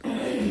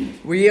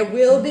We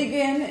will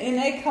begin in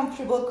a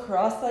comfortable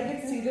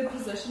cross-legged seated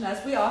position,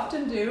 as we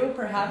often do,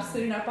 perhaps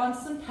sitting up on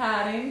some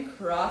padding.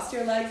 Cross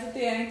your legs at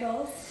the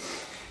ankles.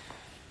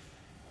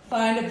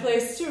 Find a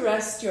place to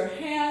rest your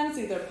hands,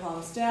 either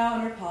palms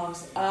down or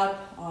palms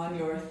up on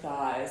your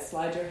thighs.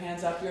 Slide your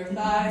hands up your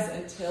thighs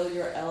until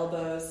your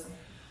elbows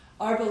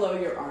are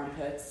below your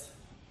armpits.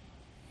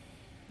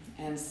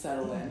 And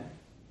settle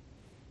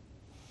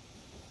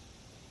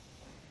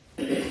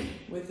in.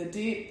 With a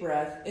deep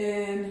breath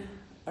in,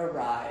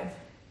 arrive.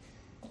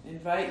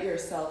 Invite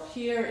yourself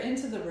here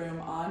into the room,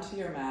 onto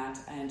your mat,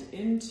 and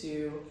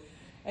into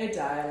a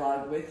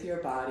dialogue with your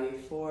body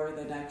for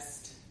the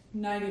next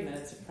 90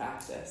 minutes of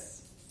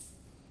practice.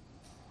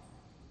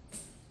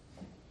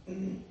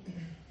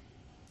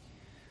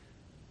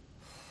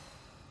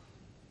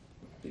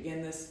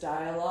 Begin this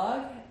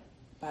dialogue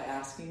by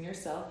asking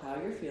yourself how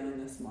you're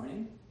feeling this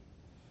morning,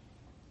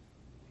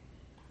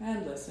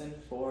 and listen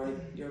for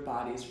your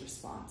body's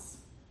response.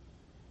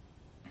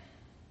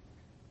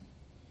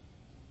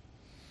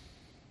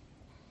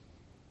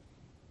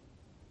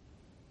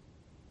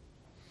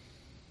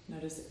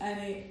 Notice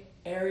any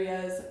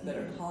areas that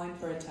are calling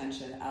for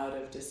attention out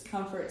of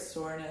discomfort,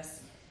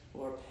 soreness,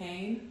 or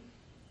pain.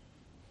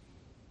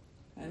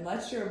 And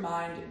let your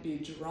mind be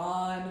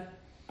drawn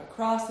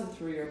across and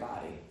through your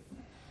body.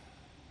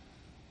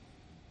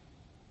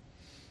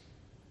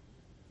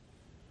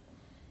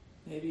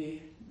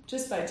 Maybe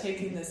just by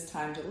taking this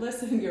time to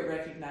listen, you're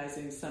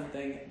recognizing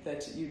something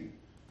that you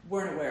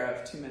weren't aware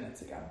of 2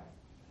 minutes ago.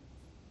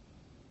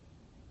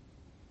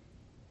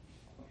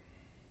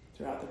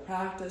 Throughout the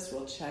practice,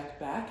 we'll check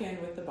back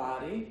in with the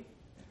body,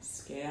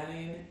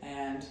 scanning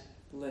and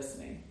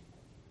listening.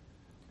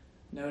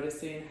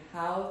 Noticing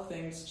how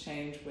things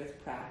change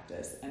with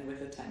practice and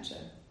with attention.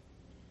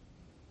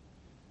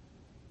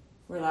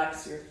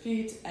 Relax your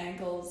feet,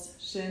 ankles,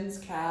 shins,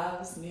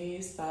 calves,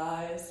 knees,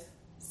 thighs.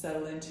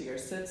 Settle into your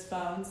sits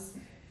bones.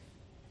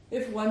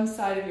 If one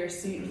side of your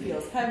seat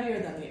feels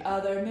heavier than the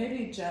other,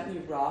 maybe gently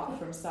rock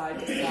from side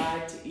to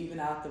side to even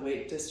out the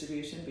weight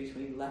distribution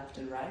between left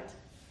and right,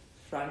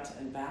 front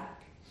and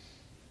back.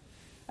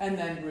 And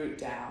then root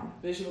down.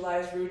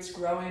 Visualize roots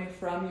growing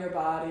from your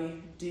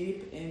body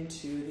deep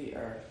into the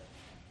earth.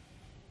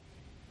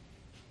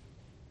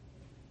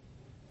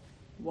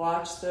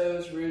 Watch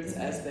those roots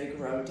as they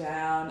grow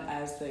down,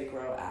 as they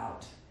grow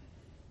out.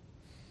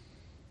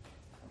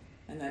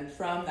 And then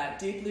from that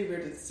deeply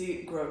rooted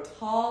seat, grow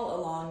tall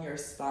along your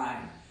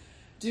spine.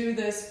 Do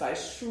this by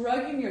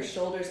shrugging your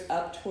shoulders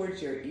up towards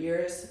your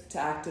ears to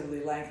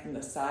actively lengthen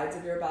the sides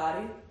of your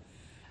body.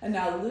 And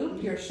now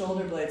loop your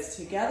shoulder blades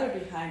together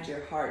behind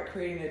your heart,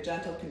 creating a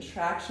gentle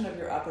contraction of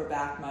your upper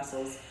back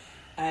muscles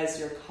as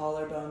your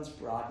collarbones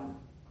broaden.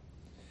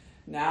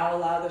 Now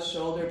allow the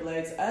shoulder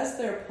blades, as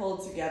they're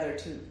pulled together,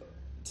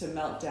 to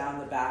melt down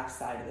the back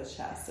side of the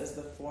chest as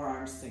the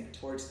forearms sink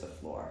towards the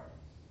floor.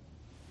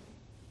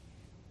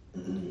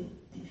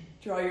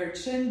 Draw your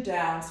chin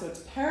down so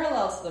it's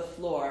parallel to the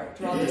floor.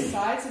 Draw the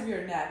sides of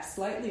your neck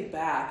slightly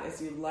back as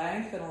you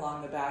lengthen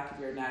along the back of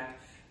your neck.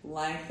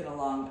 Lengthen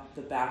along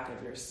the back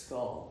of your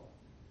skull.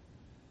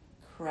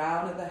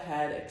 Crown of the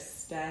head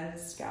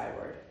extends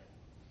skyward.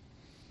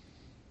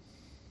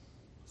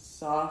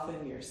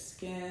 Soften your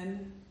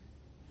skin.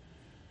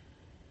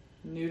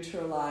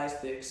 Neutralize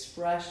the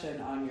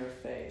expression on your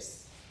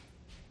face.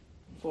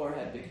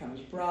 Forehead becomes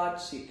broad,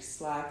 cheeks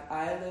slack,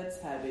 eyelids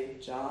heavy,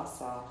 jaw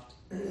soft.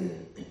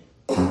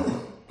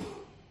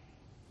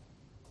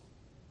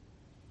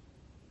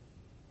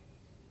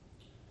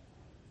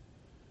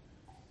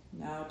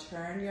 Now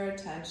turn your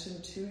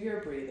attention to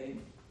your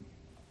breathing.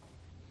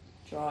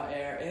 Draw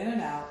air in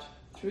and out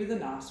through the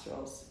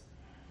nostrils.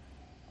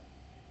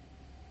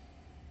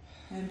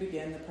 And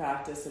begin the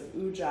practice of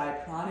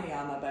Ujjayi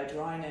Pranayama by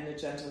drawing in a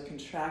gentle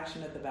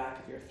contraction at the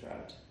back of your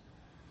throat.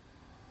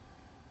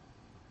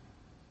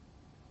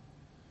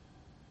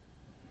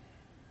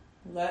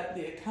 Let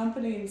the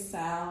accompanying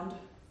sound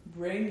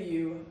bring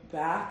you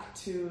back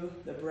to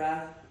the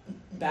breath,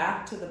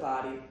 back to the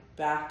body,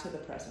 back to the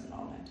present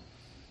moment.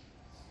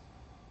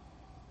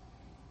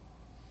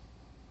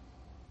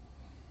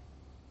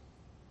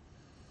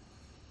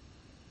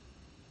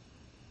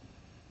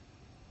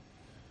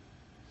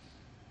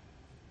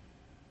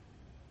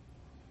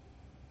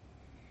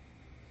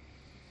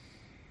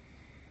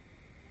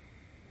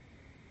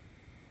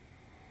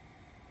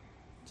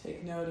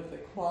 Take note of the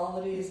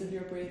qualities of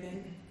your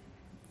breathing.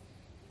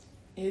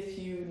 If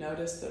you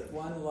notice that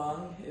one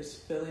lung is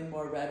filling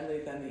more readily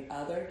than the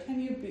other,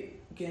 can you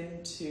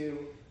begin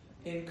to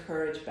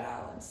encourage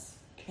balance?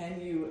 Can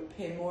you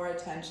pay more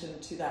attention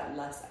to that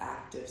less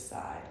active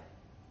side?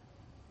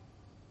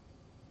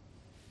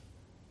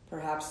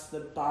 Perhaps the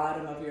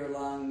bottom of your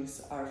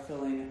lungs are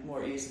filling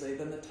more easily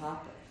than the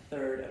top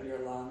third of your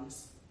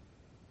lungs.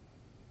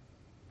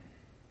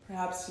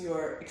 Perhaps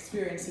you're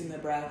experiencing the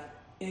breath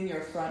in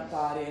your front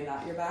body and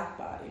not your back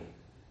body.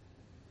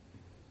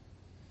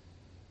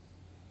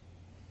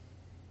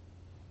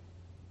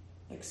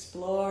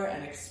 Explore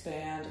and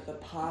expand the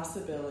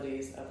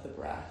possibilities of the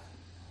breath.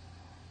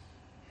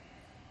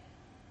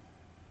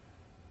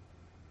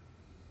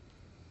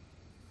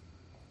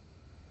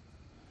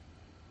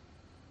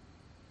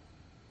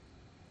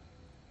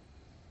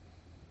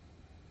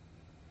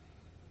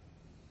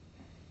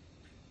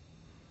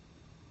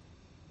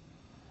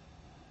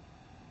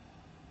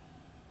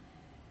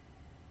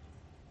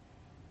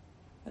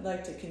 I'd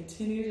like to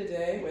continue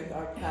today with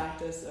our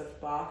practice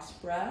of box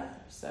breath.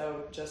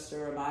 So just a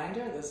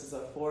reminder, this is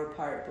a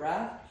 4-part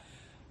breath.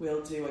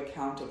 We'll do a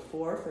count of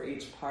 4 for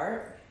each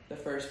part. The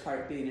first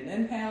part being an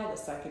inhale, the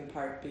second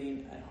part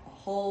being a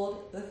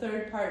hold, the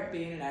third part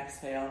being an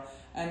exhale,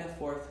 and the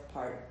fourth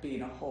part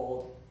being a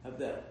hold of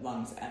the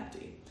lungs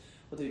empty.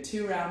 We'll do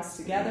 2 rounds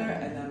together,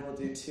 and then we'll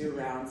do 2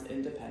 rounds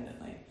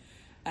independently.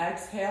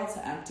 Exhale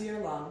to empty your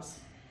lungs.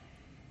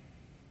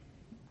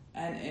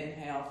 And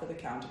inhale for the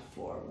count of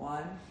 4.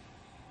 1,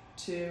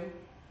 2,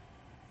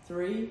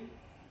 3,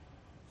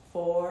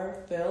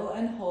 4. Fill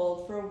and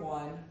hold for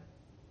 1,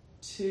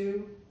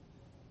 2,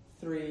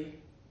 3,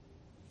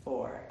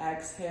 4.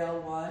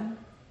 Exhale 1,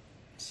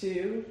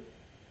 2,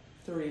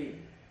 3,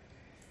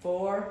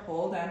 4.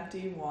 Hold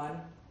empty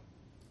 1,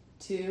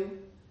 2,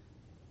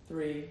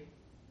 3,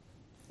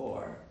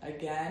 4.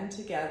 Again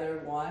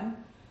together 1,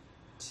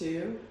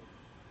 2,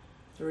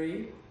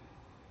 3,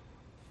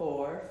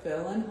 4.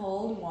 Fill and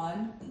hold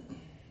 1,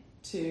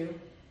 2,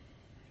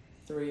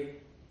 3,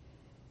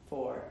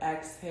 4.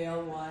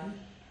 Exhale 1,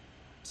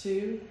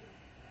 2,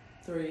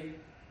 3,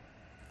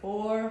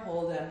 4.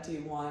 Hold empty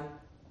 1,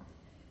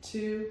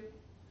 2,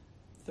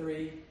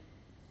 3,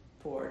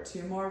 4.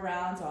 2 more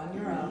rounds on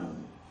your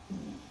own.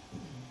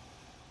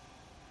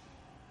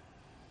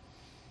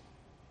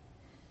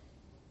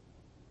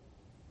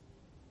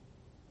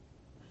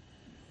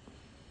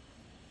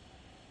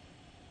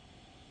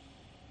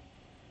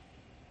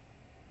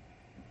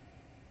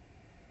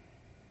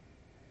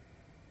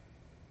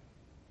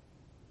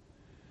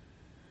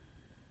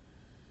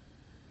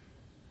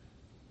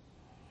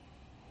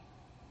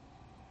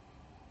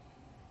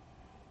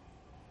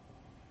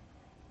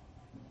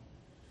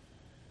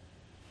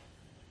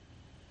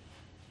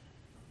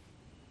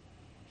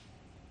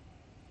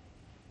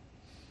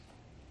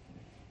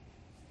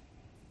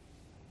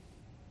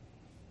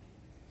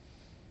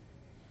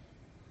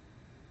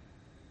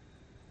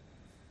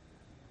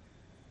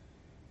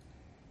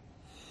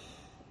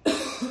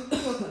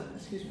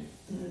 Excuse me.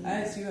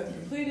 As you have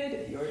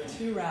completed your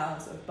 2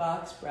 rounds of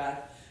box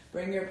breath,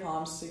 bring your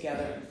palms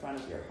together in front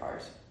of your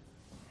heart.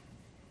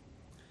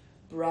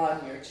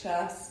 Broaden your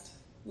chest,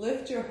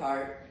 lift your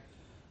heart.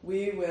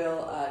 We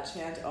will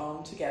chant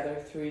Om together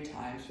 3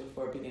 times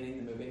before beginning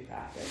the moving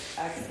practice.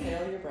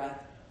 Exhale your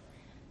breath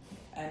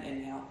and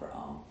inhale for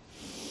Om.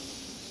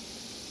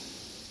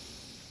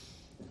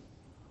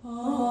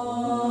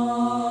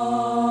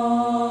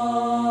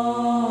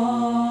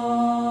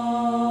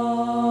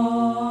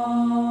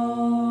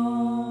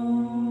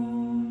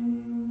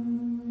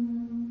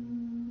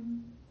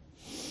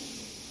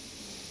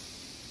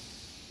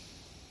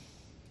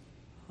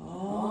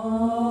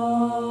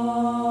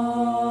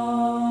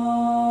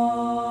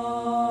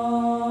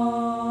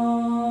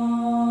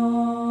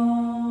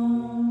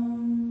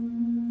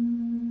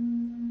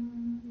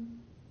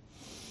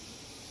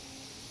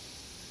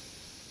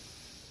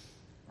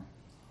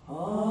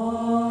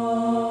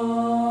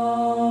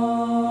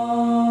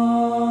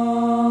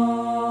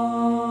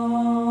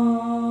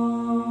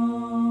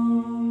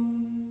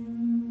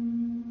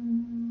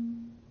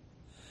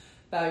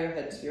 Bow your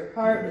head to your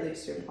heart,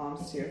 release your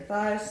palms to your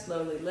thighs,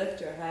 slowly lift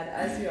your head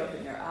as you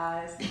open your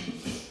eyes.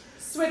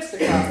 Switch the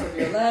cross of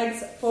your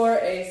legs for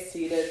a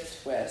seated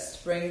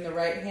twist. Bring the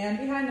right hand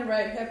behind the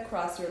right hip,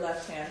 cross your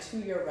left hand to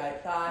your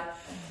right thigh.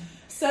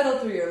 Settle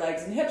through your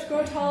legs and hips,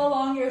 grow tall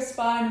along your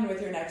spine, and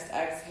with your next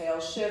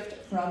exhale, shift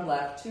from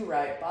left to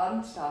right,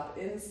 bottom to top,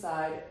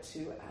 inside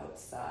to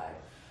outside.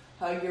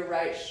 Hug your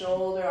right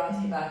shoulder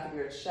onto the back of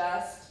your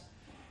chest.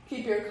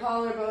 Keep your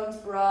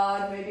collarbones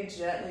broad, maybe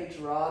gently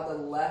draw the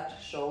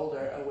left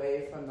shoulder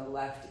away from the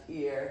left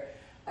ear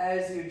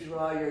as you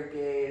draw your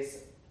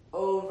gaze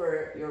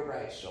over your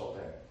right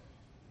shoulder.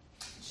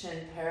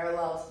 Chin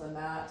parallel to the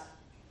mat.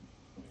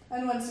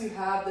 And once you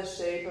have the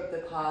shape of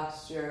the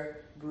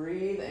posture,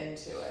 breathe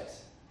into it.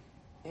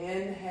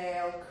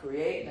 Inhale,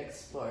 create and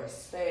explore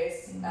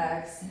space.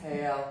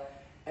 Exhale,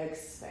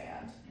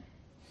 expand.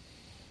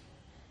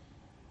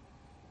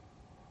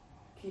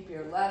 Keep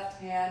your left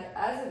hand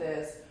as it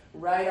is.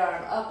 Right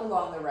arm up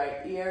along the right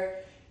ear.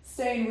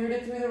 Staying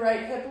rooted through the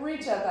right hip,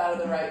 reach up out of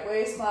the right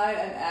waistline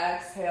and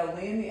exhale.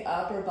 Lean the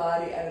upper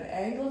body at an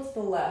angle to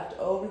the left,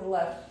 over the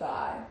left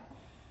thigh.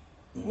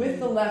 With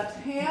the left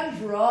hand,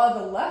 draw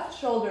the left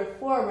shoulder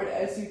forward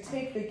as you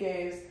take the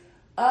gaze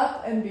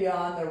up and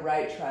beyond the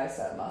right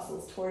tricep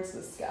muscles towards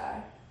the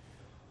sky.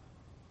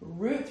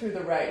 Root through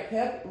the right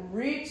hip,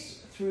 reach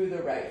through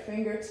the right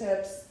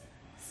fingertips,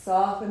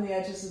 soften the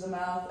edges of the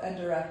mouth, and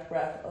direct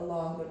breath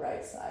along the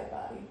right side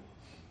body.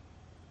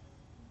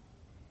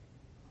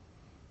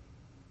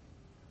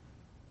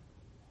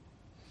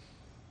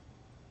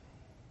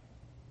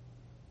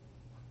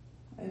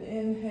 And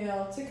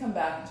inhale to come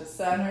back to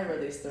center.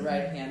 Release the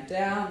right hand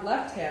down,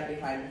 left hand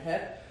behind the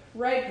hip,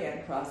 right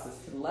hand crosses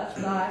to the left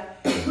thigh.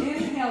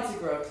 Inhale to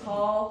grow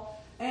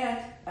tall, and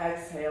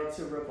exhale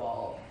to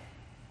revolve.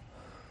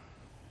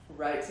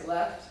 Right to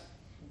left,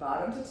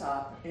 bottom to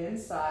top,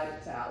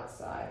 inside to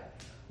outside.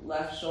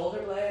 Left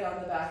shoulder blade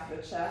on the back of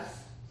the chest.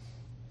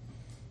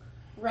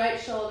 Right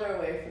shoulder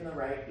away from the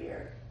right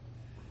ear.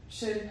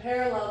 Chin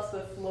parallel to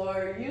the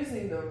floor,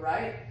 using the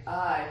right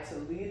eye to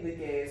lead the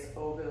gaze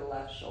over the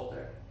left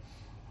shoulder.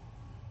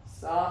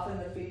 Soften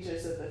the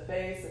features of the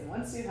face, and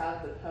once you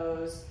have the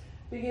pose,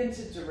 begin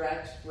to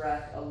direct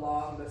breath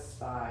along the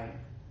spine.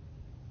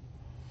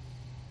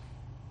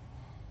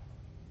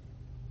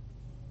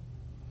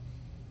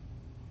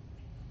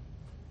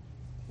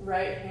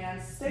 Right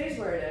hand stays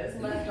where it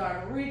is. Left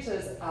arm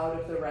reaches out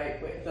of the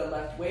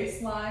left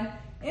waistline.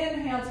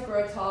 Inhale to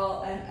grow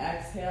tall and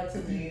exhale to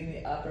lean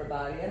the upper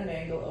body at an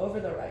angle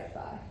over the right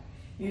thigh.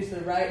 Use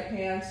the right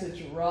hand to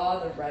draw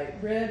the right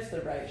ribs,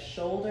 the right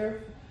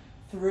shoulder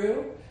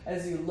through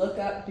as you look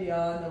up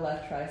beyond the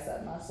left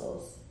tricep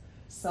muscles.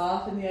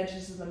 Soften the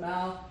edges of the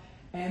mouth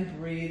and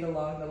breathe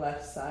along the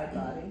left side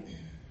body,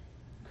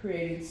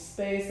 creating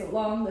space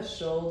along the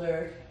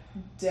shoulder,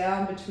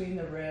 down between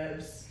the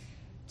ribs,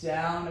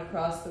 down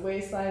across the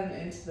waistline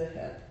and into the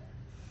hip.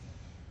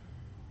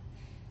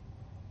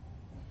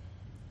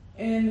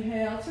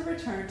 Inhale to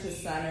return to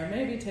center.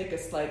 Maybe take a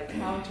slight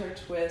counter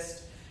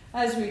twist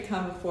as we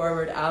come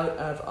forward out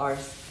of our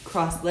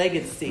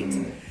cross-legged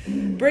seat.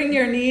 Bring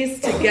your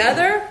knees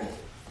together.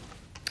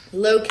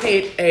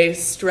 Locate a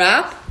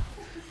strap.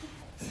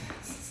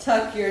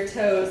 Tuck your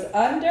toes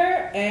under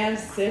and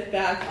sit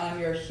back on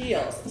your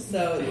heels.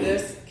 So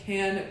this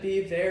can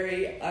be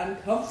very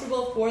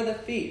uncomfortable for the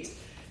feet.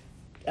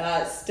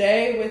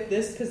 Stay with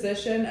this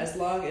position as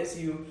long as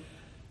you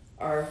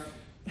are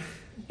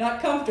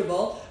not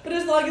comfortable, but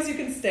as long as you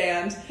can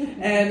stand.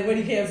 And when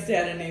you can't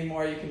stand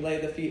anymore, you can lay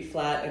the feet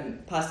flat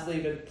and possibly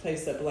even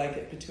place a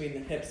blanket between the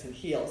hips and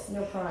heels.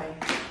 No crying.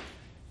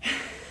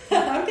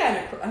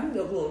 I'm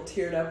a little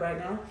teared up right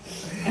now.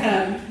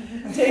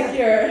 Take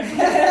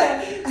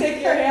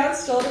your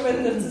hands shoulder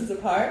width distance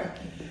apart.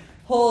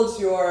 Hold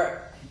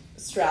your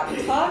strap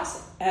taut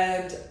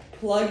and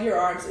plug your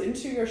arms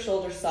into your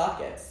shoulder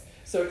sockets.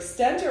 So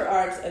extend your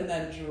arms and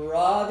then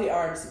draw the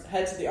arms,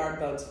 heads of the arm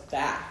bones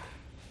back.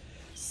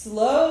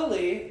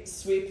 Slowly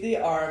sweep the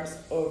arms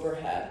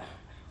overhead.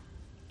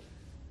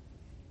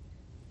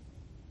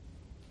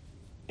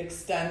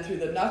 Extend through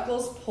the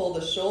knuckles, pull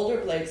the shoulder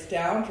blades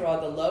down, draw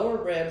the lower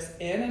ribs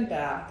in and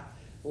back,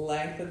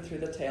 lengthen through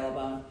the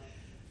tailbone.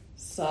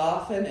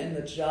 Soften in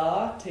the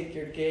jaw, take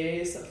your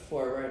gaze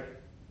forward.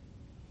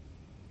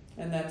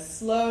 And then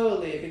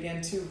slowly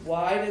begin to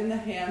widen the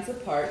hands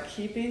apart,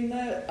 keeping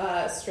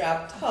the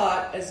strap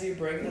taut as you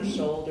bring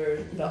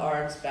the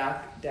arms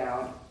back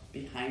down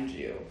behind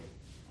you.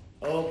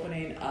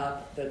 Opening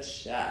up the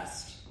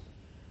chest.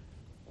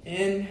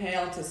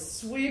 Inhale to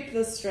sweep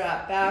the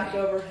strap back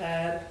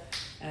overhead,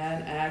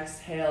 and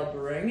exhale,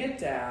 bring it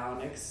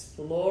down,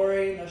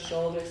 exploring the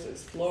shoulders,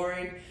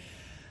 exploring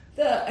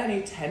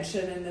any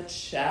tension in the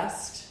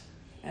chest.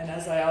 And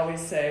as I always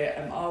say,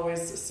 I'm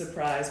always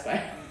surprised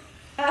by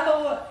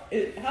how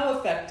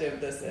effective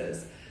this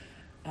is.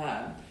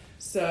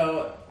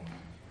 So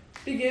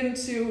begin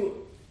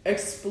to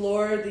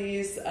explore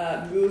these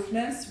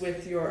movements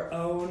with your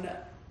own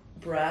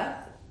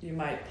breath. You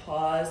might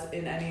pause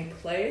in any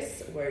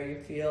place where you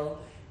feel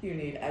you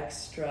need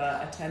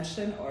extra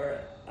attention or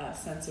a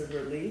sense of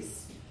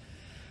release.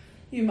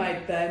 You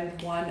might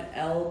bend one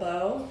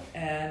elbow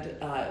and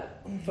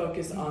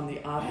focus on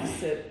the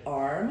opposite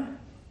arm.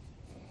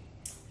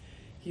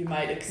 You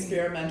might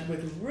experiment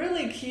with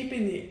really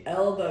keeping the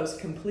elbows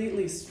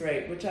completely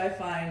straight, which I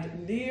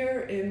find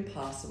near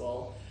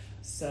impossible.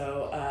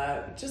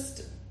 So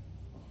just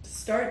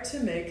start to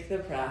make the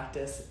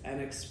practice an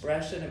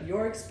expression of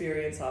your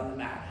experience on the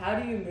mat. How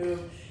do you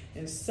move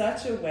in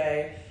such a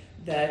way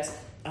that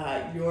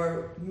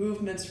your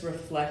movements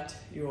reflect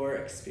your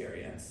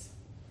experience?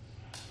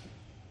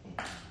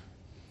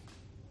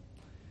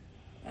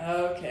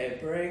 Okay,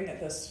 bring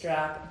the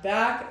strap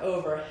back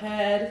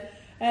overhead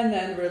and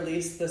then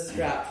release the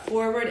strap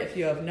forward. If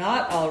you have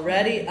not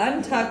already,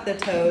 untuck the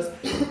toes,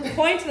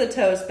 point the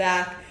toes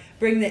back,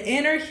 bring the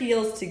inner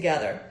heels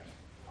together.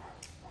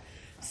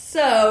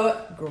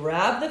 So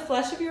grab the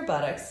flesh of your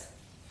buttocks,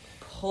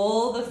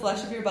 pull the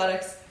flesh of your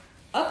buttocks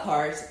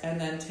apart, and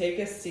then take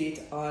a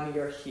seat on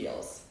your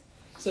heels.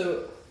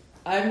 So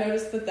I've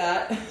noticed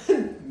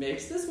that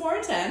makes this more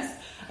intense,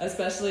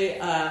 especially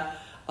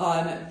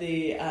on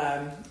the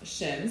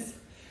shins.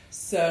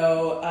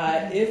 So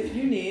if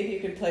you need, you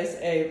can place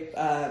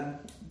a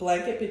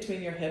blanket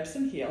between your hips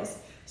and heels,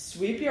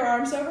 sweep your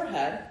arms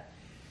overhead,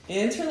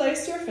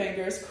 interlace your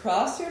fingers,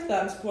 cross your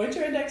thumbs, point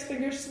your index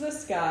fingers to the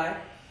sky,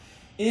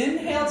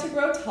 inhale to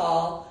grow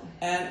tall,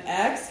 and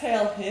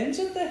exhale, hinge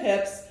at the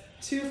hips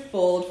to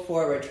fold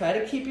forward. Try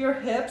to keep your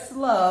hips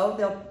low.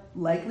 They'll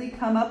likely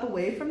come up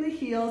away from the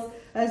heels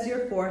as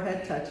your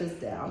forehead touches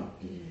down.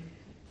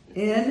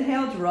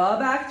 Inhale, draw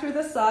back through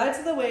the sides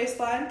of the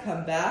waistline,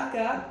 come back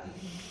up.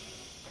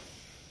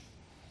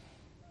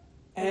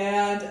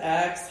 And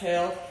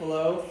exhale,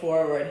 flow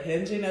forward,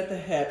 hinging at the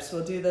hips.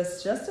 We'll do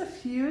this just a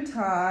few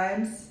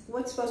times.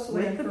 What's supposed to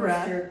with land the first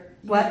breath. here?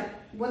 What?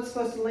 what's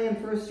supposed to land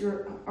first,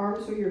 your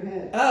arms or your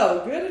head?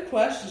 Oh, good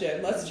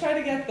question. Let's try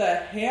to get the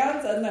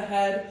hands and the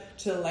head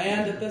to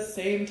land at the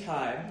same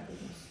time.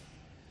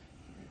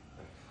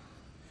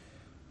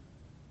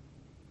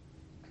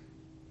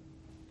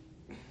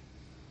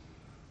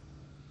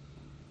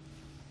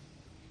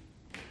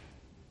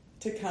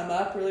 To come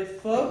up, really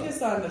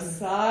focus on the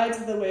sides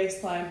of the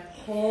waistline,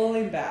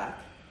 pulling back,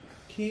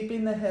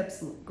 keeping the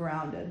hips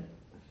grounded.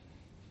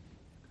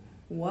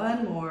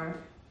 One more.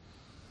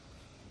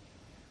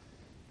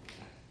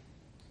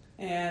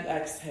 And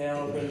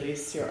exhale,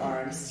 release your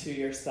arms to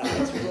your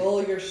sides.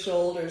 Roll your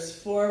shoulders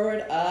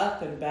forward,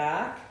 up, and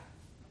back.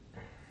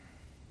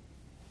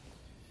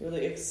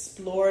 Really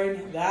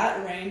exploring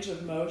that range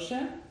of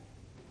motion.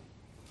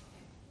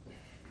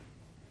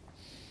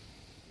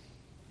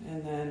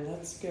 And then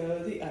let's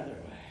go the other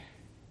way.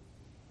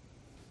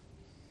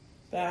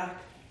 Back,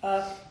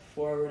 up,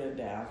 forward, and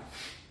down.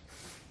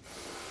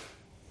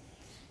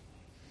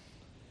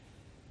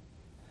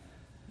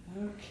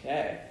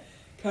 Okay.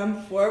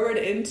 Come forward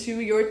into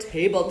your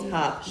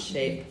tabletop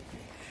shape.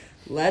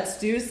 Let's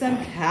do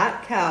some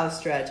cat-cow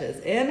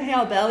stretches.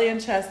 Inhale, belly and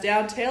chest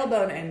down,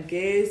 tailbone and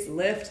gaze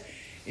lift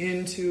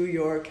into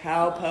your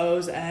cow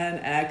pose, and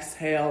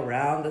exhale,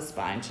 round the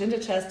spine. Chin to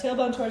chest,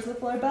 tailbone towards the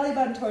floor, belly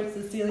button towards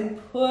the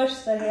ceiling. Push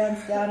the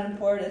hands down and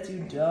forward as you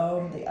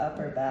dome the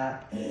upper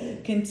back.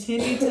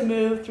 Continue to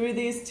move through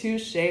these two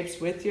shapes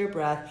with your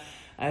breath.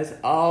 As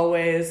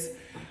always,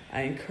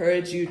 I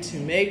encourage you to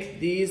make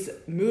these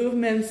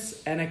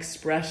movements an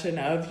expression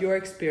of your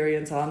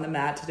experience on the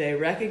mat today,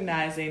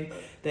 recognizing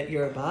that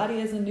your body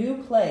is a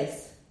new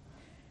place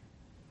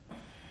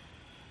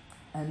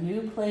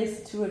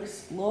to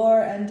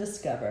explore and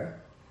discover.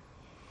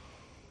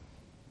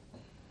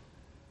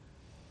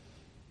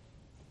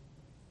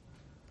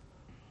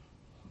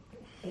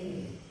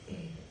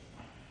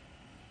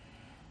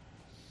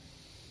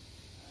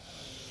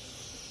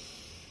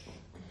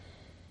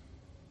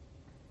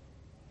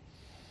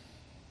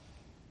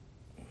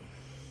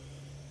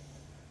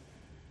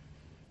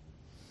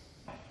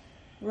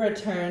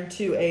 Return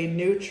to a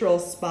neutral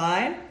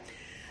spine.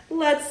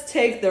 Let's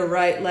take the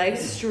right leg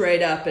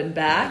straight up and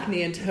back.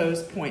 Knee and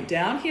toes point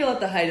down. Heel at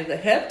the height of the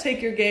hip.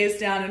 Take your gaze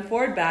down and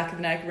forward. Back of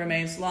the neck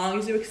remains long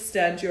as you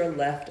extend your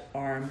left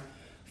arm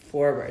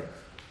forward.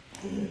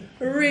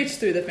 Reach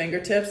through the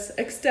fingertips.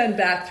 Extend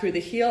back through the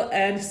heel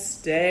and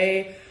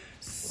stay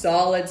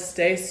solid.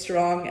 Stay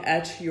strong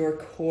at your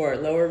core.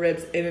 Lower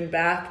ribs in and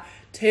back.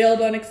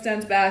 Tailbone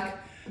extends back.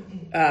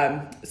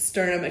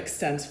 Sternum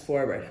extends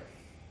forward.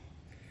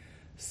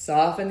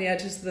 Soften the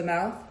edges of the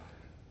mouth.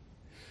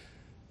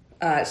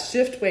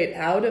 Shift weight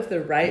out of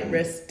the right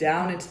wrist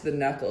down into the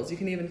knuckles. You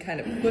can even kind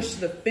of push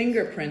the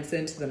fingerprints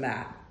into the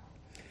mat.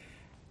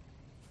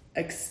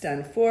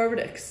 Extend forward,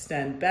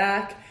 extend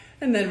back,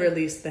 and then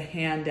release the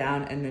hand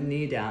down and the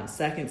knee down.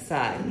 Second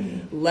side.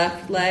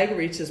 Left leg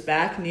reaches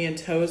back, knee and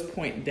toes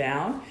point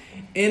down.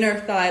 Inner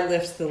thigh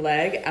lifts the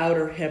leg,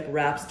 outer hip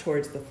wraps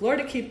towards the floor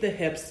to keep the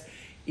hips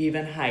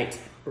even height.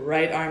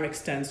 Right arm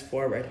extends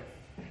forward.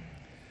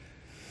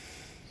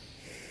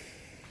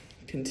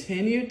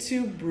 Continue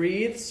to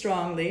breathe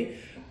strongly.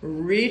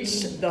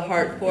 Reach the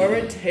heart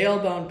forward,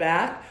 tailbone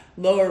back,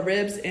 lower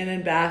ribs in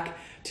and back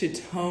to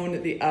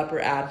tone the upper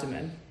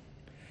abdomen.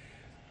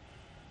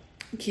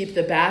 Keep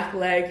the back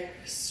leg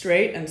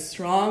straight and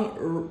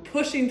strong,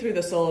 pushing through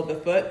the sole of the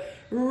foot,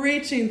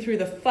 reaching through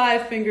the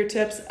 5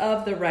 fingertips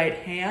of the right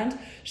hand.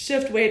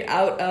 Shift weight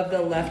out of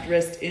the left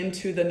wrist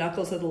into the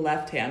knuckles of the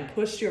left hand.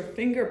 Push your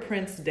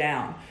fingerprints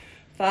down.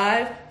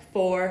 5,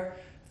 4,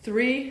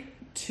 3,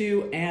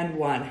 2, and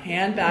 1.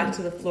 Hand back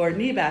to the floor,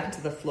 knee back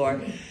to the floor.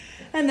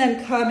 And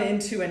then come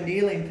into a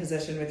kneeling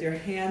position with your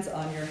hands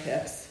on your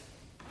hips.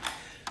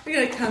 We're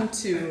going to come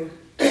to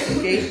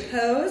gate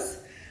pose.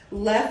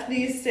 Left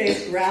knee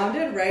stays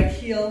grounded, right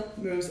heel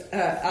moves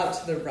out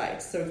to the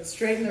right. So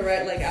straighten the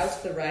right leg out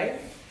to the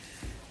right.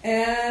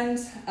 And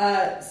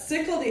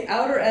sickle the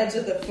outer edge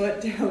of the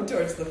foot down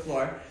towards the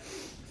floor.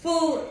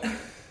 Full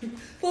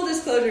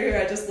disclosure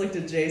here, I just looked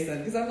at Jason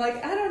because I'm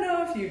like, I don't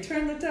know if you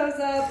turn the toes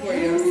up or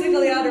you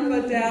sickle the outer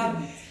foot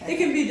down. It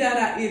can be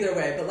done either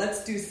way, but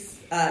let's do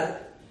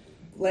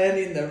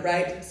landing the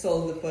right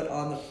sole of the foot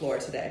on the floor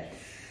today.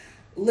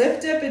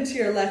 Lift up into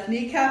your left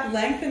kneecap,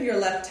 lengthen your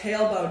left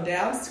tailbone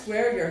down,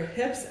 square your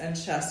hips and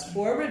chest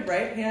forward,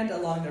 right hand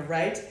along the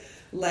right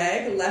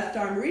leg, left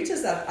arm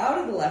reaches up out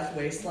of the left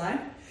waistline.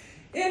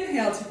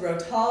 Inhale to grow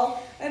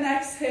tall, and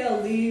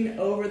exhale, lean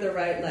over the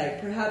right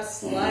leg, perhaps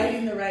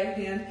sliding the right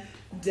hand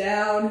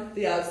down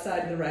the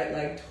outside of the right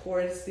leg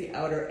towards the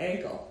outer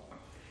ankle.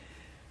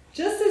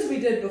 Just as we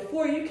did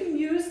before, you can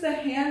use the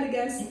hand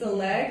against the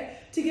leg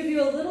to give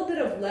you a little bit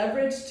of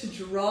leverage to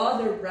draw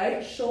the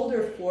right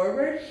shoulder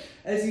forward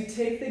as you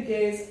take the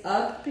gaze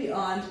up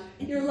beyond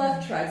your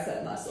left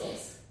tricep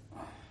muscles.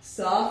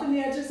 Soften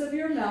the edges of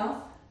your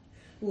mouth,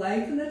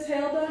 lengthen the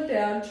tailbone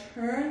down,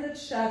 turn the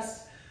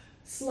chest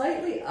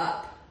slightly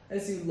up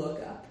as you look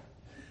up.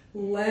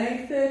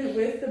 Lengthen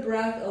with the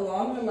breath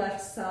along the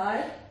left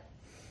side.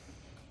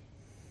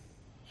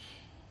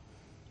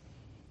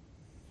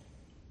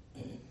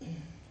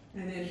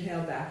 And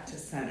inhale back to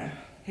center.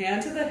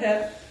 Hand to the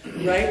hip,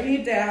 right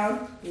knee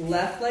down,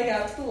 left leg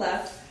out to the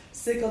left.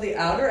 Sickle the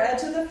outer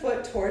edge of the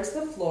foot towards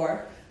the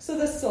floor so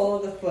the sole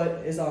of the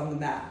foot is on the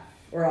mat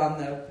or on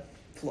the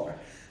floor.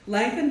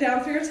 Lengthen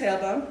down through your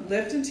tailbone,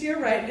 lift into your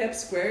right hip,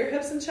 square your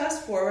hips and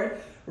chest forward.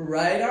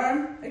 Right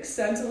arm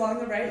extends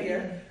along the right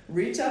ear.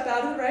 Reach up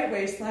out of the right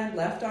waistline.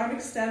 Left arm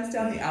extends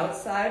down the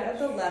outside of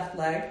the left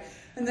leg.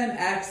 And then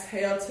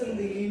exhale to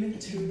lean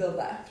to the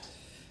left.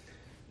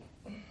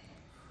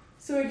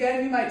 So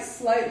again, you might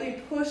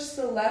slightly push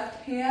the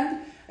left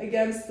hand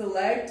against the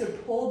leg to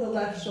pull the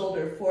left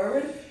shoulder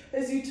forward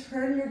as you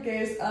turn your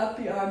gaze up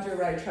beyond your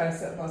right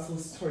tricep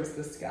muscles towards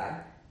the sky.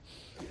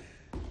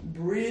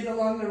 Breathe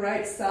along the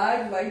right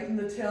side, lengthen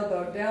the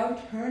tailbone down,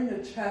 turn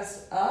the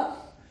chest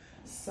up,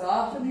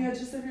 soften the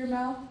edges of your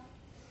mouth.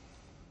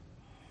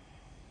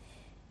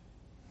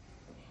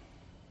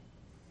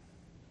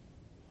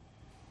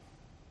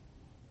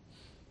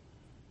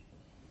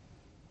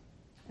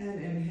 And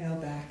inhale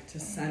back to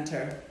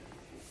center.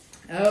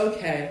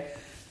 Okay,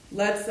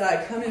 let's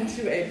come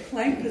into a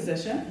plank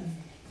position.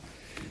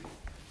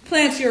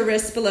 Plant your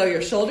wrists below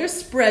your shoulders.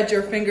 Spread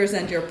your fingers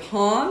and your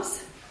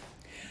palms.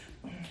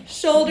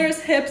 Shoulders,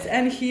 hips,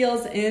 and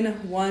heels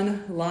in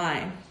one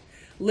line.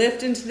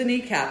 Lift into the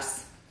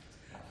kneecaps.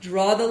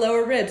 Draw the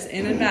lower ribs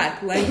in and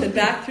back. Lengthen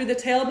back through the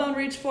tailbone.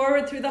 Reach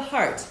forward through the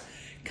heart.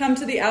 Come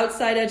to the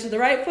outside edge of the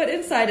right foot,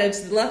 inside edge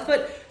of the left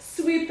foot.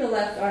 Sweep the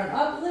left arm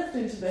up. Lift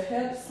into the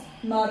hips.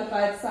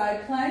 Modified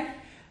side plank.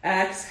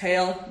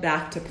 Exhale,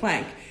 back to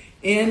plank.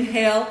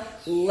 Inhale,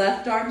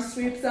 left arm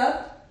sweeps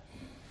up.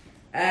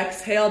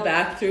 Exhale,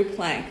 back through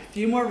plank. A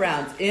few more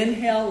rounds.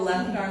 Inhale,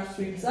 left arm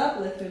sweeps up.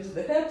 Lift into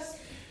the hips.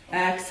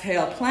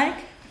 Exhale, plank.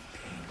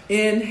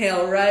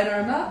 Inhale, right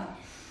arm up.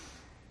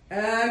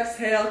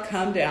 Exhale,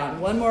 come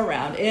down. One more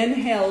round.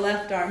 Inhale,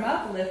 left arm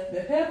up. Lift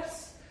the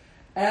hips.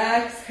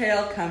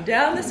 Exhale, come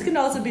down. This can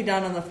also be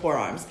done on the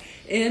forearms.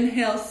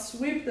 Inhale,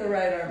 sweep the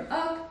right arm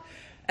up.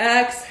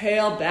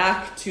 Exhale,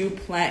 back to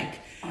plank.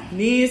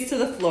 Knees to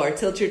the floor.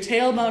 Tilt your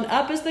tailbone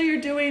up as though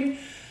you're doing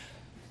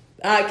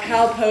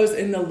cow pose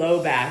in the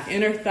low back.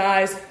 Inner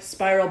thighs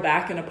spiral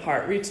back and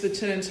apart. Reach the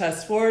chin and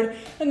chest forward,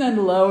 and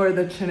then lower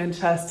the chin and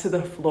chest to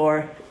the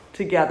floor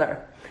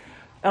together.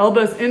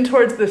 Elbows in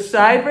towards the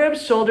side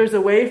ribs, shoulders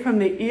away from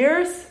the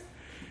ears.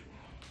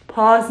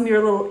 Pause in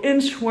your little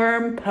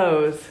inchworm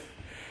pose,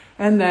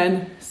 and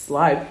then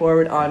slide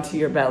forward onto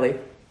your belly.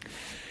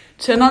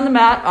 Chin on the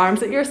mat,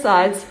 arms at your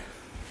sides.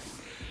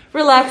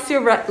 Relax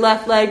your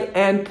left leg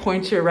and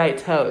point your right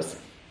toes.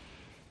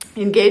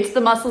 Engage the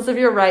muscles of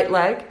your right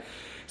leg,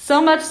 so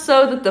much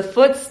so that the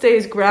foot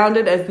stays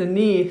grounded as the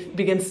knee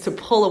begins to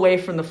pull away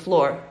from the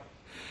floor.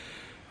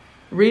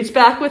 Reach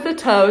back with the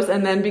toes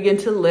and then begin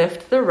to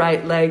lift the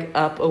right leg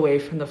up away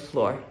from the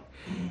floor.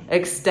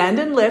 Extend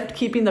and lift,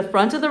 keeping the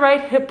front of the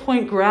right hip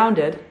point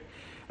grounded.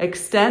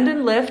 Extend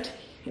and lift,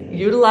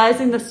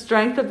 utilizing the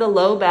strength of the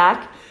low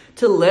back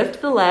to lift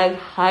the leg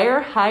higher,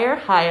 higher,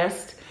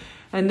 highest.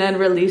 And then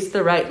release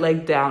the right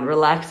leg down.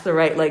 Relax the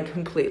right leg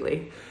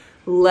completely.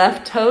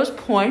 Left toes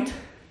point.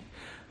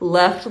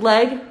 Left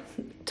leg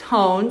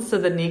tones so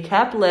the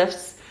kneecap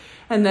lifts.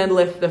 And then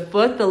lift the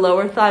foot, the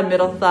lower thigh,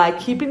 middle thigh,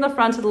 keeping the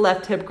front of the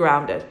left hip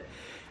grounded.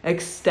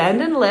 Extend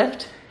and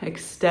lift.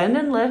 Extend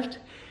and lift.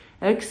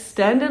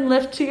 Extend and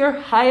lift to your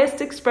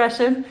highest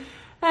expression.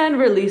 And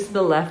release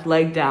the left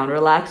leg down.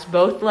 Relax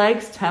both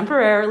legs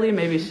temporarily.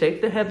 Maybe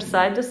shake the hips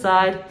side to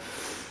side.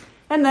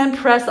 And then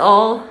press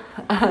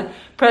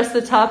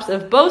the tops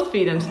of both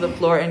feet into the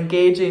floor,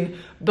 engaging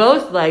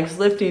both legs,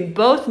 lifting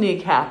both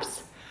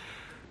kneecaps.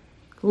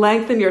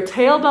 Lengthen your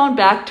tailbone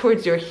back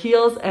towards your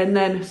heels and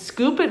then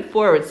scoop it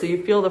forward so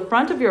you feel the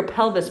front of your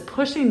pelvis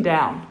pushing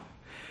down.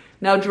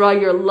 Now draw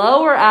your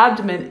lower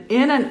abdomen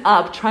in and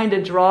up, trying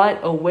to draw it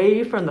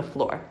away from the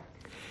floor.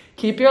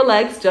 Keep your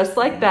legs just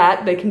like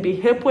that. They can be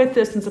hip-width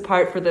distance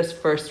apart for this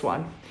first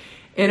one.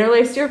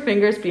 Interlace your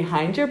fingers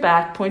behind your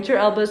back, point your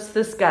elbows to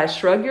the sky,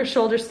 shrug your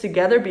shoulders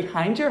together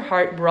behind your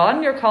heart,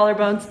 broaden your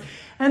collarbones,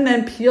 and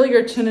then peel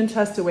your chin and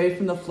chest away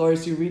from the floor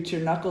as you reach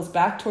your knuckles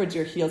back towards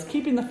your heels,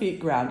 keeping the feet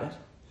grounded.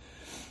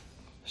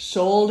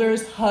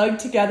 Shoulders hug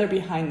together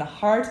behind the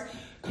heart,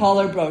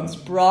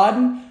 collarbones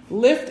broaden,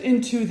 lift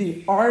into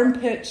the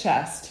armpit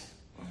chest.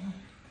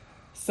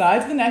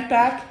 Sides of the neck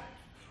back,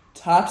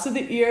 tops of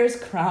the ears,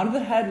 crown of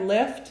the head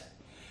lift.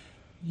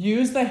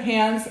 Use the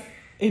hands,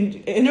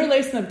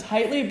 interlace them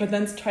tightly, but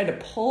then try to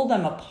pull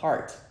them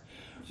apart.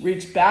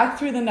 Reach back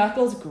through the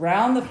knuckles,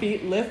 ground the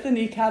feet, lift the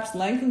kneecaps,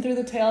 lengthen through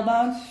the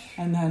tailbone,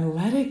 and then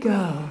let it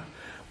go.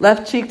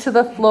 Left cheek to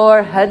the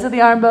floor, heads of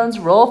the arm bones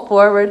roll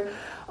forward,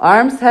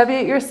 arms heavy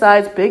at your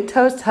sides, big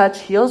toes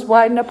touch, heels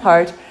widen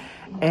apart,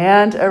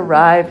 and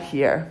arrive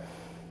here.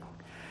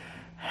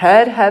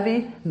 Head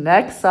heavy,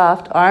 neck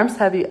soft, arms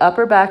heavy,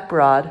 upper back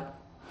broad.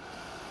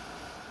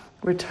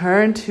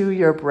 Return to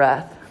your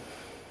breath.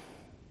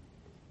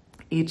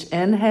 Each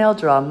inhale,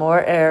 draw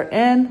more air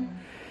in.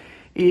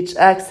 Each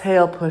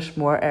exhale, push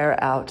more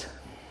air out.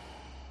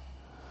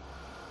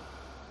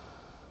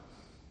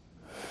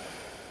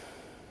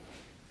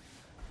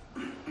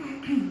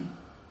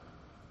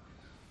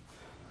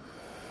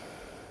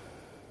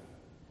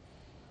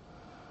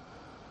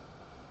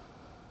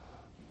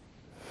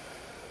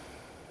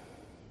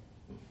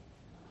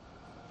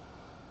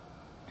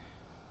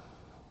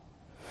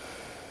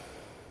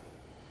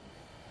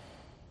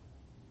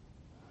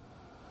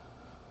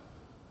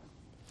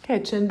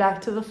 Okay, chin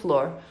back to the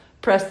floor.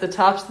 Press the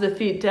tops of the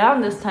feet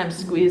down. This time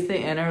squeeze the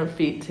inner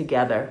feet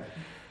together.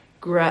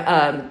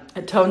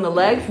 Tone the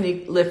legs,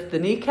 lift the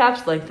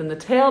kneecaps, lengthen the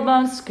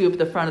tailbone, scoop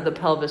the front of the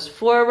pelvis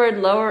forward,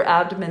 lower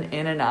abdomen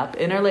in and up.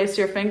 Interlace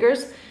your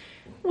fingers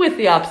with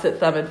the opposite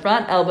thumb in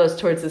front, elbows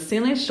towards the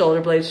ceiling,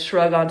 shoulder blades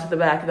shrug onto the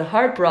back of the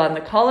heart, broaden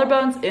the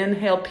collarbones,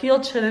 inhale,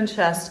 peel chin and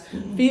chest,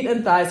 feet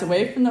and thighs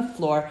away from the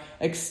floor,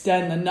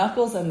 extend the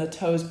knuckles and the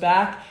toes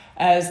back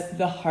as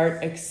the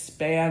heart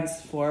expands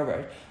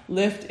forward.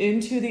 Lift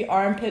into the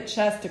armpit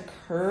chest to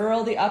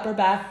curl the upper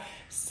back,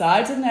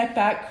 sides of the neck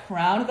back,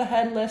 crown of the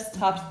head lifts,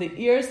 tops of the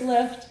ears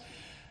lift,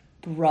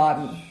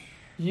 broaden.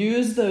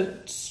 Use the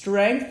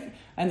strength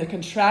and the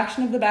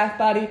contraction of the back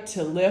body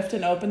to lift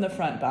and open the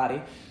front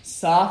body.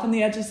 Soften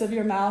the edges of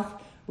your mouth,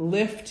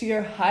 lift to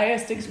your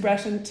highest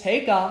expression,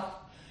 take off,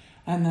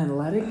 and then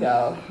let it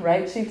go.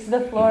 Right cheek to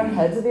the floor,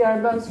 heads of the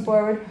arm bones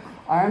forward,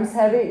 arms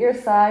heavy at your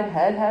side,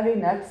 head heavy,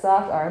 neck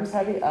soft, arms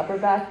heavy, upper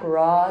back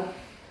broad.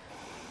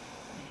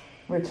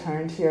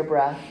 Return to your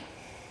breath.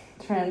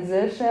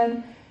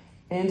 Transition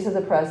into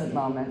the present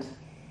moment.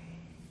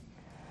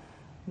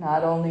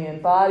 Not only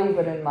in body,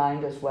 but in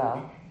mind as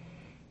well.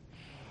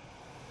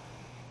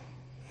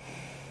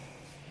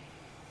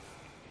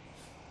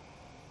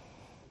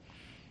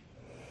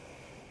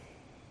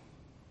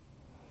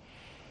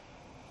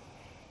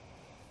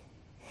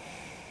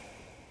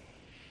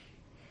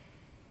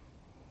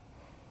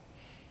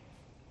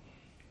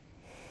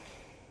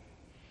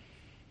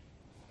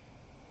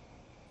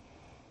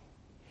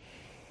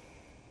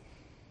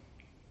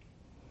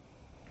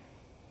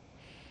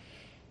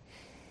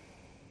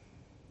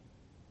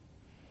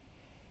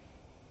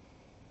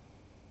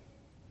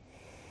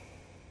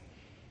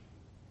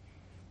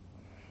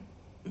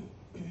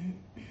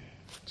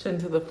 Chin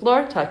to the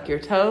floor, tuck your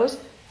toes.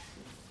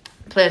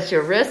 Plant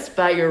your wrists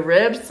by your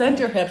ribs. Send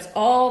your hips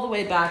all the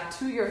way back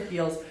to your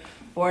heels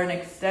for an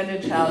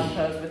extended child's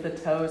pose with the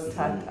toes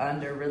tucked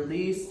under.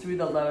 Release through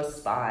the low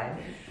spine.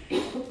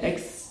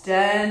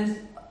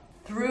 Extend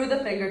through the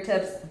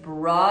fingertips,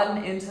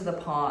 broaden into the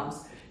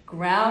palms.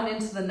 Ground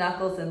into the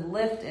knuckles and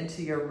lift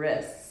into your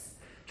wrists.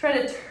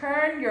 Try to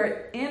turn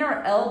your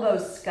inner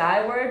elbows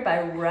skyward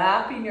by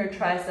wrapping your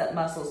tricep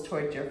muscles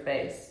towards your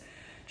face.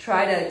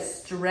 Try to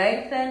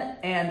strengthen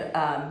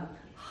and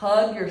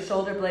hug your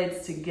shoulder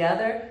blades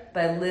together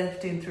by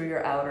lifting through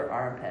your outer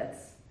armpits.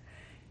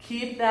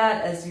 Keep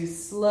that as you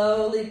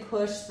slowly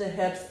push the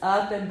hips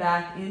up and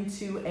back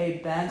into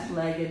a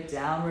bent-legged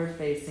downward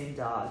facing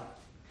dog.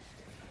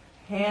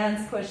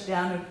 Hands push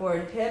down and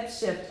forward,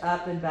 hips shift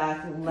up and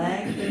back,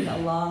 lengthening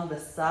along the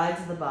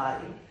sides of the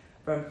body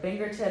from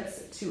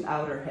fingertips to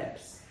outer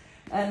hips.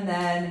 And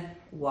then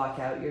walk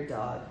out your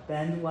dog.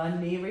 Bend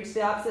one knee, reach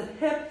the opposite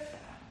hip,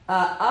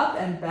 up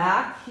and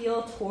back,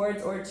 heel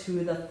towards or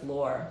to the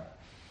floor.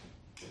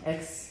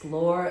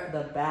 Explore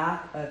the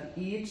back of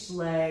each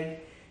leg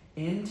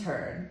in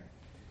turn.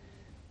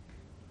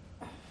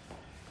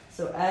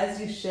 So as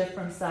you shift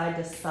from side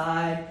to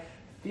side,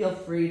 feel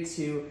free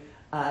to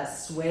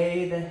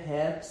sway the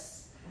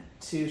hips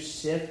to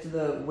shift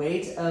the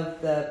weight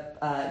of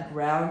the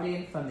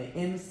grounding from the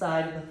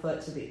inside of the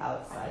foot to the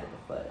outside of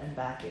the foot and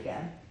back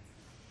again.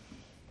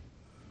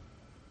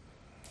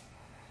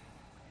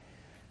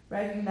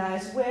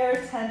 Recognize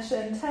where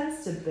tension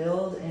tends to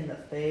build in the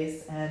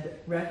face and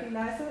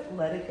recognize it,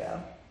 let it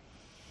go.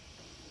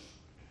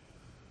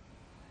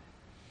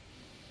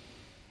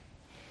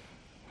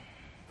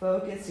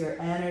 Focus your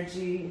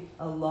energy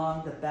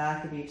along the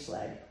back of each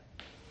leg.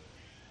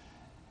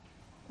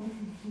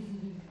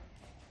 And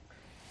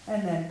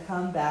then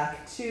come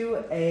back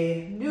to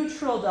a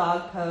neutral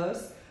dog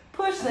pose.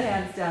 Push the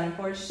hands down and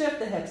forward, shift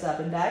the hips up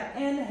and back.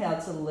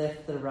 Inhale to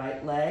lift the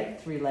right leg,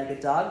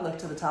 three-legged dog. Lift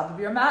to the top of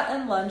your mat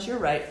and lunge your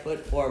right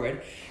foot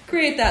forward.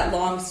 Create that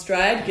long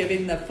stride,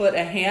 giving the foot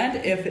a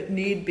hand if it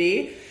need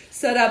be.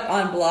 Set up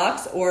on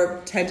blocks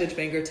or tented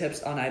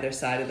fingertips on either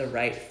side of the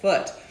right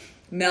foot.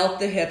 Melt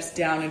the hips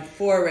down and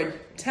forward,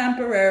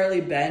 temporarily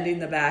bending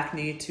the back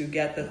knee to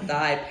get the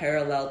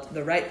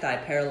right thigh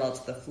parallel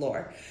to the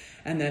floor.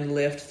 And then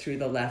lift through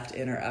the left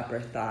inner upper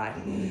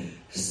thigh.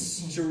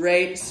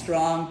 Straight,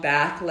 strong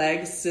back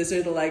legs.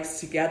 Scissor the legs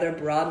together.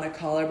 Broaden the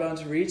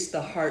collarbones. Reach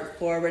the heart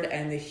forward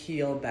and the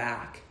heel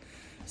back.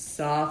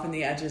 Soften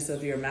the edges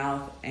of your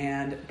mouth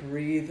and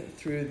breathe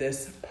through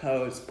this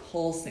pose.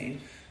 Pulsing.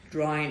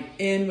 Drawing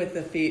in with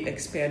the feet.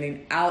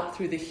 Expanding out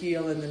through the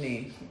heel and the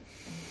knee.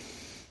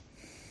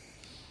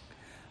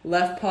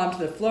 Left palm to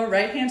the floor.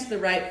 Right hand to the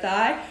right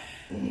thigh.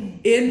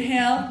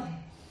 Inhale.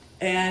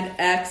 And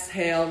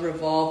exhale,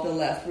 revolve the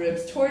left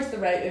ribs towards the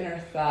right inner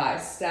thigh.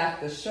 Stack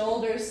the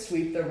shoulders,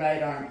 sweep the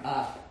right arm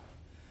up.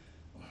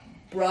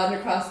 Broaden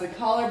across the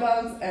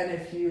collarbones, and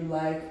if you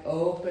like,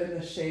 open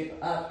the shape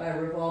up by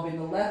revolving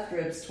the left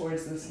ribs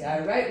towards the sky,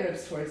 right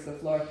ribs towards the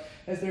floor,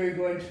 as though you're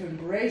going to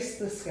embrace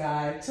the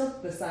sky,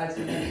 tilt the sides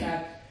of the neck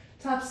back,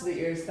 tops of the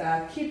ears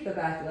back, keep the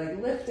back leg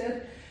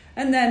lifted,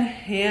 and then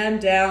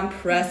hand down,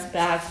 press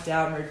back,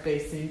 downward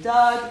facing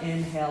dog.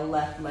 Inhale,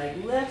 left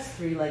leg lifts,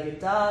 three-legged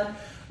dog.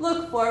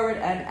 Look forward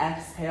and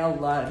exhale,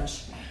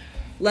 lunge.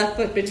 Left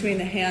foot between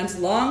the hands,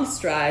 long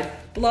stride,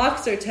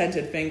 blocks or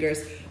tented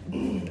fingers.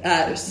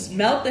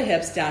 Melt the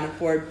hips down and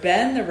forward,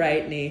 bend the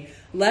right knee,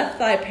 left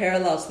thigh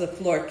parallel to the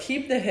floor.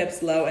 Keep the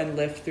hips low and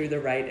lift through the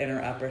right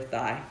inner upper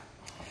thigh.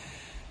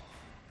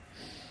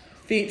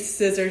 Feet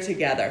scissor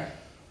together.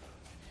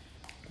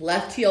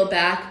 Left heel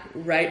back,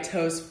 right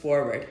toes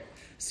forward.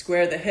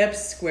 Square the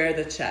hips, square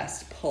the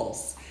chest,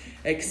 pulse.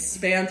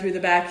 Expand through the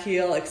back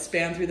heel,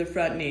 expand through the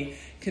front knee.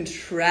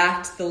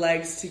 Contract the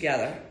legs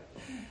together.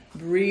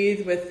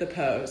 Breathe with the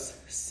pose.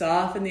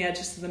 Soften the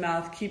edges of the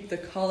mouth, keep the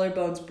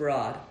collarbones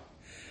broad.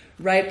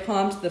 Right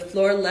palm to the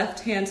floor,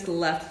 left hand to the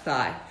left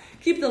thigh.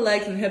 Keep the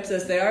legs and hips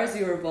as they are as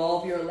you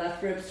revolve your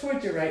left ribs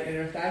towards your right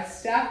inner thigh.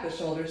 Stack the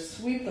shoulders,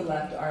 sweep the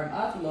left arm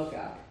up, look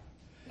up.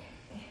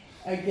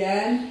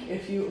 Again,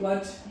 if you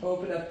want to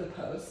open up the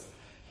pose.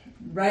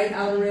 Right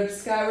outer ribs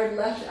skyward,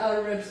 left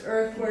outer ribs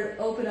earthward.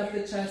 Open up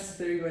the chest.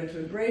 There you're going to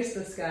embrace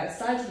the sky.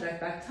 Sides of the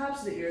neck back, tops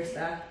of the ears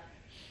back.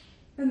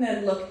 And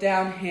then look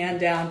down,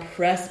 hand down,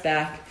 press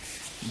back.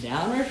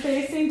 Downward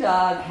facing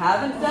dog.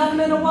 Haven't done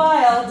them in a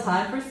while.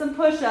 Time for some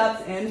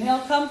push-ups. Inhale,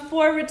 come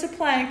forward to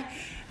plank.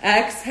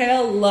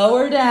 Exhale,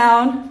 lower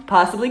down,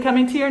 possibly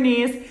coming to your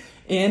knees.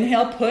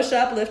 Inhale, push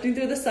up, lifting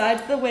through the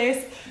sides of the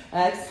waist.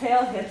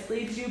 Exhale, hips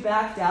lead you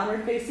back.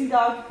 Downward facing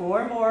dog.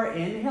 4 more.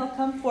 Inhale,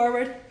 come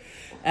forward.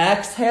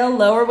 Exhale,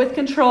 lower with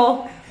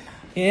control.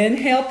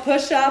 Inhale,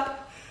 push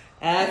up.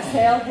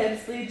 Exhale,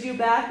 hips lead you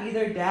back,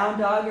 either down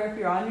dog or if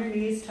you're on your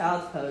knees,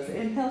 child's pose.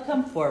 Inhale,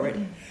 come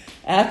forward.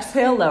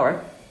 Exhale,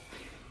 lower.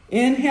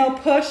 Inhale,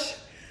 push.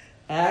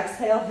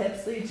 Exhale,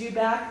 hips lead you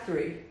back.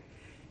 3.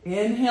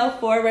 Inhale,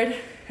 forward.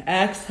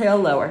 Exhale,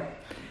 lower.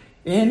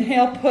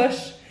 Inhale,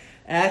 push.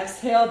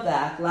 Exhale,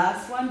 back.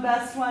 Last one,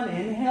 best one.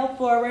 Inhale,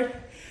 forward.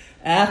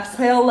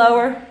 Exhale,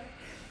 lower.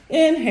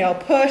 Inhale,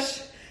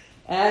 push.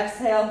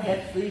 Exhale,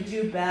 hips lead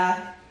you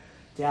back.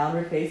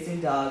 Downward facing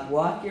dog.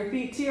 Walk your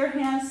feet to your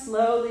hands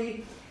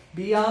slowly.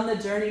 Be on the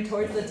journey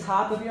towards the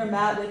top of your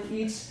mat with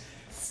each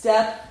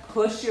step.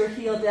 Push your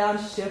heel down.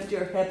 Shift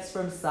your hips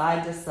from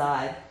side to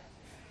side.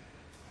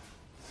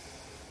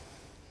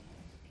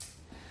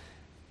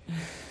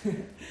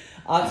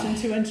 Option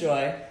to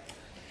enjoy.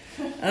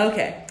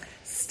 Okay.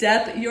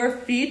 Step your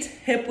feet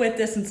hip width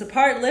distance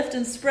apart. Lift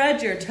and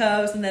spread your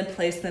toes and then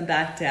place them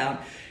back down,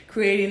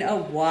 creating a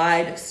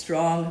wide,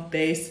 strong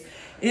base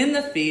in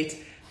the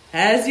feet.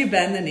 As you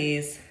bend the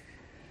knees,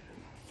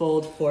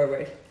 fold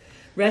forward.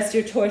 Rest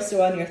your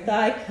torso on your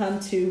thigh. Come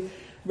to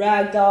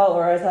ragdoll,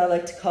 or as I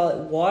like to call it,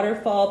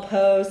 waterfall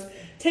pose.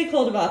 Take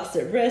hold of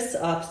opposite wrists,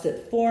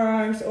 opposite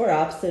forearms, or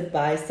opposite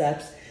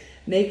biceps,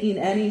 making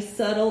any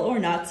subtle or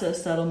not so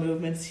subtle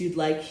movements you'd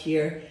like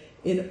here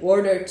in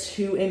order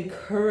to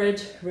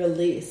encourage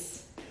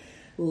release.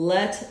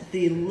 Let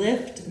the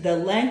length of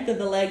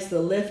the legs,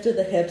 the lift of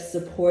the hips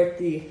support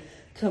the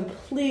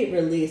complete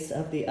release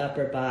of the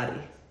upper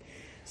body.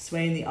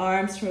 Swaying the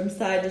arms from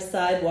side to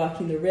side,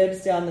 walking the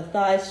ribs down the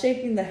thighs,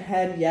 shaking the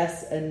head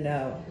yes and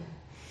no.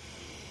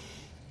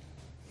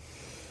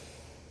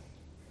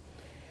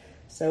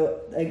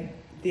 So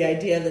the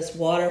idea of this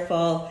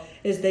waterfall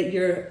is that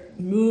you're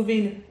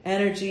moving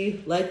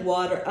energy like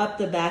water up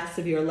the backs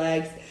of your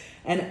legs,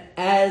 and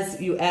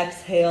as you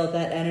exhale,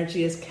 that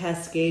energy is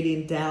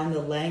cascading down the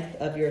length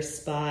of your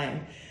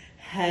spine.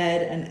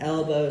 Head and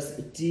elbows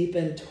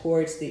deepen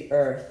towards the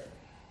earth.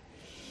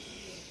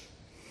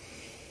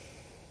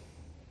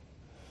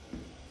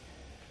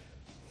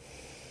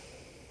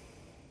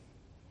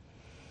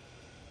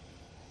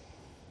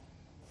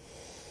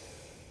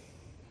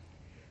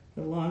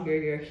 The longer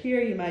you're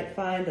here, you might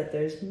find that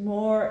there's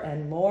more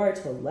and more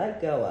to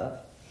let go of.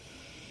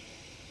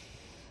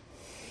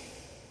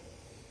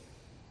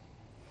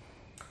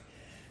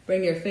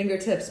 Bring your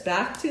fingertips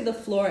back to the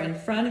floor in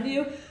front of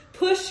you.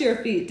 Push your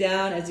feet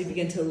down as you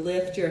begin to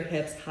lift your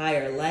hips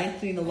higher,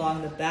 lengthening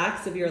along the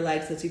backs of your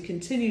legs as you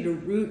continue to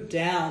root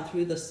down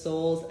through the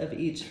soles of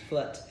each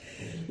foot.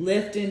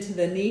 Lift into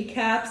the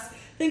kneecaps.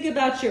 Think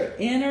about your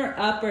inner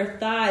upper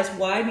thighs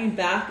widening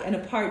back and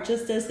apart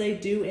just as they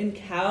do in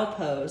cow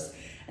pose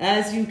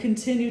as you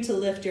continue to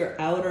lift your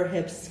outer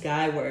hips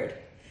skyward.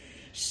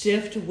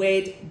 Shift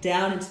weight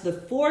down into the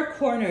 4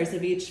 corners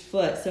of each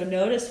foot. So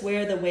notice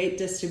where the weight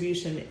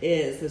distribution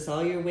is. Is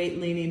all your weight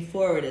leaning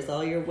forward? Is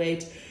all your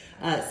weight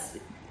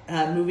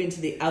moving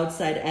to the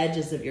outside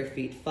edges of your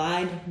feet?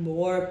 Find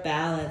more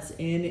balance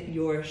in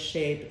your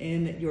shape,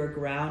 in your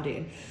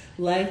grounding.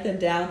 Lengthen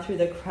down through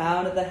the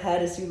crown of the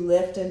head as you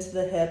lift into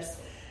the hips.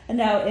 And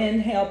now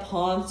inhale,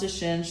 palms to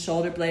shins,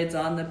 shoulder blades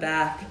on the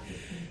back.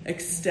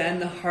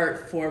 Extend the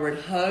heart forward.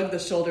 Hug the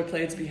shoulder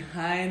blades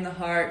behind the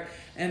heart.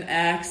 And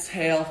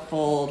exhale,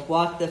 fold.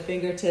 Walk the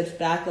fingertips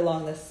back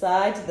along the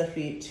sides of the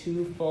feet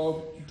to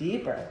fold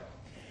deeper.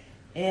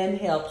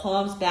 Inhale,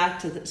 palms back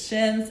to the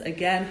shins.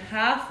 Again,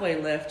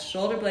 halfway lift,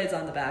 shoulder blades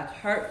on the back,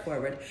 heart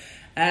forward.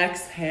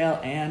 Exhale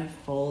and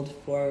fold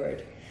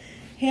forward.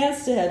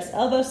 Hands to hips,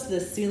 elbows to the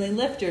ceiling.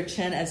 Lift your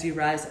chin as you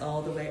rise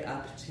all the way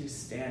up to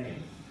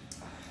standing.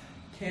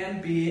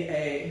 Can be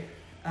a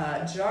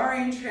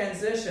jarring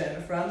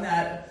transition from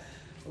that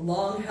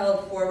long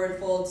held forward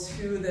fold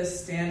to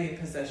this standing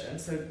position.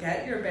 So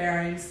get your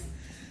bearings,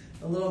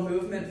 a little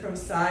movement from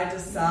side to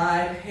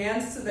side.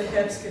 Hands to the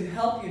hips can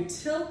help you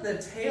tilt the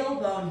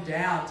tailbone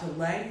down to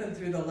lengthen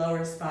through the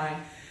lower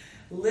spine,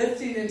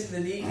 lifting into the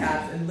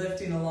kneecaps and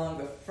lifting along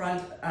the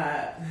front,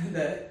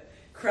 the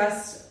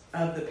crest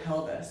of the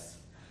pelvis.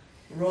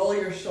 Roll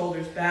your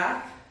shoulders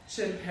back,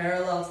 chin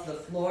parallel to the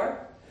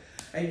floor.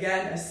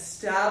 Again,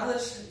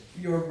 establish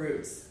your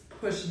roots.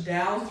 Push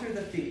down through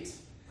the feet.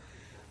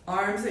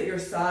 Arms at your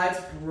sides,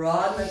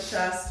 broaden the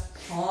chest,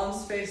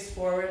 palms face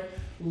forward,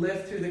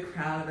 lift through the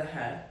crown of the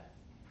head.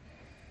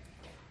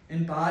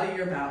 Embody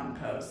your mountain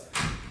pose.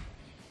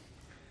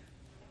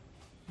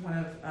 One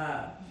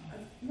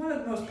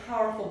of the most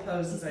powerful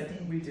poses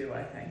we do,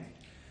 I think.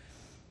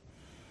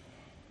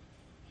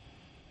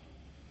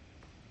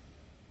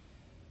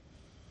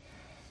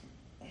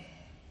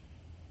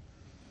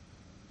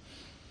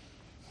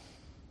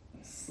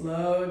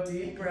 Slow,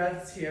 deep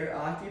breaths here.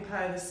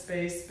 Occupy the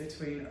space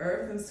between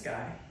earth and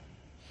sky.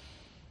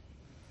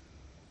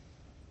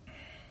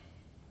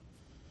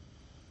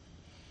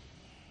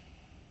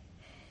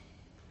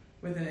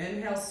 With an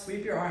inhale,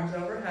 sweep your arms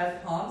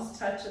overhead, palms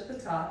touch at the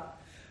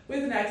top.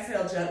 With an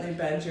exhale, gently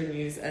bend your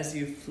knees as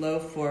you flow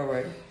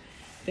forward,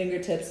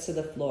 fingertips to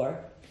the floor.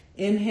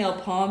 Inhale,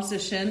 palms to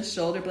shins,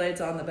 shoulder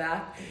blades on the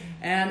back.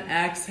 And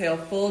exhale,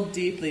 fold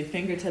deeply,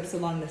 fingertips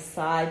along the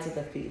sides of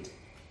the feet.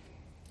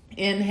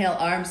 Inhale,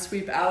 arms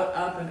sweep out,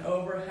 up and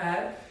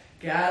overhead,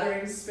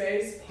 gathering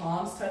space,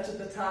 palms touch at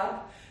the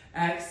top.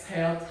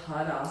 Exhale,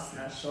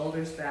 Tadasana,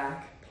 shoulders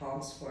back,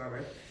 palms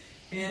forward.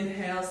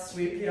 Inhale,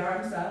 sweep the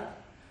arms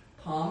up,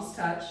 palms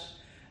touch.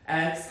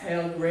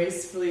 Exhale,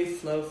 gracefully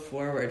flow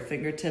forward,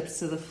 fingertips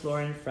to the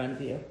floor in front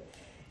of you.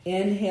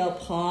 Inhale,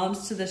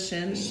 palms to the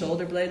shins,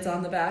 shoulder blades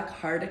on the back,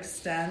 heart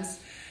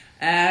extends.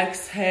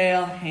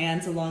 Exhale,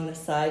 hands along the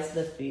sides of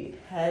the feet,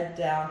 head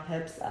down,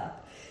 hips up.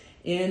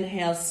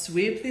 Inhale,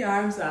 sweep the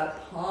arms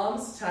up,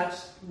 palms touch,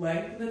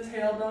 lengthen the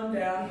tailbone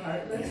down,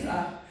 heart lifts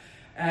up.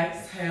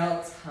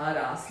 Exhale,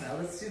 Tadasana.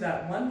 Let's do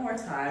that one more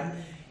time.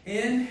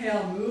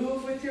 Inhale,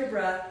 move with your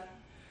breath.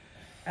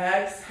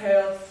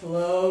 Exhale,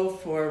 flow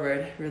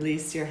forward,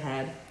 release your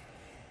head.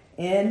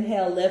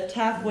 Inhale, lift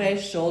halfway,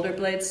 shoulder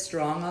blades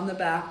strong on the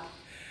back.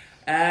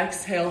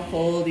 Exhale,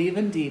 fold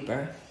even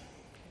deeper.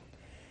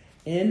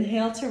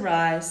 Inhale to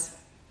rise.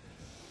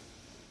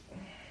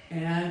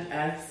 And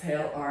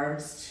exhale,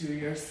 arms to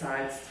your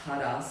sides,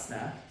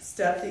 Tadasana.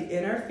 Step the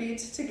inner feet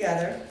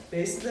together.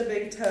 Base of the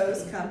big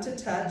toes come to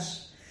touch.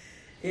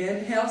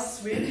 Inhale,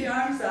 sweep the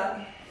arms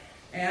up.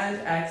 And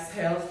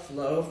exhale,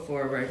 flow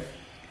forward.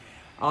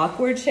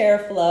 Awkward chair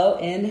flow.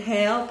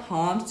 Inhale,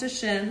 palms to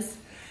shins.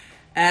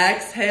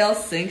 Exhale,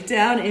 sink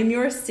down in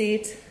your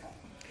seat.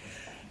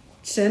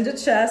 Chin to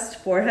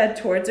chest, forehead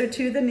towards or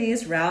to the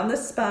knees. Round the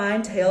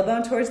spine,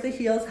 tailbone towards the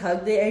heels.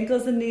 Hug the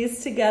ankles and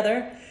knees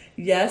together.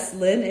 Yes,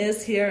 Lynn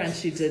is here and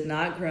she did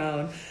not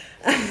groan.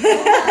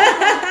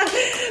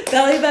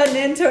 belly button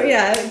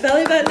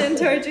in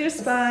towards your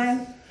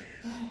spine.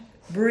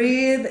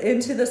 Breathe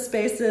into the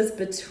spaces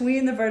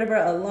between the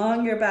vertebrae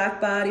along your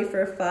back body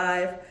for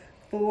 5,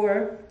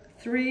 4,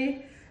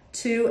 3,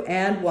 2,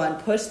 and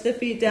 1. Push the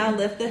feet down,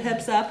 lift the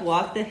hips up,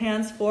 walk the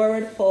hands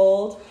forward,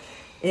 fold.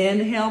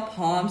 Inhale,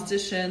 palms to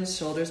shins,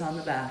 shoulders on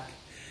the back.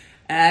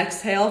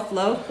 Exhale,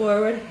 flow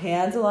forward,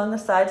 hands along the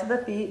sides of the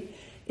feet.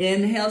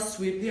 Inhale,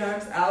 sweep the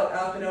arms out,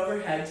 up and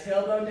overhead.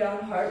 Tailbone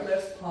down, heart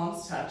lifts,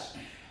 palms touch.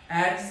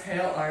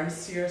 Exhale,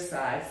 arms to your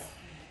sides.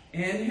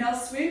 Inhale,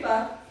 sweep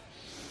up.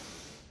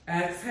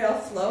 Exhale,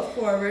 flow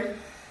forward.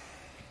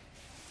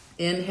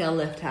 Inhale,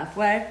 lift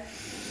halfway.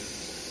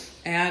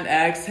 And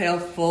exhale,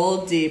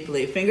 fold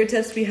deeply.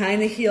 Fingertips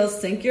behind the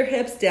heels. Sink your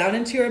hips down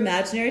into your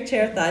imaginary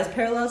chair. Thighs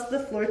parallel to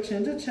the floor,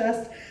 chin to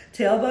chest.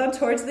 Tailbone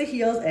towards the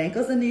heels.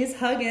 Ankles and knees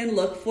hug in.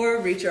 Look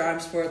forward. Reach your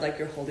arms forward like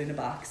you're holding a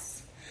box.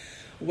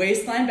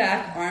 Waistline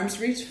back, arms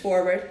reach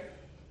forward.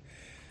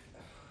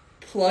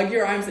 Plug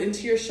your arms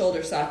into your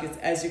shoulder sockets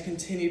as you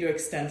continue to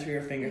extend through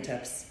your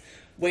fingertips.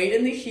 Weight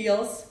in the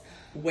heels,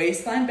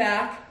 waistline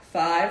back,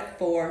 5,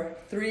 4,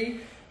 3,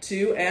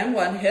 2, and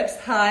 1. Hips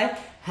high,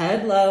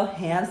 head low,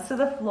 hands to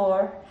the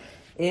floor.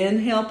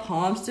 Inhale,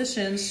 palms to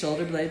shins,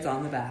 shoulder blades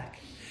on the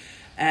back.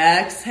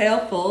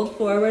 Exhale, fold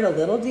forward a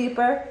little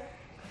deeper.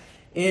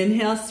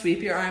 Inhale,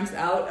 sweep your arms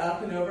out,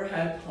 up and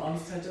overhead,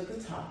 palms touch at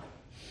the top.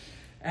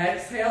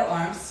 Exhale,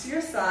 arms to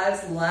your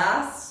sides.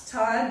 Last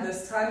time,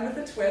 this time with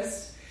a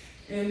twist.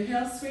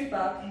 Inhale, sweep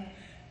up.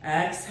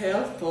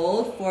 Exhale,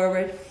 fold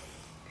forward.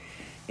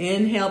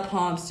 Inhale,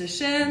 palms to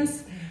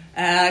shins.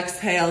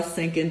 Exhale,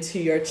 sink into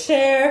your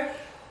chair.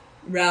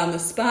 Round the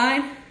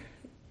spine.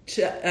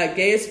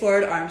 Gaze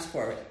forward, arms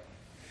forward.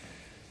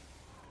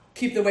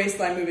 Keep the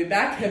waistline moving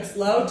back, hips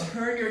low.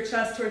 Turn your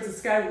chest towards the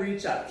sky,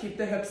 reach up. Keep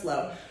the hips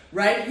low.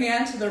 Right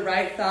hand to the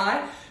right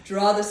thigh.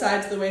 Draw the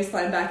sides of the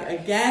waistline back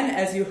again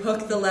as you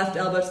hook the left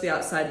elbow to the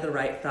outside of the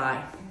right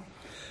thigh.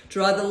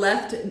 Draw the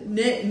left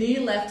knee,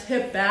 left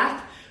hip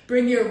back.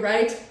 Bring your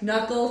right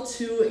knuckle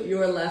to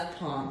your left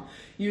palm.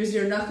 Use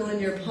your knuckle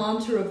and your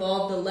palm to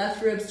revolve the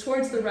left ribs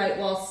towards the right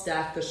wall.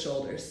 Stack the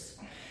shoulders.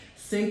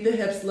 Sink the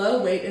hips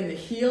low, weight in the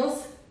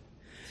heels.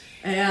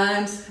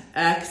 And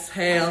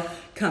exhale.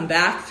 Come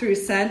back through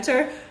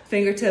center.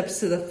 Fingertips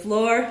to the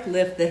floor.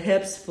 Lift the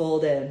hips,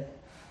 fold in.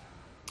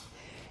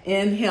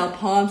 Inhale,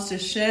 palms to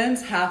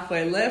shins.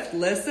 Halfway lift.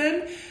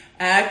 Listen.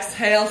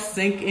 Exhale,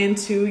 sink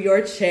into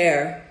your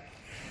chair.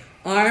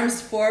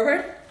 Arms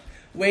forward.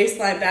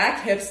 Waistline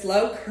back, hips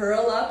low,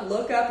 curl up,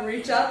 look up,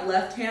 reach up,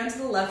 left hand to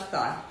the left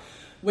thigh.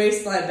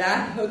 Waistline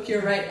back, hook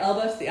your right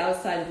elbow to the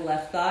outside of the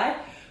left thigh.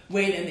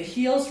 Weight in the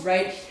heels,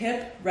 right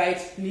hip, right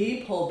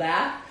knee, pull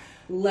back.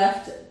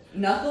 Left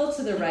knuckle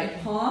to the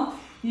right palm.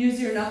 Use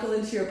your knuckle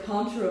into your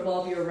palm to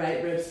revolve your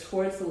right ribs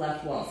towards the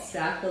left wall.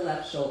 Stack the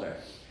left shoulder.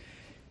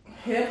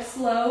 Hips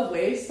low,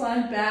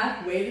 waistline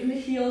back, weight in the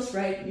heels,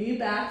 right knee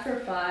back for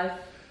 5,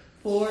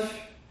 4,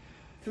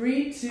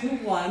 3, 2,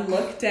 1.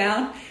 Look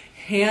down.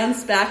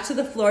 Hands back to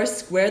the floor,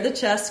 square the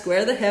chest,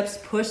 square the hips,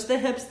 push the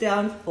hips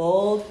down,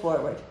 fold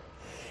forward.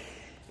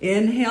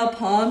 Inhale,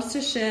 palms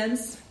to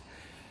shins,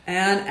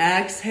 and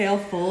exhale,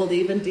 fold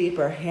even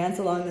deeper. Hands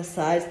along the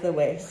sides of the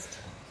waist,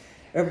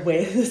 or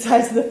the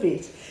sides of the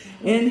feet.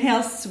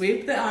 Inhale,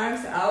 sweep the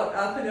arms out,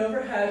 up and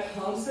overhead,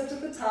 palms up to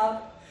the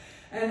top,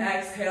 and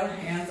exhale,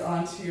 hands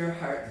onto your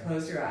heart.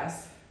 Close your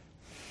eyes.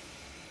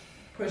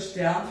 Push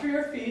down through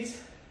your feet.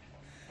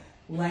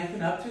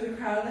 Lengthen up through the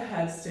crown of the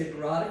head. Stay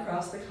broad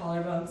across the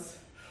collarbones.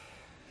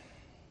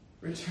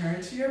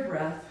 Return to your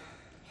breath.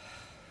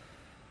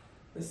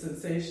 The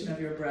sensation of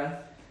your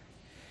breath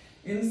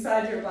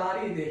inside your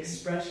body, the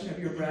expression of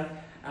your breath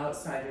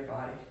outside your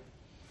body.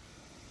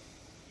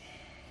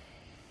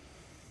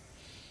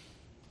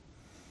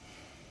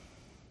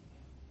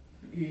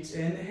 Each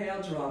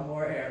inhale, draw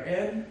more air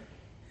in.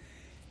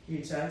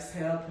 Each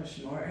exhale,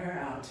 push more air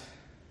out.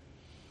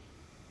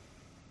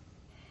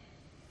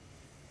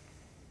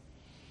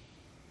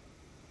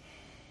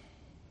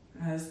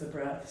 As the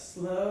breath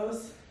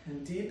slows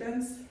and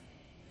deepens,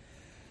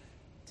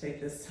 take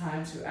this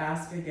time to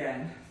ask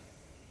again,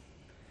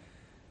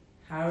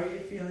 how are you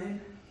feeling?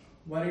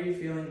 What are you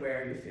feeling?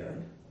 Where are you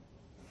feeling?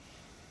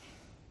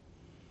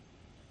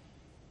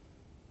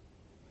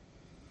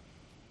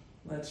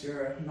 Let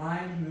your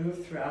mind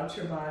move throughout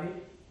your body,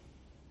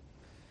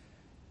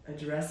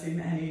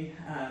 addressing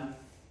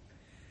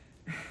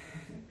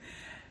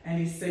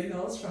any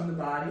signals from the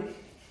body.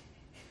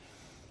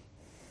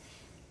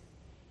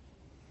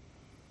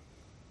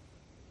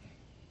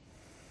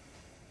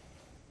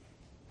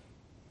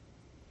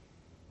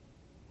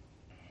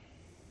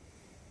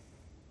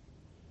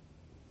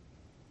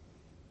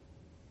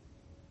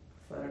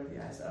 Flutter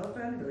the eyes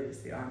open,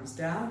 release the arms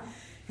down,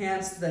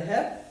 hands to the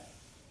hip.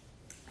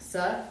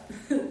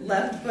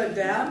 Left foot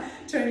down,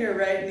 turn your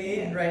right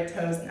knee and right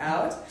toes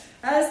out.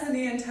 As the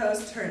knee and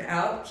toes turn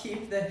out,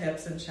 keep the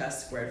hips and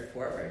chest squared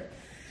forward.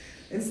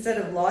 Instead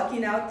of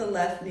locking out the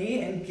left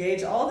knee,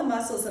 engage all the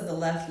muscles of the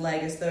left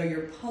leg as though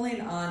you're pulling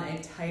on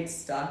a tight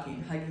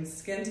stocking, hugging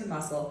skin to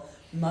muscle,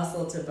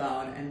 muscle to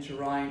bone, and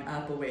drawing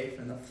up away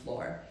from the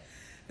floor.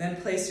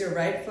 Then place your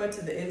right foot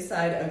to the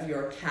inside of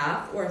your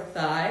calf or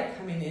thigh,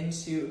 coming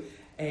into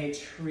a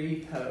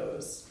tree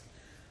pose.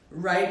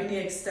 Right knee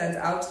extends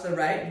out to the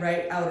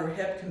right outer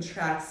hip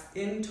contracts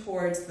in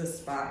towards the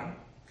spine.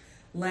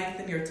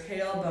 Lengthen your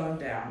tailbone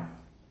down.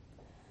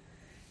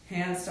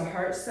 Hands to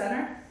heart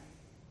center.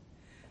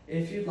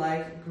 If you'd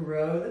like,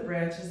 grow the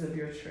branches of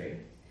your tree.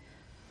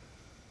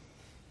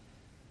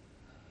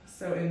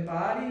 So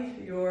embody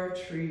your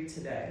tree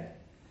today.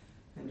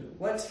 And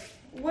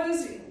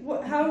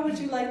how would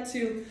you like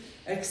to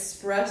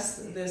express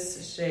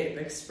this shape,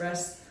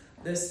 express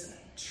this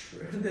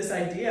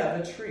idea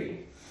of a tree?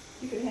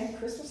 You could hang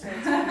Christmas lights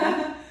on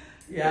that.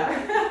 Yeah.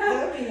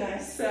 That would be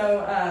nice.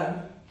 So,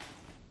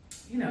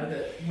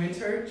 the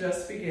winter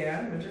just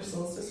began. Winter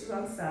solstice was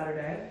on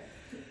Saturday.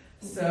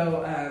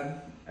 So,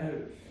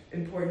 an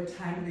important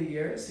time of the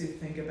year to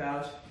think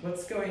about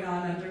what's going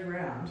on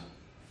underground,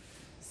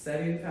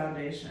 setting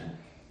foundation.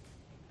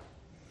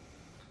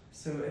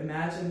 So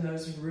imagine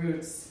those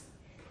roots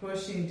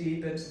pushing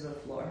deep into the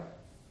floor,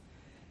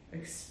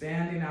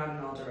 expanding out in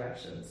all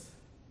directions.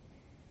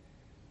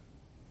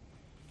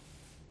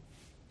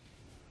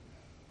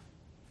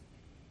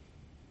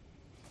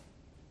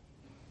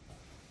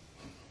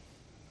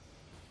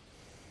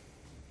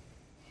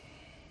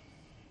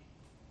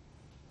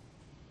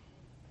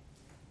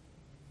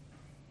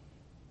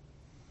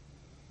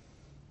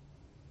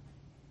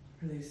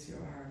 Release your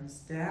arms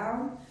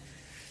down.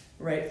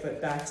 Right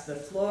foot back to the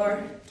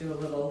floor. Do a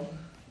little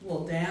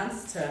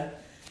dance to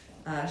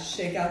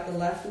shake out the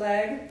left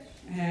leg.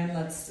 And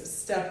let's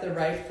step the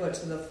right foot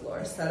to the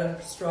floor. Set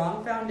a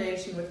strong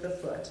foundation with the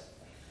foot.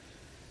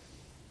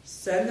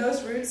 Send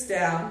those roots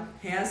down.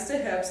 Hands to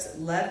hips.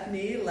 Left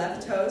knee,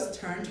 left toes.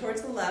 Turn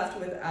towards the left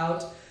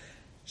without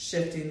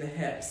shifting the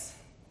hips.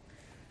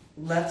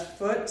 Left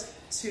foot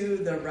to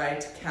the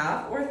right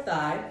calf or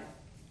thigh.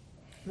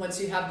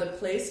 Once you have the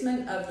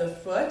placement of the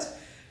foot,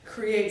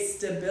 create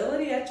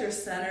stability at your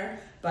center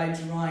by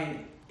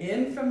drawing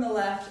In from the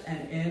left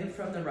and in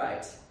from the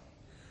right.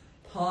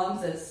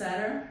 Palms at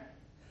center.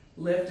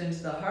 Lift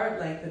into the heart,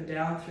 lengthen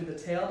down through the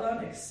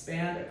tailbone,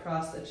 expand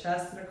across the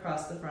chest and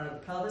across the front of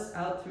the pelvis,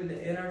 out through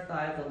the inner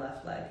thigh of the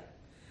left leg.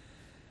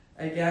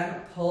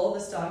 Again, pull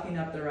the stocking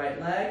up the right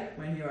leg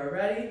when you are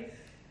ready.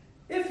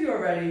 If you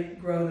are ready,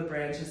 grow the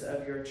branches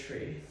of your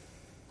tree.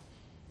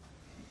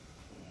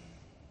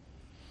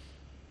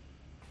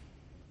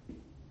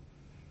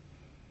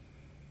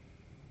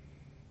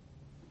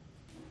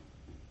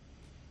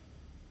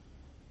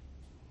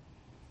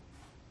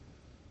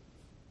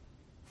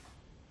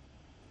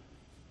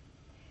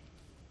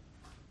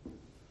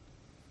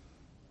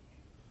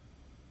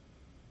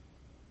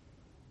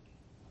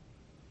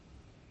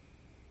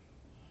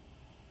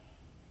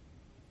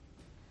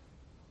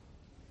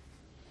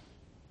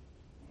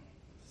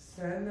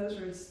 Send those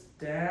roots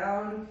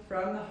down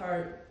from the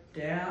heart,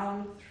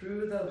 down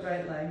through the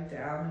right leg,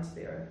 down into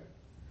the earth.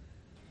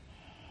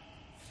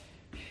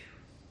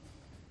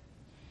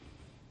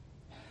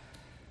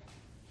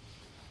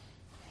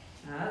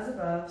 As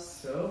above,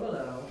 so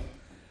below.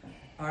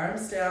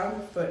 Arms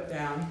down, foot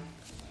down.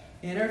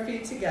 Inner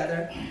feet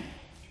together.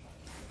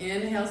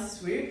 Inhale,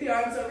 sweep the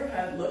arms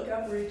overhead, look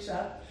up, reach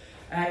up.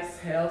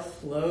 Exhale,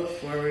 float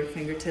forward,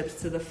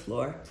 fingertips to the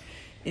floor.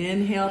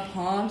 Inhale,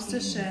 palms to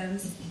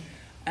shins.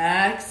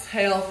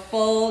 Exhale,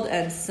 fold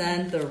and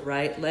send the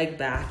right leg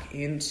back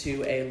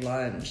into a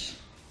lunge.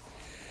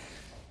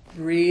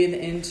 Breathe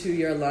into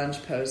your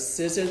lunge pose.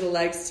 Scissor the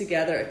legs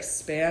together,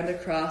 expand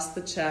across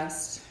the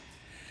chest.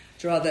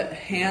 Draw the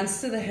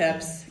hands to the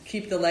hips.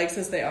 Keep the legs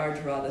as they are.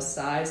 Draw the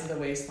sides of the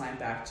waistline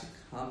back to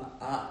come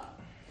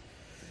up.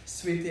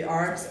 Sweep the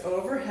arms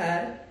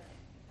overhead.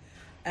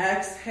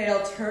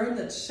 Exhale, turn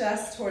the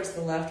chest towards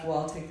the left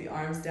wall. Take the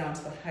arms down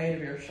to the height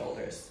of your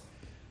shoulders.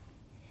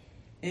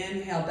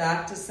 Inhale,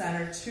 back to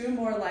center. 2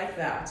 more like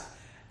that.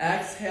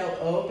 Exhale,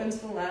 open to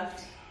the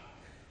left.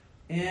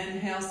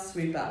 Inhale,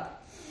 sweep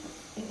up.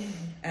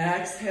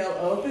 Exhale,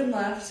 open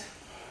left.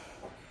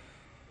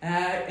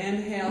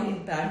 Inhale,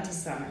 back to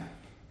center.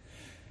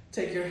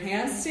 Take your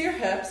hands to your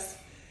hips.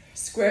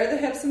 Square the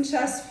hips and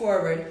chest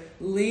forward.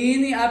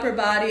 Lean the upper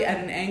body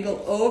at an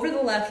angle over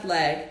the left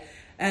leg.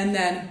 And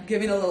then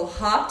giving a little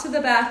hop to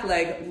the back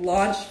leg,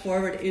 launch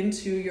forward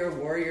into your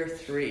warrior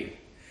 3.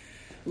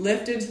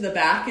 Lift into the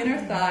back inner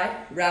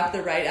thigh, wrap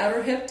the right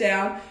outer hip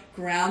down,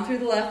 ground through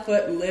the left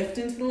foot, lift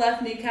into the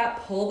left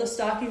kneecap, pull the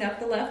stocking up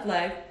the left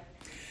leg.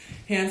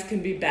 Hands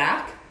can be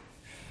back,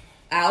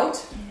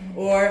 out,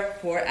 or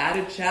for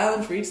added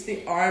challenge, reach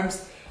the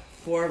arms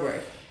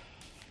forward.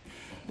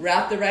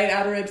 Wrap the right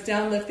outer ribs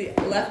down, lift the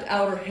left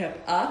outer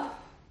hip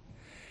up,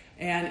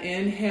 and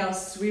inhale,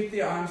 sweep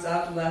the arms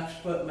up,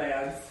 left foot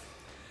lands.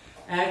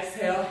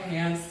 Exhale,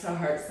 hands to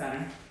heart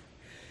center.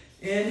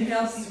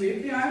 Inhale,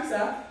 sweep the arms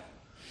up.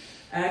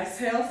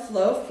 Exhale,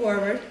 flow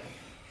forward.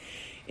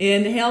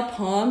 Inhale,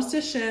 palms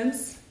to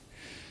shins.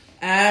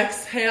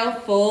 Exhale,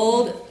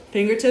 fold,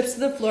 fingertips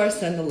to the floor,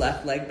 send the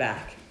left leg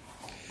back.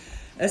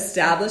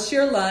 Establish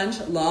your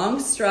lunge, long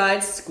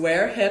strides,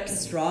 square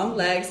hips, strong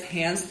legs,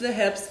 hands to the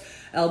hips,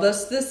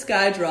 elbows to the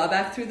sky, draw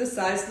back through the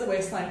sides of the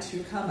waistline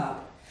to come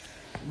up.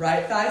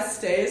 Right thigh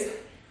stays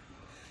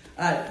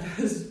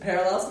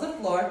parallel to the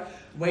floor,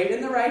 weight in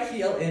the right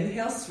heel,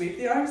 inhale, sweep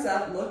the arms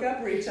up, look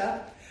up, reach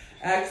up.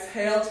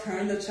 Exhale,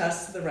 turn the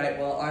chest to the right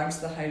wall, arms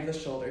to the height of the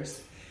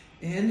shoulders.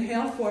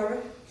 Inhale, forward.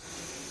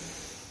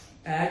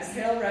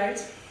 Exhale, right.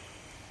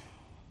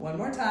 One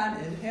more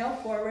time. Inhale,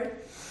 forward.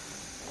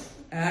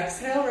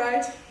 Exhale,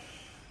 right.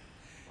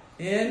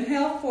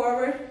 Inhale,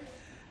 forward.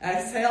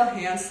 Exhale,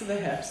 hands to the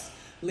hips.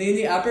 Lean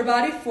the upper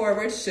body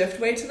forward.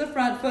 Shift weight to the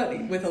front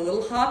foot with a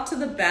little hop to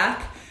the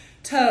back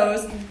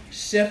toes.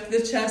 Shift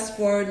the chest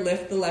forward.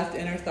 Lift the left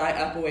inner thigh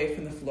up away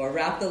from the floor.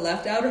 Wrap the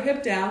left outer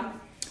hip down.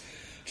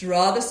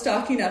 Draw the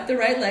stocking up the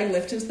right leg,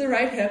 lift into the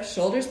right hip,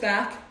 shoulders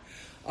back,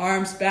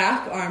 arms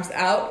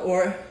out,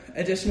 or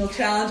additional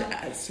challenge,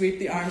 sweep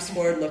the arms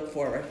forward, look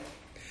forward.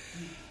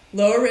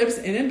 Lower ribs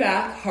in and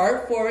back,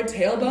 heart forward,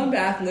 tailbone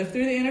back, lift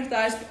through the inner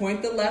thighs,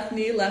 point the left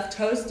knee, left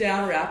toes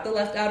down, wrap the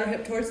left outer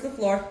hip towards the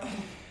floor,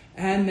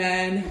 and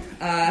then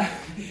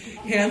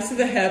hands to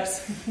the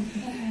hips,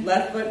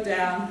 left foot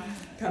down,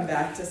 come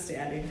back to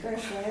standing.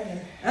 Crash landing.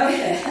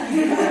 Okay.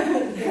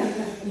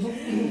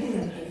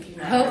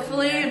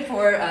 Hopefully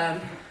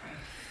for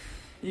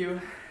you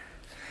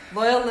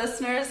loyal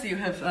listeners, you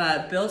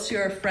have built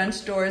your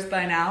French doors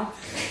by now.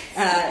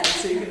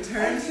 So you can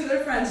turn to the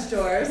French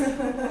doors.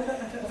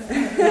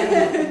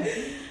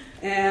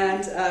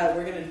 And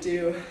we're going to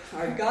do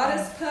our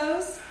goddess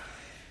pose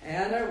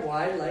and our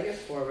wide-legged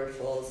forward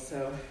folds.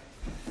 So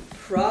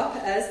prop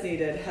as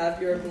needed.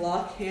 Have your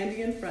block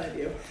handy in front of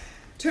you.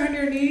 Turn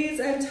your knees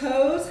and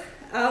toes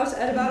out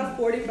at about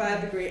a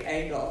 45-degree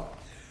angle.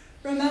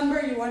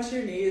 Remember, you want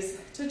your knees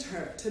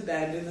to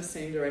bend in the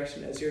same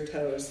direction as your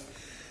toes.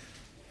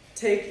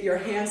 Take your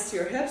hands to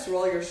your hips,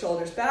 roll your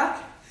shoulders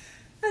back,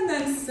 and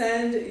then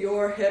send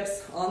your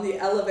hips on the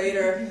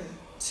elevator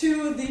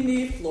to the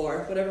knee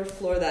floor, whatever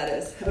floor that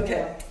is.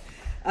 Okay.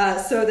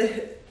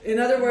 In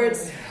other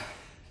words,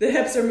 The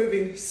hips are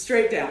moving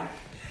straight down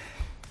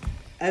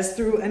as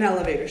through an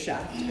elevator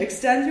shaft.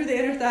 Extend through the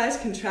inner thighs,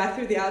 contract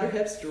through the outer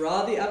hips,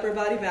 draw the upper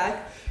body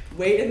back,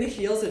 weight in the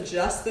heels,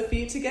 adjust the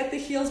feet to get the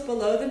heels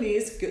below the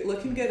knees. Good,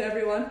 looking good,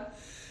 everyone.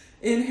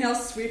 Inhale,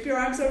 sweep your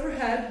arms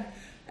overhead.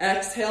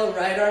 Exhale,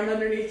 right arm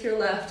underneath your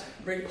left.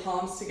 Bring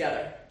palms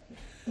together.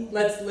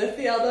 Let's lift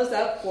the elbows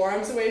up,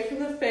 forearms away from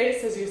the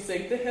face as you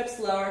sink the hips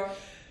lower.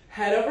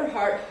 Head over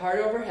heart, heart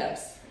over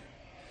hips.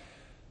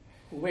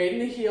 Weight in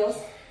the heels,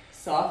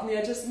 soften the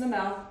edges in the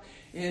mouth.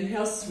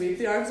 Inhale, sweep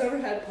the arms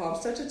overhead,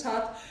 palms touch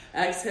atop.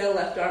 Exhale,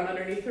 left arm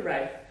underneath the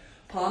right.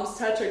 Palms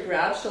touch or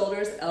grab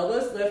shoulders,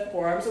 elbows lift,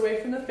 forearms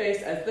away from the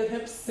face as the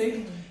hips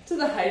sink to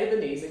the height of the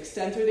knees.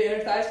 Extend through the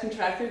inner thighs,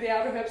 contract through the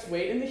outer hips,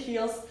 weight in the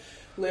heels.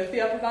 Lift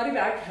the upper body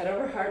back, head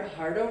over heart,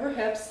 heart over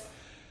hips.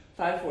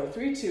 5, 4,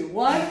 3, 2,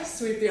 1.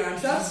 Sweep the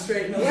arms up,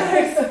 straighten the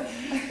legs.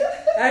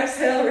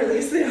 Exhale,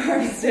 release the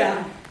arms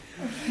down.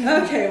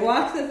 Okay,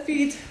 walk the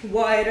feet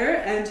wider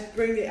and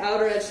bring the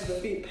outer edge of the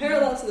feet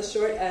parallel to the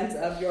short ends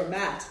of your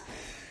mat.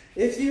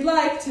 If you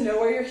like to know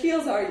where your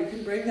heels are, you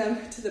can bring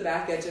them to the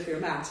back edge of your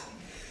mat.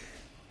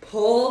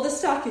 Pull the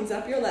stockings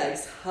up your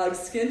legs. Hug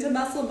skin to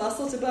muscle,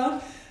 muscle to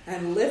bone,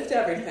 and lift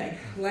everything.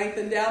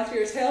 Lengthen down through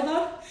your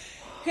tailbone.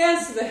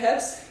 Hands to the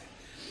hips.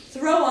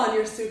 Throw on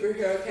your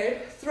superhero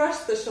cape.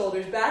 Thrust the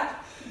shoulders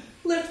back.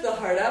 Lift the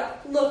heart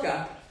up. Look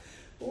up.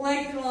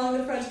 Lengthen along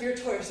the front of your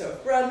torso.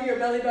 From your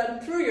belly button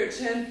through your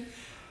chin.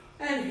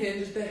 And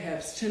hinge the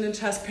hips. Chin and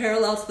chest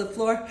parallel to the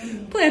floor.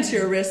 Plant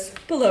your wrists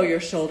below your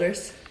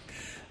shoulders.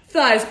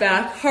 Thighs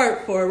back,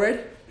 heart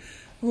forward.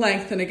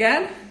 Lengthen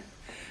again.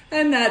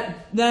 And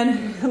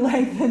then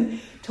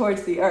lengthen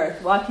towards the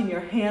earth. Walking your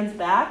hands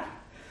back.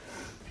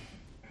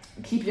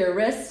 Keep your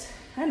wrists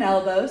and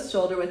elbows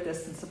shoulder width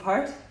distance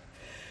apart.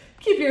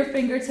 Keep your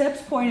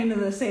fingertips pointing in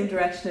the same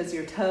direction as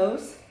your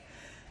toes.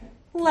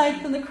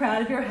 Lengthen the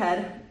crown of your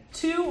head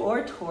to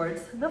or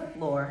towards the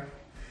floor.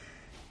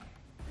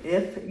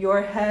 If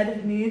your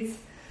head needs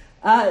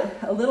a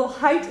little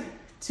height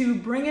to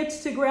bring it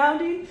to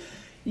grounding,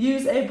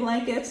 use a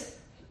blanket,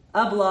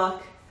 a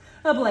block,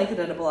 a blanket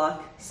and a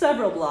block,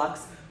 several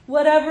blocks,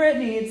 whatever it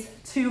needs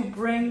to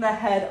bring the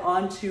head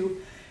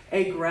onto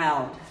a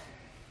ground.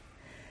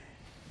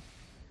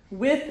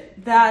 With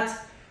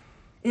that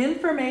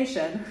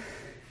information,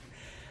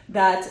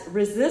 that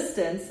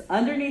resistance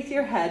underneath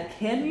your head,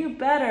 can you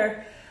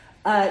better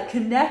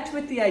connect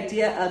with the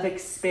idea of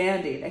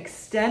expanding,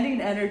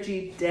 extending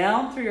energy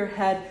down through your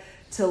head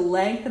to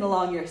lengthen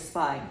along your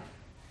spine?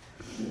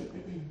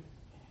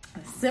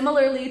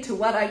 Similarly to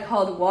what I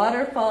called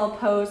waterfall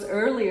pose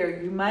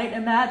earlier, you might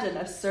imagine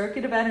a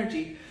circuit of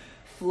energy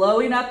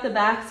flowing up the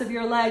backs of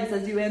your legs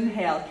as you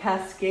inhale,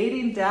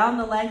 cascading down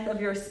the length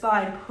of your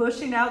spine,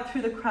 pushing out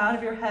through the crown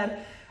of your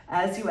head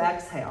as you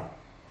exhale.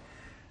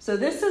 So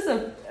this is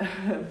a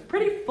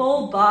pretty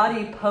full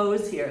body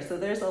pose here. So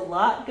there's a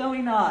lot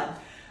going on.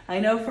 I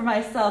know for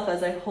myself,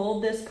 as I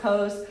hold this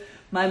pose,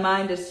 my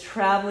mind is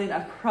traveling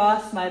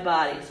across my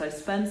body. So I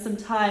spend some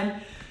time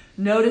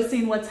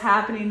noticing what's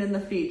happening in the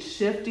feet,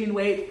 shifting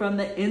weight from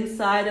the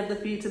inside of the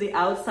feet to the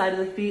outside of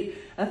the feet,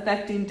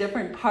 affecting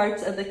different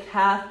parts of the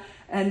calf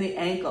and the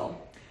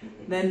ankle.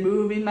 Then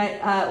moving my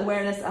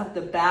awareness up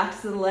the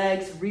backs of the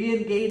legs,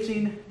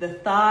 re-engaging the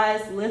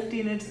thighs,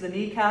 lifting into the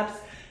kneecaps,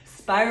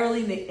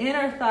 spiraling the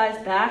inner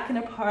thighs back and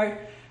apart,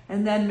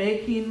 and then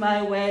making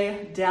my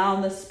way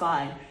down the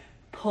spine.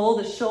 Pull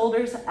the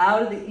shoulders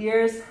out of the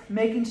ears,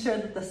 making sure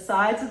that the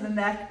sides of the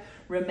neck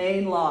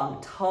remain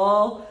long.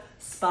 Tall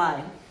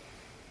spine.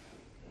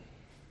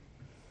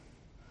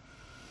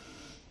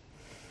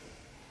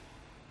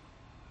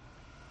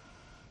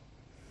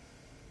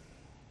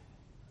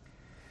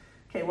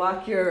 Okay,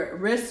 walk your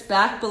wrists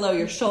back below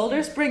your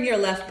shoulders. Bring your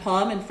left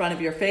palm in front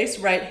of your face,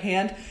 right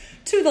hand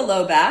to the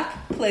low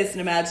back. Place an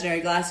imaginary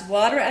glass of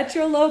water at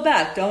your low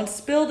back. Don't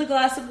spill the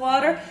glass of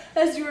water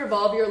as you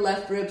revolve your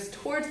left ribs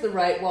towards the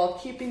right while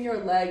keeping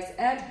your legs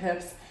and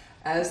hips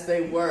as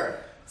they were.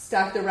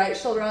 Stack the right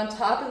shoulder on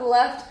top of the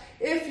left.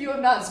 If you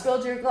have not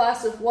spilled your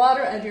glass of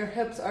water and your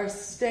hips are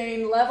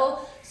staying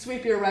level,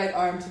 sweep your right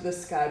arm to the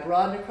sky.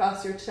 Broaden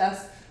across your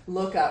chest.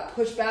 Look up.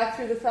 Push back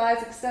through the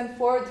thighs. Extend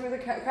forward through the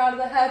crown of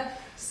the head.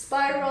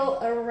 Spiral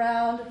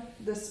around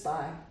the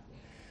spine.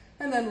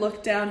 And then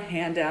look down,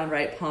 hand down,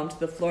 right palm to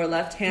the floor,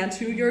 left hand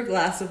to your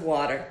glass of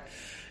water.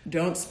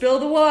 Don't spill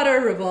the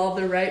water. Revolve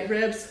the right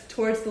ribs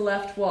towards the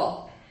left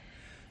wall.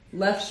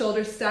 Left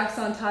shoulder stacks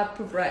on top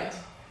of right.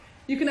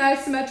 You can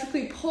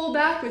isometrically pull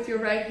back with your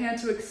right hand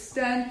to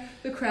extend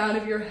the crown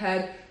of your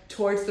head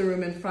towards the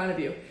room in front of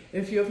you.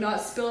 If you have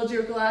not spilled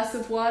your glass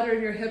of water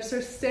and your hips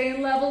are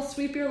staying level,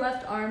 sweep your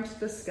left arm to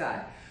the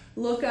sky.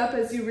 Look up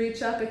as you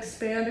reach up,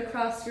 expand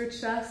across your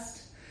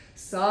chest.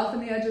 Soften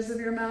the edges of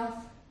your mouth.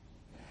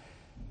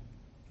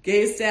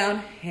 Gaze down,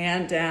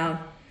 hands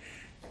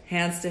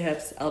to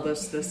hips,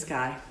 elbows to the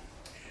sky.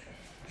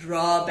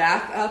 Draw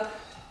back up,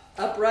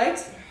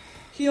 upright.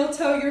 Heel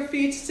toe your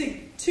feet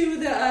to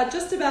the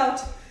just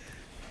about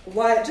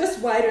wide,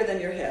 just wider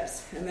than your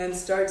hips, and then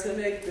start to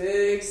make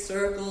big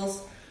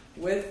circles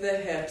with the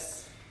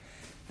hips.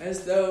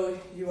 as though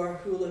you are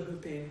hula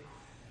hooping.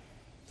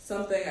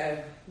 Something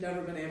I've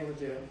never been able to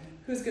do.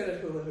 Who's good at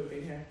hula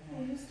hooping here?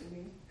 I used to be.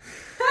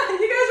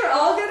 You guys are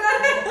all good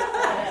at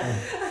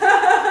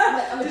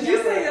it? Did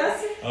you say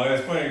yes? Oh, I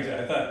was pointing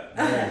to, I thought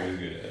Mary was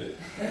good at it.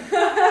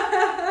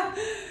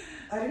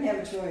 I didn't have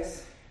a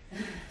choice.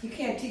 You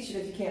can't teach it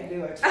if you can't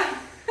do it.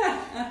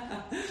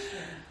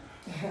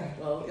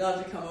 Well, you'll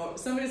have to come over.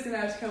 Somebody's going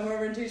to have to come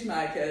over and teach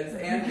my kids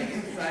and me,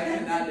 because I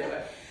cannot do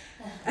it.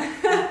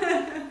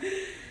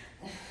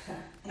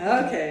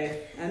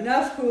 Okay,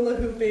 enough hula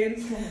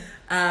hooping.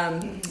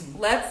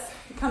 Let's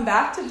come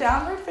back to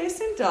downward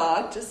facing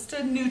dog just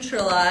to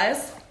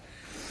neutralize.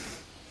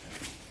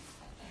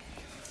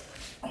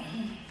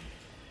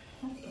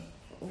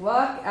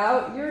 Walk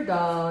out your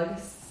dog,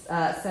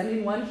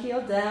 sending one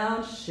heel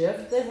down,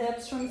 shift the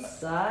hips from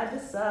side to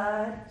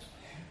side.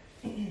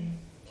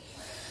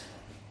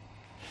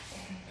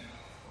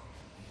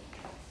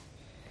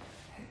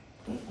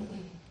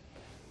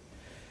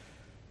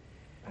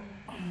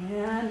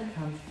 And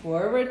come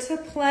forward to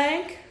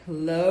plank,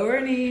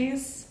 lower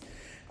knees,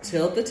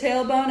 tilt the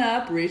tailbone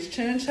up, reach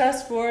chin and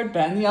chest forward,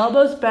 bend the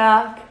elbows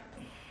back,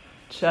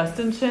 chest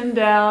and chin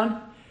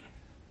down,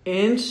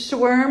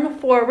 inchworm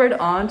forward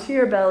onto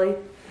your belly,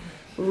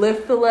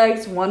 lift the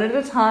legs one at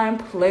a time,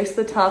 place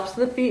the tops of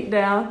the feet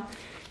down,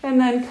 and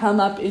then come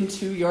up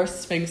into your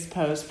Sphinx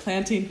pose,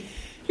 planting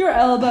your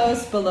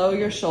elbows below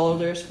your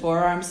shoulders,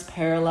 forearms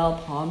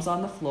parallel, palms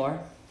on the floor.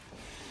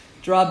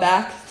 Draw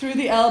back through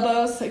the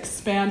elbows,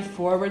 expand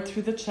forward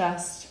through the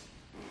chest.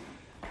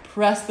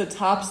 Press the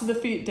tops of the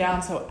feet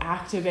down, so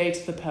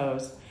activate the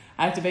pose.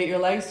 Activate your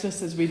legs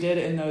just as we did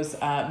in those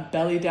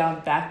belly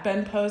down back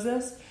bend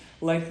poses.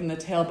 Lengthen the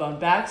tailbone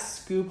back,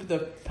 scoop the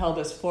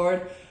pelvis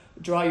forward,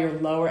 draw your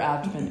lower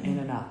abdomen in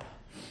and up.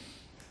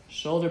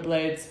 Shoulder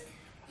blades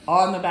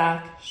on the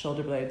back,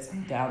 shoulder blades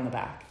down the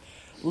back.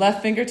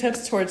 Left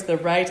fingertips towards the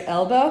right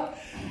elbow.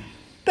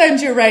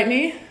 Bend your right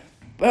knee.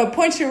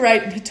 Point your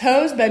right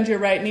toes, bend your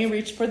right knee,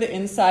 reach for the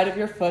inside of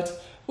your foot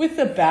with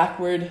the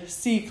backward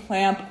C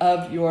clamp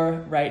of your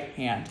right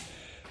hand.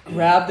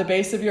 Grab the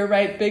base of your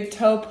right big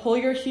toe, pull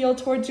your heel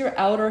towards your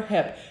outer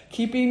hip,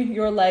 keeping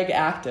your leg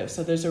active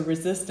so there's a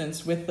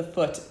resistance with the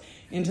foot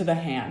into the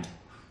hand.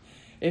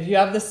 If you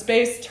have the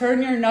space,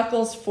 turn your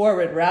knuckles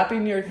forward,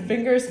 wrapping your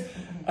fingers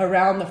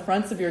around the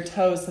fronts of your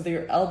toes so that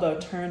your elbow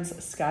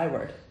turns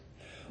skyward.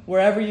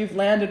 Wherever you've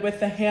landed with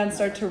the hand,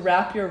 start to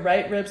wrap your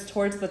right ribs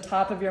towards the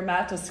top of your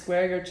mat to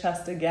square your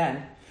chest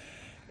again.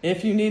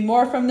 If you need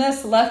more from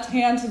this, left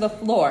hand to the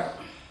floor.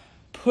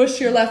 Push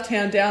your left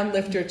hand down,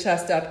 lift your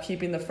chest up,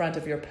 keeping the front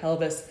of your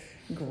pelvis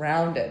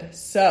grounded.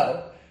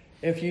 So,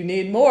 if you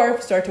need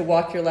more, start to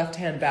walk your left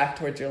hand back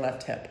towards your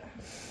left hip.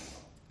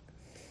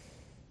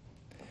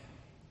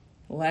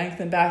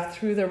 Lengthen back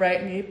through the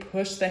right knee,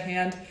 push the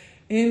hand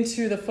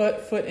into the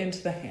foot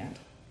into the hand.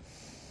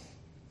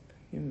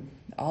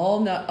 All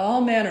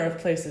manner of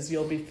places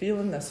you'll be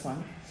feeling this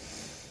one.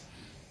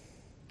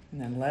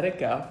 And then let it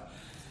go.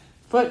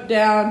 Foot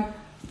down,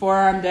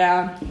 forearm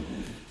down,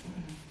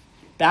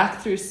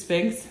 back through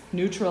Sphinx,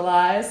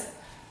 neutralize,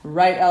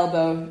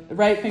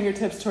 right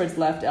fingertips towards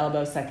left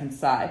elbow, second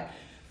side.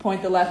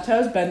 Point the left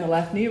toes, bend the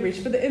left knee, reach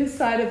for the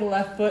inside of the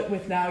left foot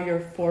with now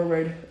your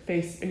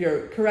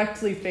your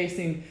correctly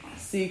facing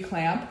C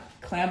clamp.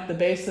 Clamp the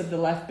base of the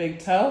left big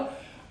toe.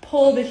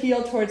 Pull the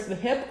heel towards the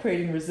hip,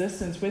 creating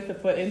resistance with the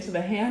foot into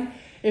the hand.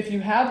 If you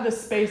have the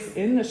space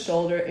in the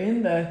shoulder,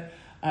 in the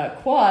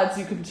quads,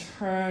 you can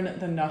turn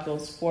the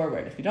knuckles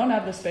forward. If you don't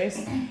have the space,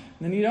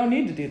 then you don't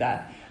need to do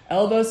that.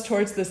 Elbows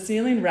towards the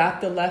ceiling,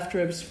 wrap the left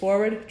ribs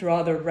forward,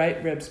 draw the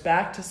right ribs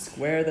back to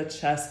square the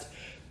chest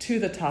to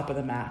the top of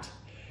the mat.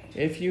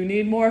 If you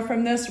need more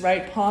from this,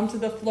 right palm to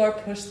the floor,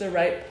 push the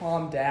right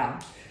palm down.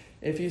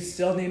 If you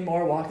still need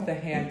more, walk the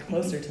hand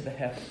closer to the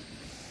hip.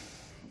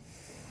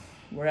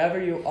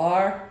 Wherever you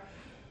are,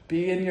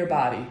 be in your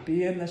body,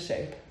 be in the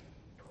shape.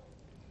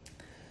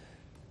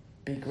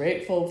 Be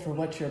grateful for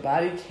what your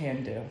body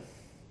can do.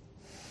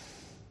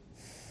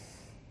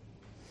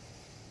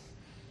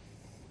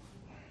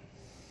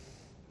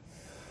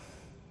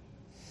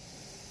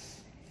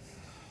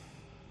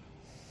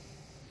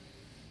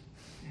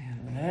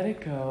 And let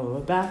it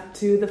go. Back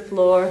to the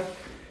floor,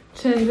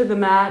 chin to the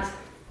mat,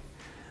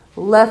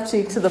 left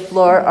cheek to the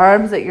floor,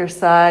 arms at your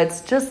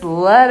sides. Just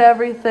let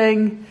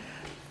everything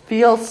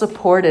feel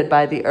supported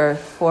by the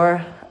earth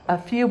for a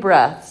few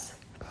breaths.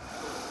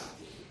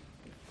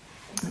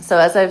 So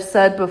as I've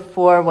said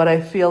before, what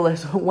I feel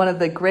is one of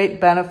the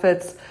great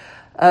benefits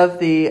of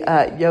the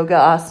yoga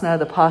asana,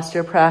 the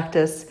posture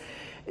practice,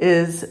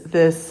 is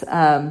this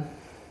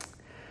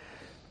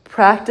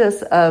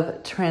practice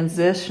of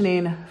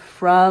transitioning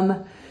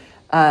from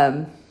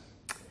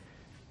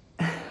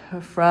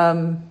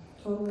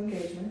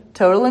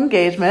total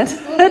engagement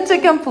to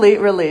complete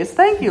release.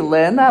 Thank you,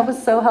 Lynn. That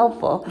was so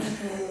helpful.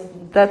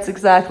 That's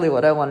exactly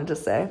what I wanted to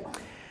say.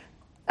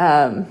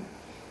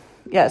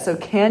 So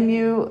can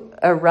you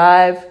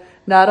arrive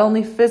not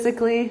only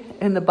physically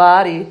in the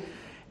body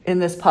in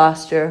this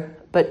posture,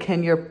 but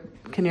can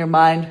your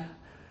mind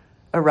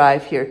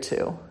arrive here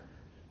too?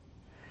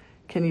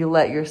 Can you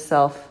let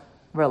yourself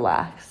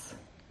relax?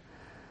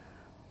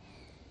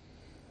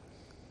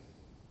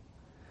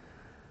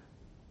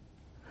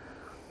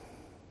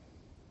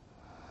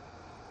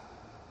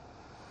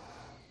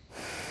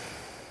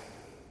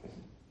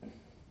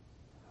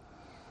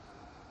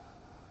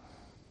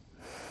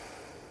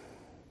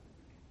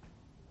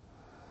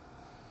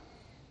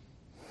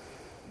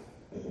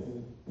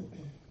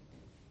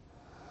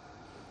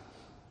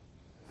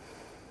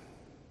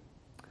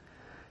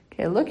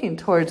 Okay, looking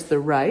towards the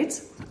right,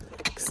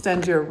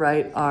 extend your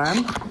right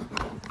arm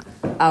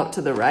out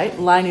to the right,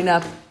 lining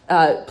up,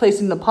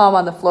 placing the palm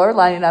on the floor,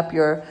 lining up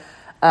your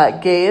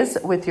gaze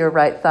with your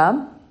right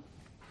thumb,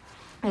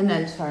 and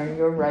then turn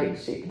your right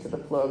cheek to the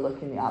floor,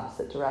 looking the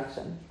opposite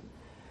direction.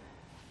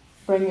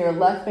 Bring your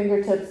left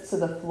fingertips to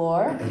the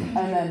floor, and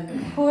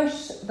then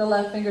push the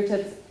left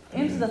fingertips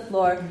into the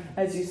floor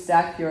as you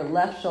stack your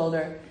left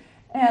shoulder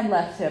and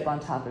left hip on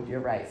top of your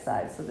right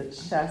side, so the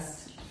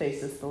chest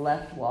faces the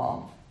left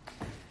wall.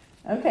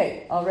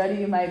 Okay, already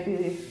you might be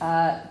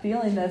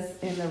feeling this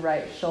in the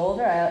right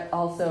shoulder. I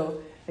also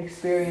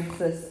experience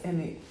this in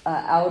the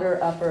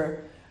outer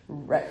upper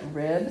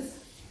ribs.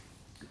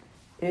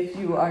 If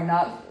you are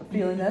not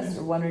feeling this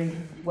or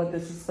wondering what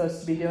this is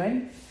supposed to be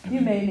doing,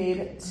 you may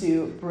need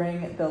to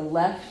bring the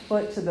left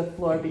foot to the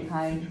floor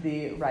behind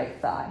the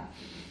right thigh,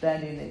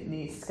 bending the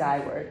knee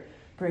skyward,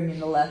 bringing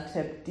the left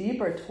hip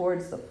deeper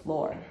towards the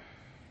floor.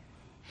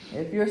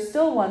 If you're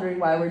still wondering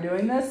why we're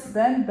doing this,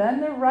 then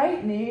bend the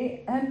right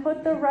knee and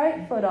put the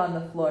right foot on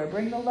the floor.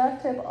 Bring the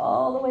left hip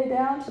all the way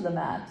down to the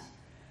mat.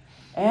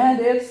 And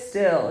if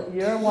still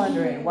you're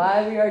wondering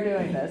why we are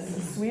doing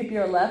this, sweep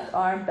your left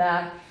arm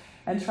back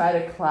and try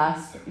to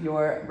clasp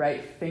your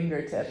right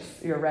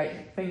fingertips, your right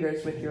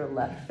fingers with your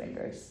left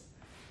fingers.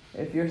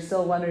 If you're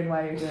still wondering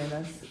why you're doing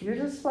this, you're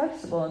just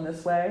flexible in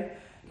this way.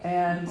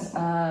 And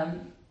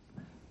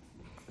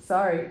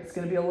sorry, it's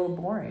going to be a little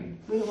boring.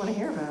 We don't want to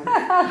hear about it.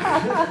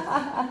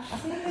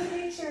 Take a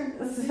picture.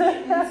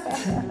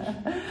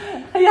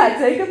 Yeah,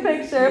 take a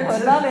picture,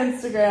 put it on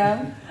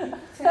Instagram.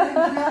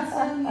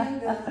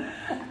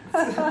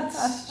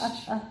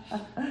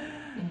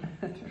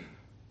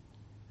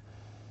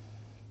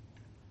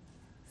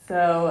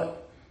 So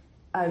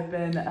I've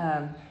been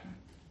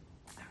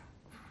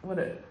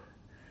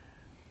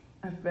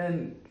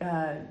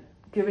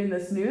giving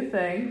this new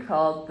thing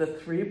called the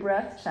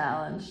 3-breath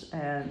challenge,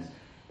 and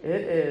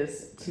it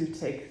is to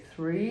take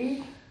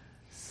 3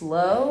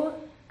 slow,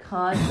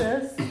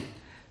 conscious,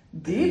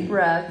 deep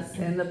breaths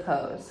in the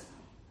pose.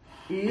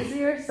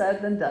 Easier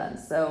said than done.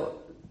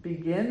 So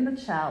begin the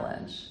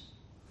challenge.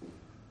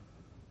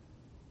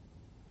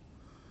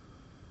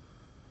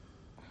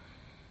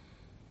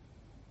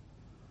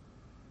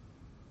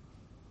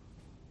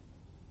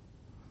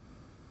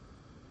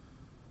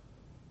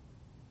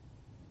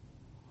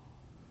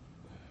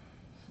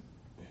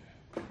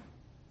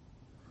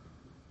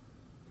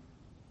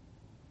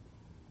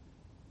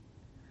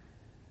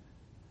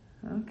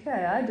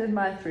 Okay, I did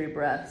my 3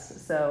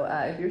 breaths. So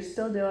if you're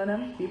still doing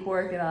them, keep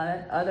working on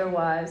it.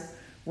 Otherwise,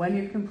 when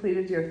you've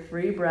completed your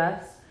 3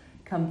 breaths,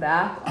 come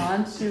back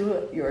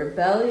onto your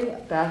belly,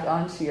 back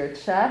onto your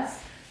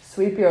chest.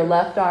 Sweep your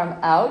left arm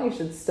out. You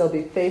should still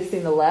be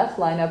facing the left.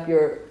 Line up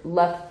your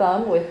left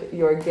thumb with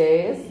your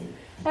gaze.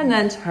 And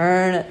then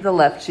turn the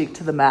left cheek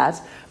to the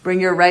mat. Bring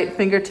your right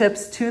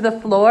fingertips to the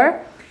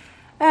floor.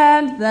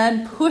 And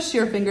then push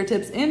your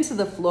fingertips into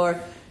the floor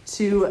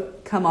to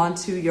come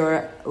onto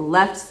your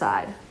left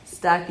side,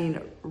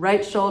 stacking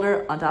right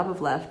shoulder on top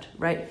of left,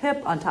 right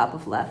hip on top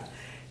of left.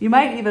 You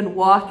might even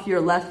walk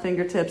your left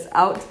fingertips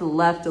out to the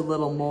left a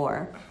little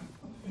more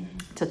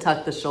to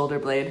tuck the shoulder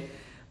blade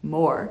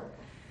more.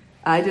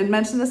 I didn't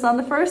mention this on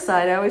the first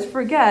side. I always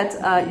forget.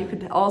 You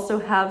could also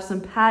have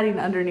some padding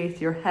underneath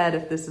your head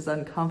if this is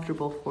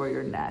uncomfortable for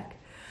your neck.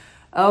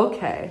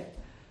 Okay,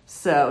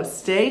 so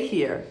stay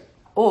here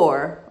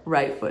or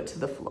right foot to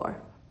the floor.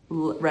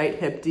 Right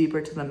hip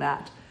deeper to the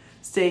mat.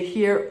 Stay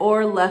here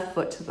or left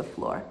foot to the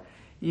floor.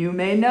 You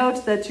may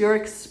note that your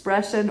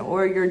expression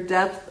or your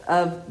depth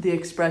of the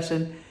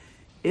expression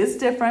is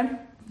different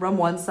from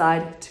one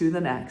side to the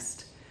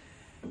next.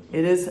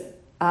 It is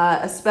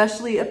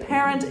especially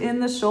apparent in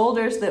the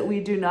shoulders that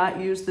we do not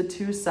use the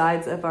 2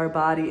 sides of our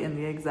body in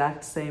the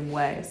exact same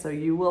way. So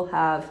you will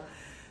have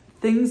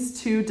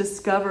things to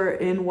discover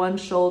in one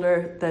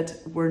shoulder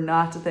that were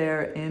not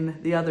there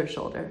in the other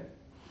shoulder.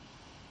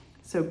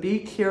 So be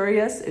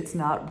curious. It's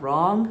not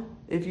wrong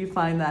if you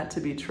find that to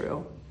be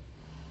true.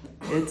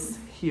 It's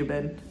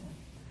human.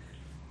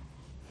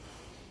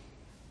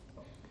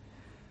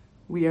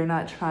 We are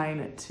not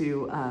trying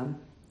to,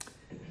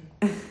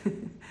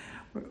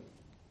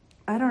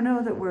 I don't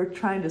know that we're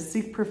trying to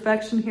seek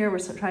perfection here. We're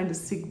trying to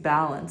seek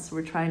balance.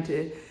 We're trying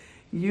to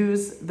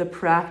use the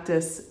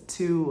practice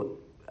to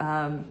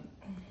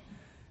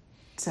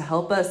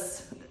help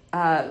us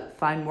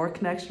find more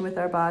connection with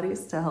our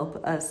bodies, to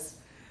help us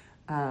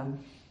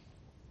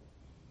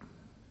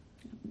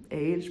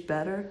age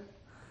better,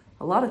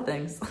 a lot of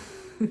things.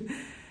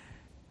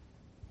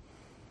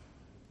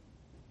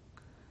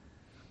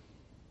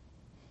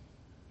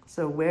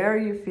 So where are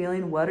you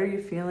feeling? What are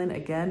you feeling?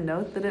 Again,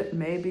 note that it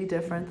may be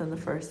different than the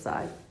first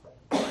side.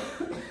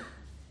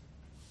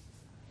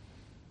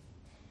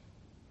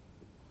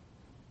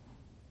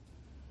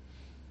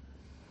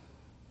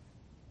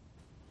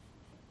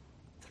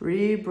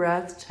 3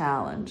 breath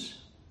challenge.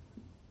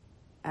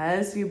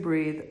 As you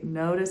breathe,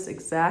 notice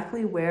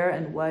exactly where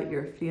and what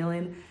you're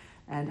feeling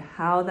and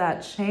how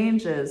that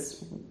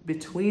changes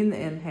between the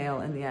inhale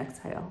and the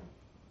exhale.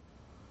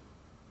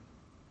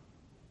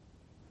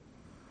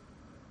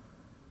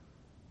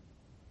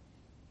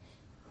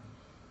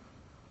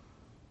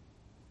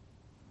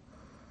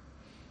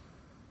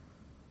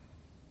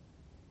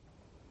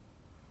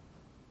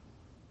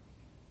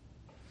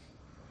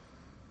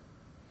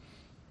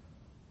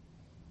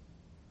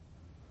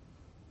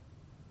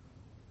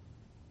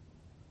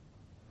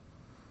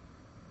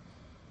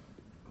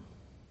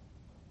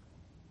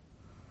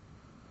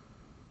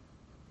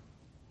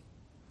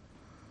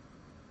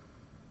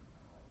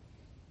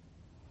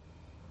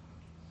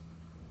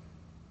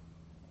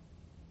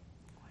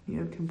 You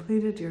have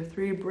completed your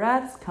 3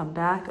 breaths. Come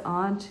back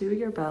onto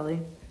your belly.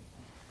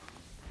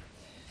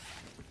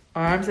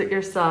 Arms at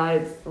your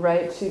sides.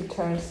 Right cheek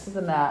turns to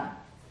the mat.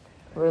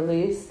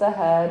 Release the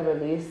head,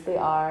 release the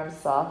arms,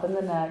 soften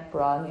the neck,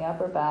 broaden the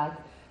upper back.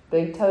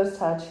 Big toes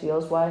touch,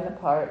 heels widen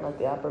apart. Let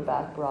the upper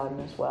back broaden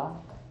as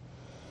well.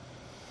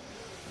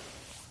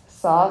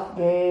 Soft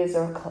gaze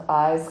or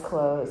eyes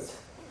closed.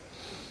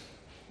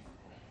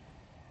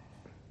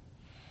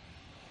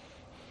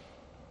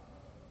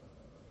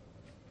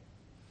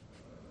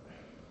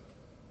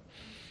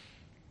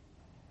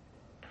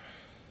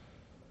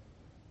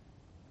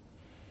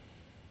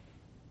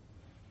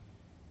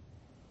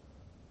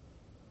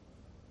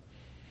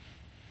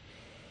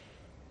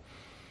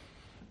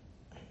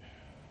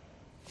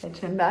 Okay,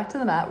 chin back to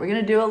the mat. We're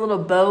going to do a little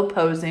bow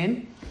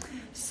posing.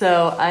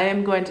 So I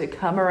am going to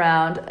come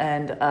around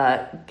and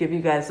give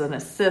you guys an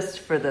assist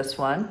for this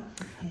one.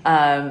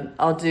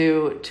 I'll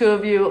do 2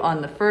 of you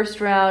on the first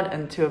round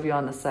and 2 of you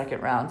on the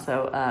second round.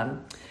 So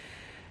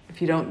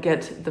if you don't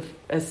get the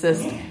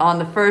assist on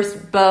the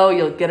first bow,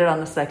 you'll get it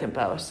on the second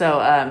bow.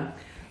 So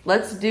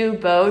let's do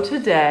bow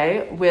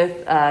today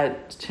with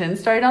chin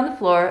starting on the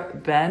floor,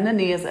 bend the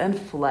knees, and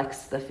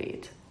flex the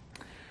feet.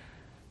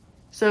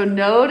 So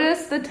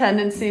notice the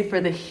tendency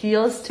for the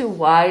heels to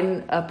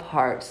widen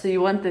apart. So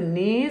you want the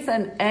knees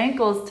and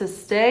ankles to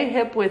stay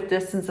hip-width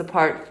distance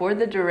apart for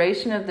the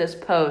duration of this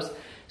pose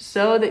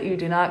so that you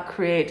do not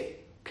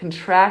create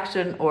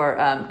contraction or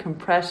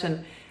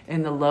compression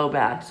in the low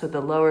back. So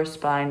the lower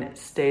spine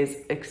stays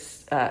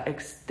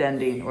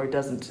extending or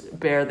doesn't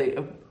bear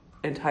the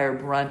entire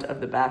brunt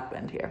of the back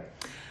bend here.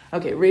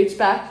 Okay, reach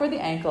back for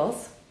the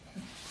ankles.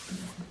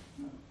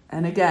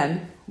 And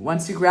again,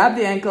 once you grab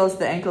the ankles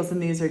and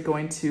knees are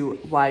going to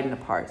widen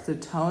apart. So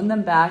tone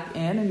them back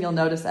in, and you'll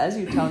notice as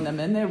you tone them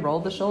in, they roll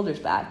the shoulders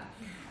back.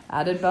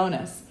 Added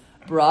bonus.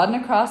 Broaden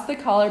across the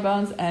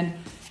collarbones and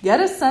get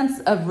a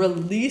sense of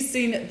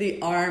releasing the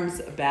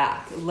arms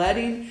back,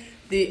 letting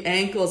the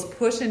ankles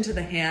push into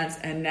the hands,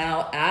 and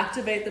now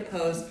activate the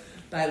pose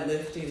by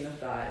lifting the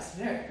thighs.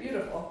 There,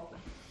 beautiful.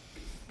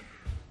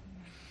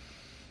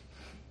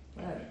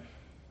 Good.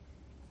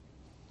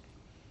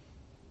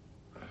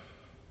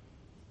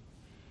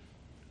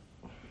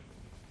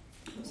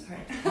 Sorry.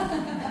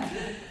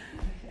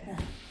 Okay.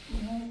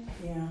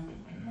 Yeah.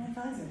 My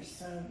thighs are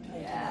so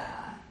tight.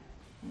 Yeah.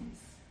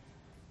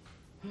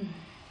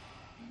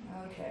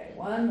 Okay,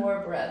 one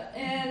more breath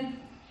in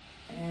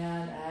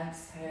and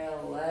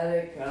exhale, let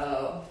it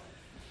go.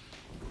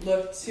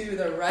 Look to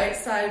the right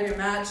side of your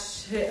mat,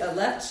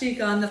 left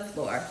cheek on the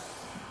floor.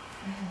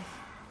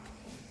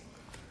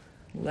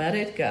 Let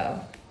it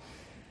go.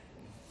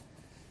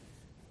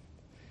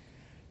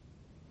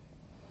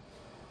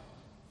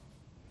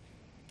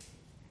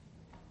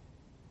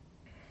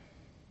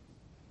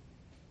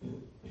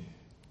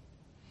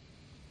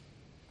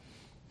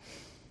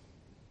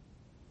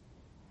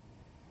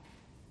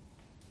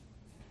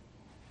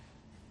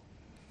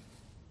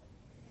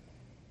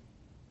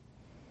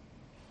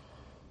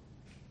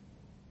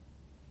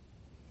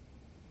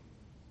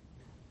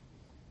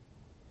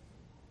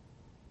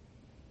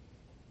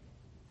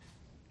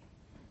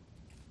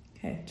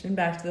 Okay, chin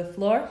back to the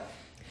floor.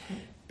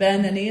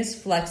 Bend the knees,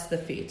 flex the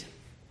feet.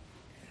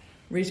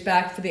 Reach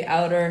back for the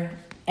outer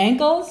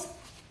ankles.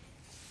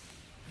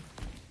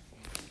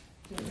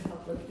 Do you want me to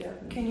help lift you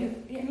up? Can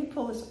you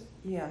pull this?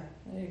 Yeah.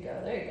 There you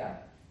go, there you go.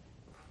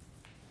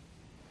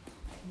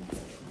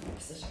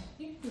 Position.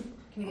 Can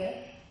you get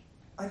it?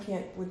 I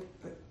can't.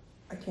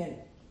 I can't.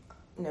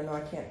 No, I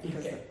can't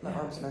because Okay. my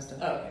arm's messed up.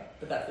 Oh, okay,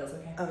 but that feels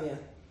okay. Oh yeah,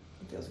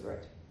 it feels great.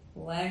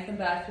 Lengthen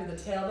back through the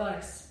tailbone,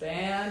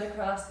 expand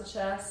across the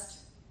chest.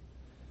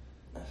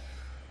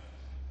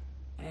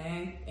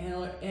 And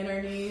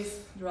inner knees,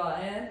 draw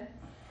in.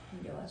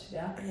 I'm gonna let you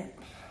down. Yeah.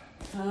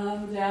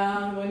 Come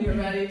down when you're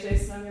ready,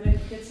 Jason. I'm gonna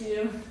get to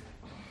you.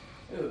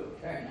 Ooh,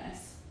 very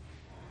nice.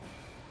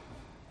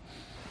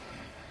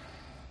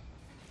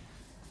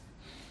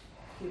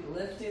 Keep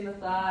lifting the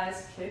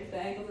thighs, kick the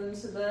ankles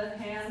into the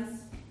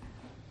hands.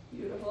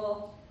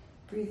 Beautiful.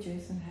 Breathe,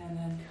 Jason. And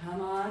then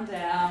come on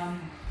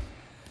down.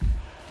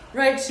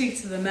 Right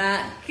cheek to the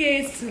mat,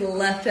 gaze to the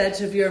left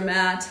edge of your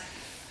mat.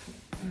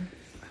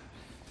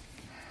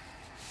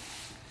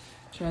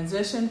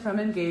 Transition from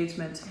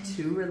engagement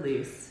to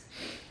release.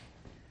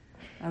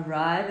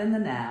 Arrive in the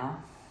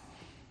now.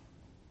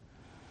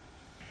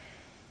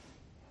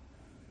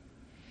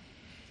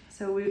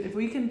 So if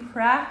we can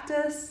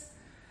practice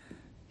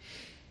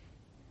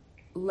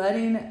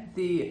letting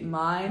the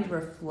mind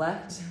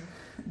reflect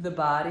the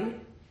body,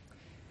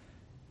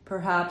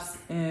 perhaps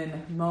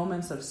in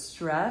moments of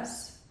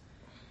stress,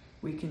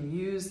 we can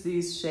use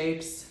these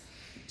shapes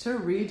to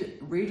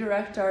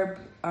redirect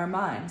our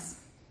minds.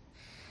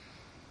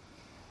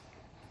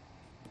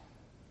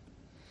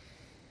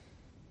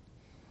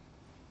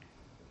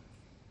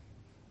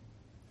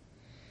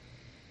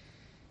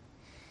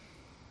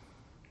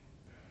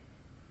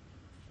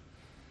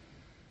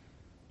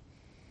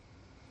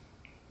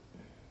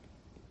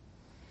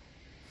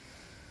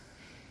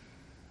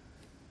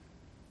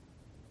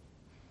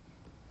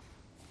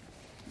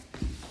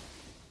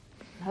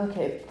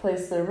 Okay,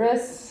 place the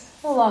wrists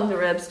along the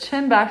ribs,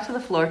 chin back to the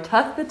floor,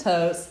 tuck the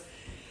toes.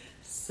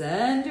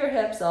 Send your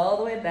hips all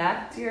the way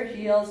back to your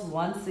heels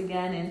once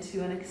again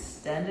into an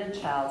extended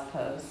child's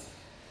pose.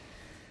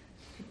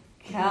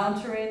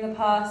 Countering the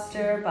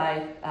posture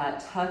by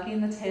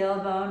tucking the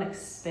tailbone,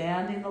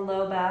 expanding the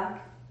low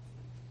back,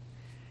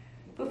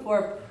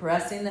 before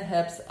pressing the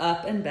hips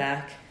up and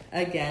back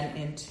again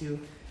into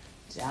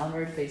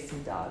downward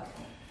facing dog.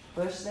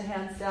 Push the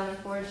hands down and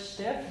forward,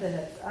 shift the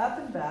hips up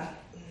and back.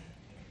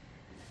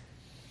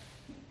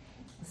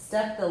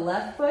 Step the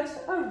left foot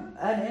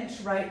an inch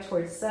right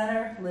towards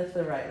center. Lift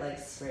the right leg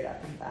straight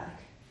up and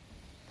back.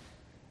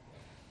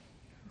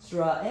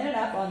 Draw in and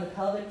up on the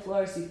pelvic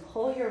floor as you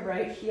pull your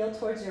right heel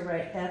towards your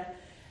right hip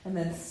and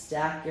then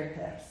stack your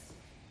hips.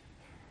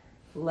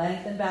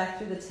 Lengthen back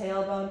through the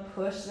tailbone.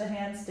 Push the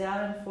hands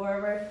down and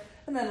forward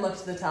and then look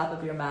to the top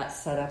of your mat.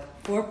 Set up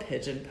for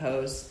pigeon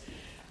pose.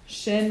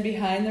 Shin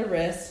behind the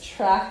wrist.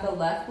 Track the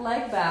left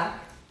leg back.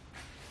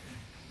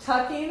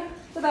 Tucking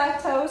the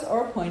back toes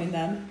or pointing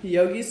them,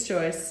 yogi's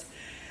choice.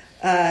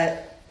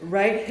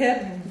 Right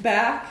hip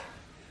back.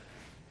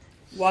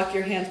 Walk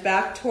your hands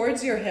back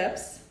towards your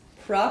hips.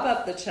 Prop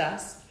up the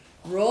chest.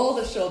 Roll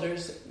the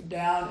shoulders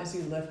down as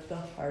you lift the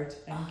heart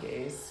and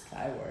gaze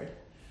skyward.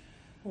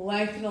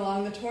 Lengthen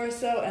along the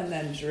torso and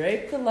then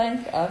drape the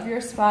length of your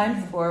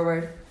spine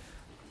forward.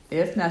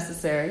 If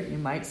necessary, you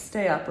might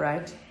stay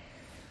upright.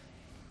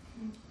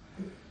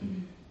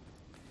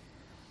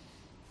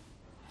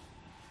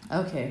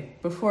 Okay,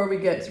 before we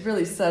get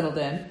really settled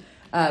in,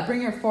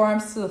 bring your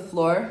forearms to the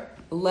floor,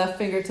 left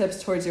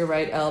fingertips towards your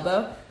right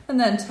elbow, and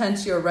then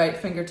tense your right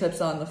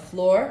fingertips on the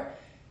floor.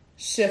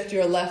 Shift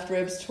your left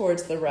ribs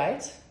towards the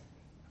right,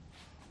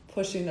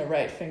 pushing the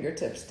right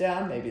fingertips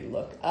down, maybe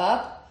look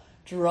up,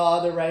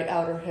 draw the right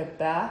outer hip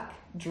back,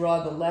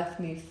 draw the left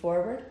knee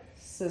forward,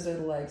 scissor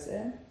the legs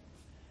in,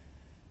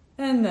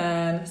 and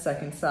then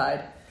second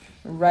side.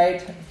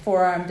 Right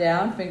forearm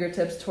down,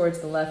 fingertips towards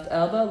the left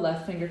elbow,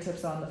 left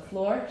fingertips on the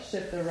floor.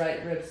 Shift the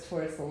right ribs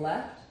towards the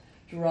left.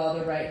 Draw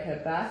the right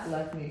hip back,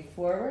 left knee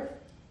forward.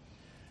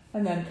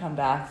 And then come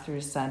back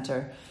through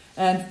center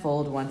and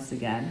fold once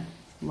again.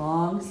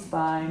 Long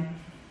spine,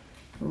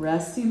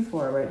 resting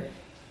forward.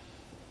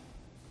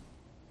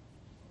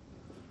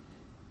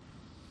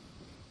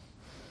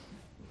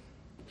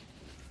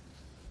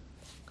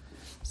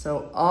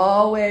 So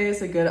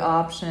always a good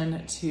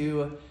option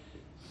to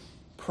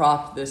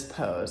prop this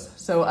pose.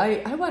 So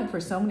I went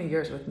for so many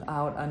years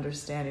without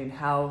understanding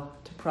how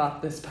to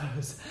prop this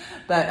pose.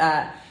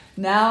 But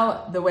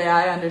now the way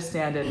I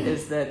understand it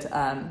is that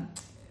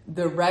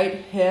the right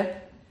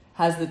hip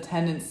has the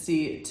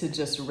tendency to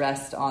just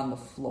rest on the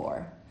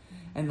floor.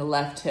 And the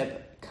left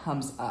hip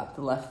comes up.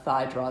 The left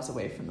thigh draws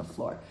away from the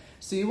floor.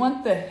 So you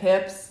want the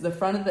hips, the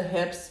front of the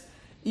hips,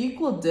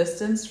 equal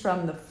distance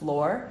from the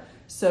floor.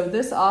 So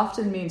this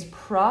often means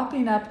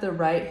propping up the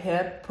right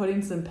hip,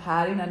 putting some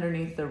padding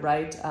underneath the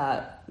right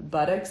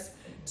buttocks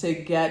to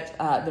get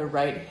the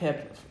right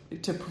hip,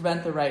 to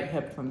prevent the right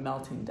hip from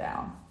melting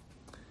down.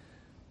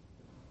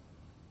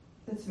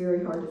 That's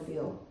very hard to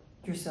feel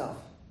yourself,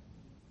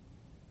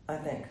 I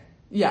think.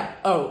 Yeah.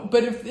 Oh,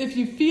 but if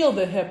you feel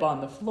the hip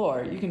on the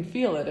floor, you can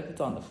feel it if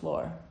it's on the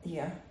floor.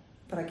 Yeah,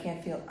 but I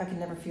can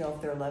never feel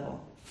if they're level.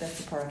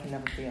 That's the part I can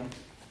never feel.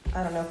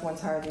 I don't know if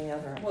one's higher than the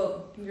other.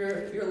 Well,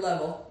 you're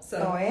level,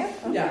 so. Oh, I am?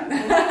 Okay. Yeah.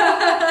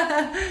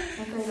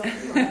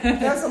 Okay,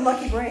 that was a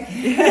lucky break.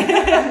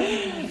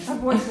 My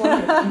voice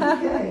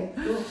lucky. Okay,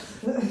 cool.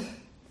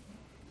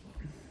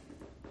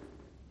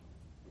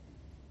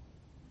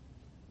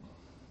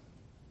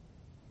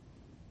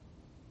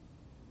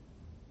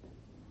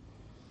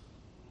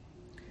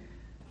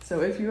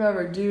 So if you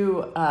ever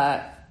do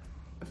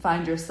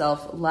find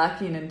yourself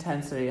lacking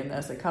intensity in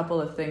this, a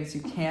couple of things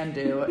you can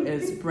do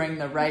is bring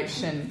the right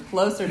shin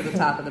closer to the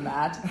top of the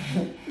mat.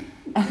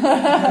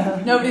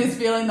 Nobody's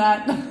feeling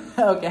that?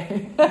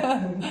 Okay.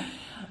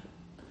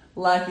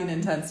 Lacking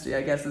intensity,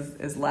 I guess,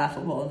 is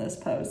laughable in this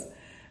pose.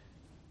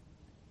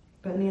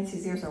 But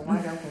Nancy's ears are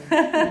wide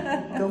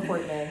open. Go for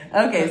it, Meg.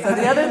 Okay, so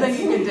the other thing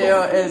you can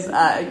do is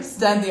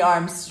extend the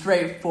arms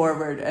straight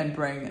forward and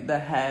bring the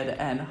head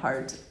and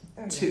heart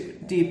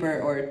deeper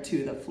or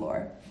to the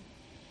floor.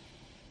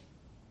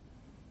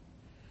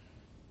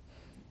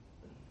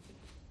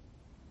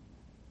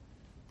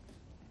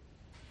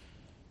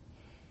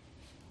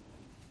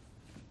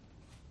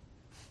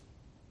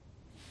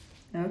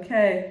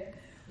 Okay,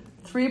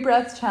 3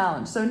 breaths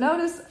challenge. So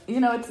notice,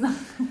 it's not,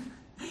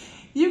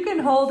 you can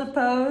hold a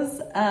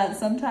pose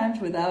sometimes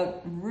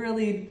without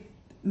really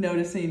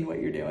noticing what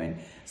you're doing.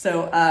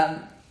 So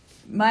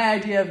my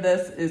idea of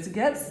this is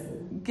get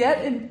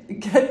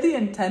the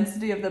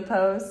intensity of the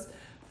pose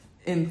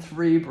in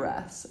 3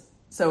 breaths.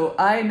 So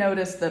I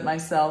noticed that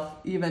myself,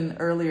 even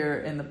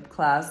earlier in the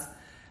class,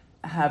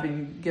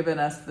 having given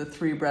us the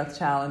 3 breath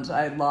challenge,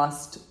 I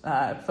lost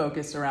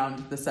focus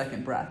around the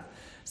second breath.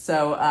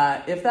 So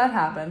if that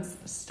happens,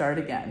 start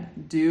again.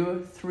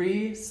 Do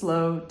 3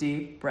 slow,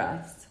 deep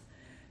breaths.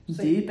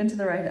 Deep into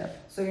the right hip.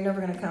 So you're never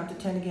going to count to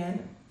 10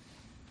 again?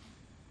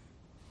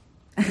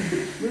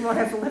 We won't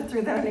have to live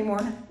through that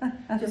anymore.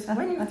 Just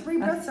when your 3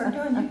 breaths are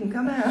done, you can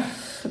come out.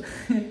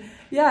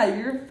 Yeah,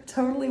 you're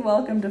totally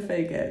welcome to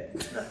fake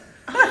it.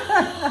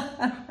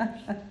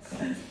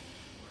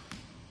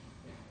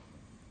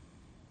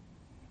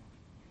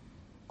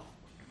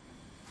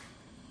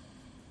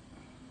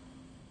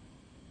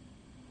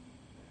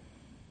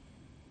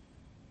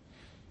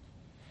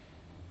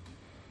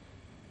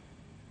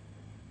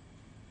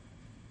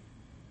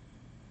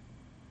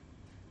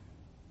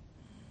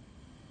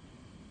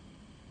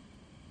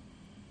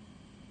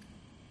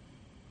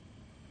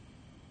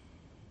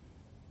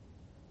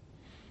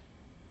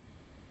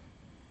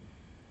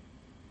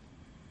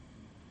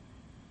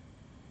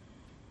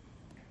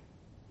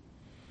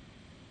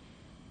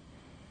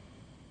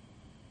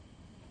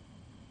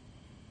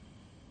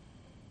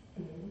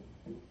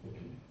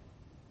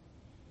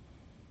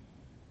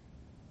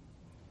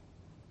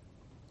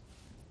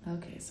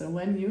 Okay, so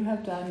when you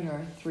have done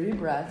your 3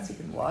 breaths, you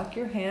can walk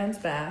your hands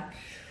back,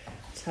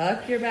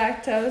 tuck your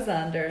back toes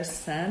under,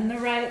 send the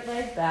right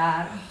leg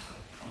back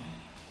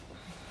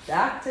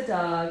to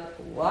dog,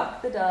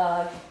 walk the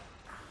dog,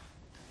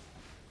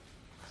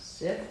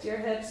 shift your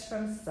hips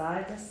from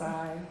side to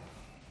side.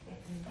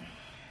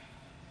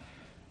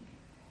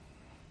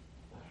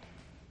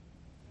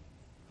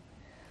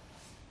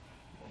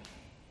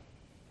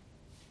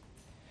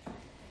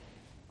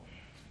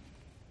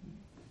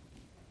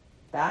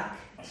 Back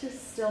to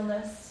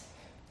stillness.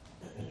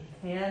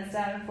 Hands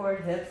down and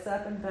forward, hips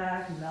up and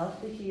back. Melt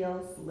the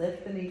heels,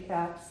 lift the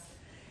kneecaps.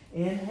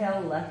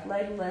 Inhale, left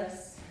leg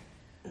lifts.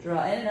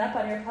 Draw in and up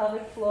on your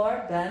pelvic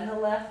floor. Bend the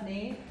left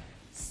knee.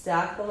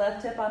 Stack the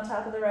left hip on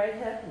top of the right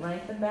hip.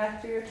 Lengthen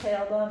back through your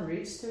tailbone.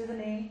 Reach through the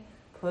knee.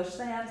 Push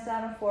the hands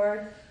down and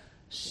forward.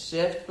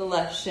 Shift the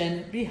left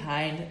shin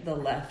behind the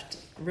left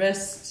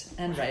wrist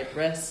and right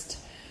wrist.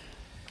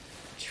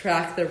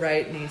 Track the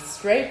right knee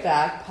straight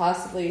back,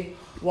 possibly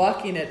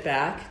walking it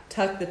back.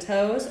 Tuck the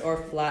toes or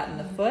flatten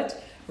the foot.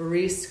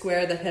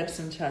 Re-square the hips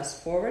and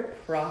chest forward.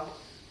 Prop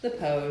the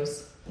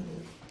pose.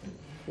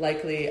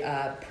 Likely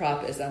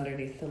prop is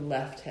underneath the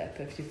left hip.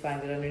 If you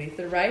find it underneath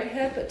the right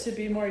hip to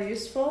be more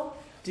useful,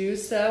 do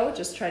so.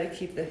 Just try to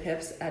keep the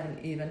hips at an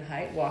even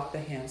height. Walk the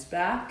hands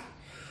back.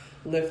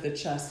 Lift the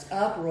chest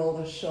up. Roll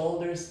the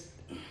shoulders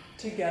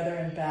together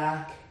and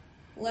back.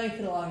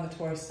 Lengthen along the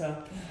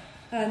torso.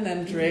 And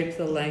then drape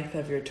the length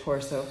of your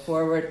torso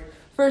forward.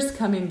 First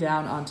coming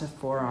down onto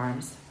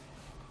forearms.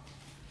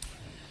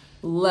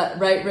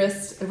 Right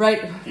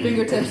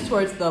fingertips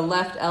towards the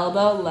left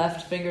elbow.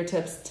 Left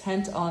fingertips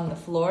tent on the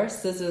floor.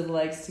 Scissor the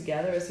legs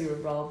together as you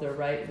revolve the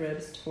right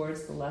ribs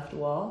towards the left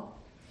wall.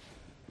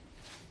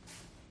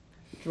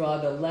 Draw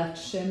the left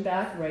shin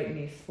back, right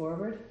knee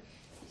forward.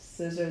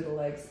 Scissor the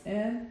legs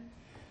in.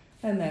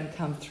 And then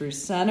come through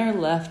center.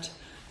 Left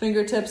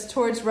fingertips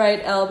towards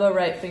right elbow,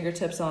 right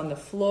fingertips on the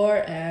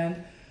floor,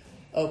 and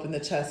open the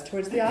chest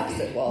towards the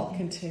opposite wall,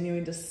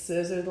 continuing to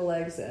scissor the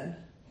legs in.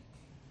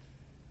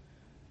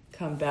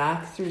 Come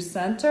back through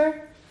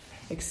center,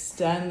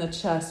 extend the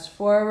chest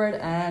forward,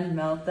 and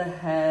melt the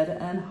head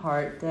and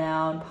heart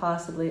down,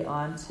 possibly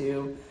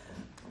onto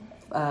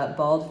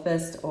bald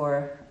fist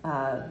or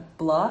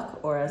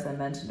block, or as I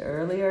mentioned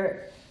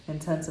earlier,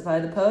 intensify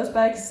the pose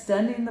by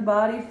extending the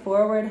body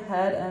forward,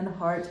 head and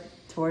heart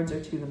towards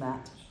or to the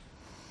mat.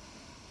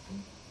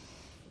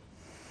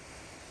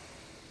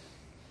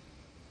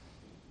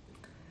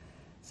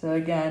 So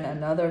again,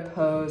 another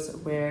pose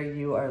where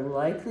you are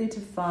likely to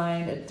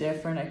find a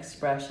different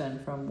expression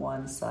from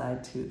one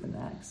side to the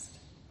next.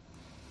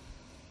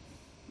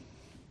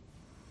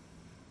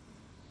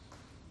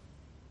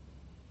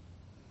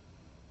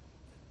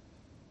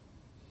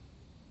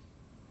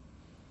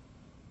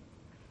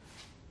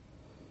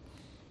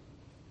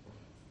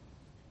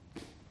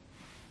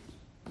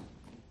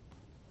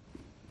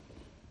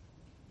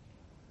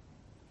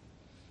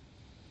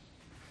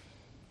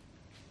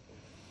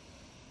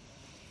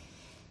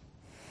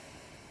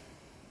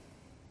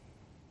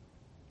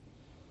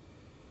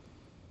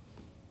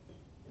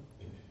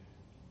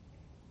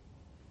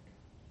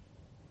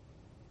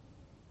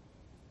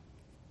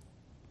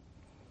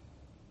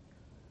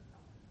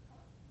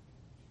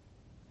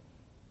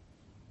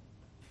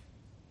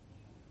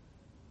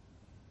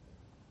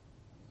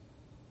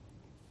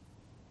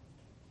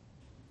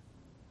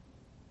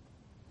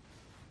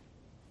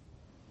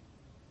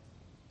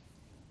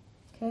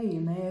 Okay,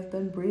 you may have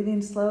been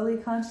breathing slowly,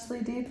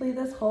 consciously, deeply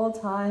this whole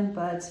time,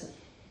 but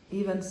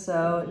even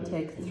so,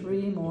 take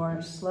 3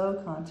 more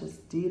slow, conscious,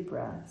 deep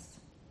breaths.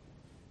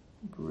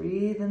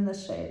 Breathe in the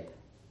shape.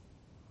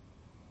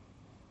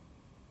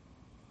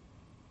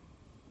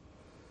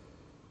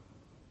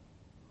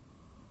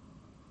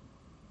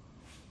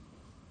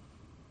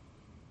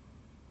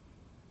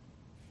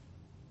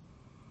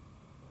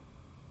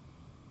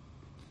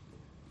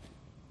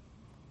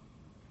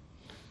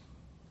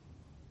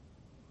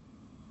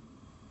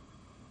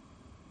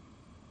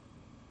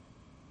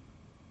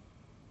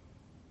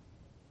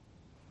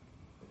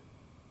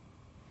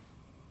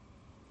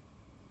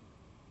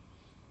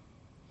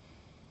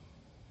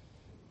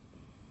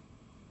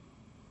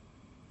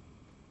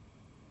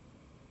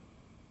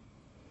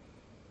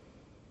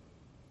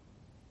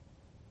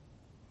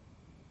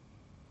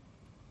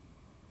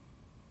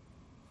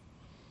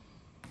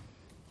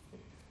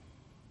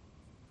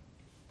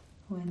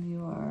 When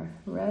you are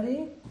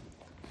ready,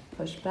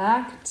 push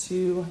back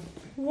to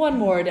one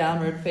more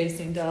downward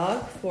facing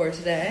dog for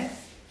today.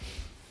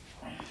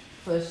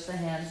 Push the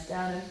hands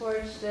down and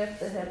forward, shift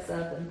the hips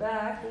up and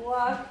back,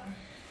 walk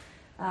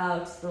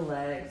out the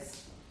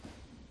legs.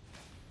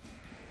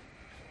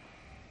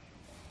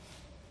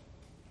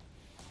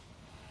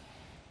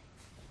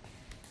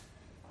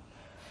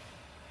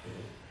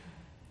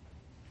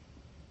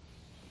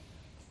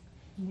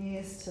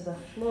 Knees to the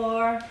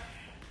floor.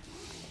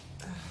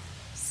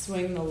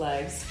 Swing the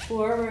legs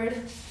forward,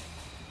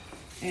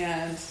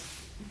 and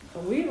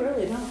we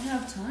really don't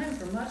have time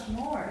for much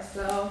more.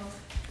 So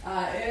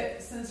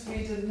since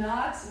we did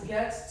not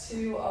get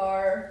to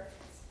our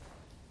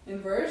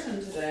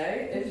inversion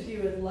today, if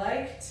you would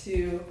like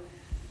to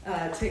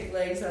take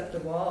legs up the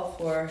wall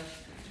for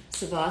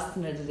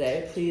Savasana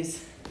today,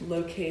 please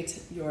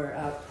locate your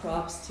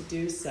props to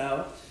do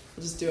so.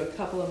 We'll just do a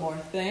couple of more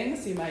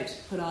things. You might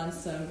put on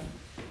some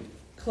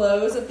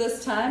clothes at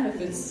this time if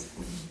it's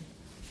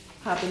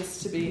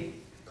happens to be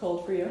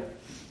cold for you.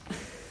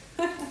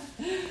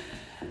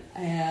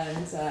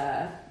 And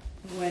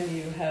when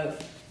you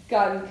have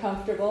gotten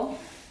comfortable,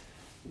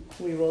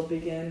 we will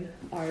begin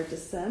our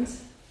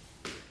descent.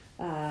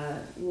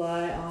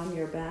 Lie on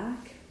your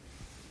back.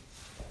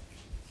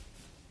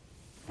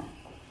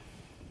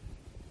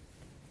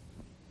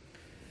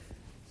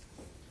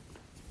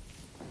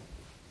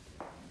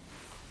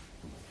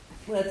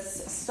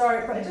 Let's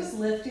start by just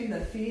lifting the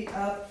feet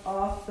up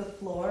off the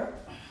floor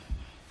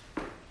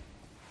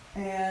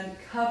and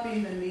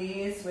cupping the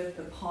knees with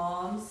the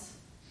palms,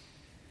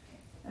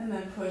 and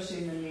then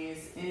pushing the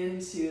knees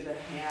into the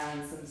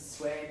hands and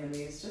swaying the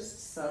knees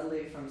just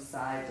subtly from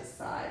side to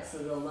side. So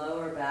the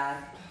lower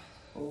back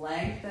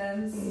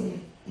lengthens,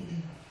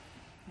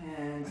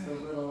 and the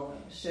little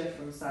shift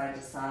from side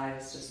to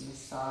side is just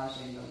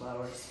massaging the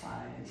lower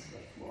spine into the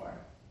floor.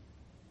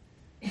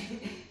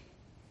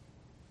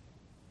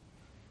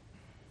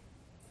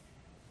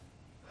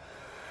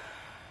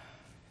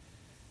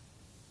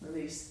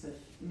 Release the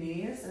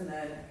knees, and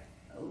then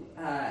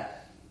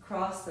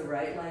cross the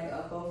right leg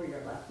up over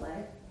your left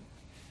leg.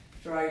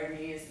 Draw your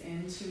knees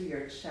into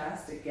your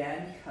chest,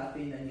 again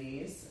cupping the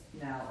knees,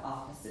 now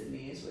opposite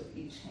knees with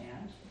each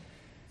hand.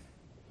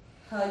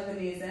 Hug the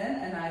knees in,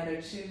 and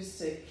either choose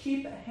to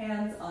keep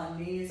hands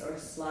on knees or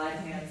slide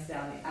hands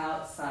down the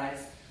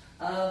outsides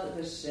of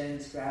the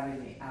shins,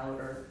 grabbing the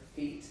outer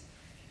feet.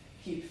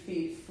 Keep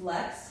feet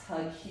flexed,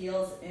 hug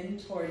heels in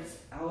towards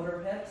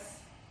outer hips.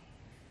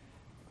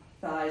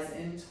 Thighs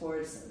in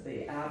towards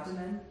the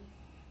abdomen.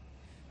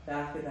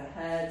 Back of the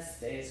head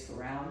stays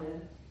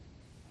grounded.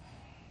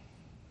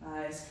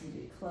 Eyes can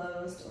be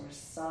closed or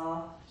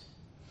soft.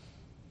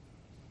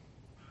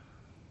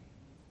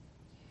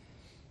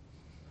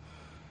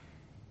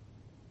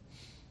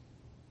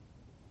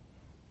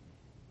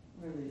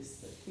 Release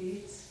the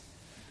feet.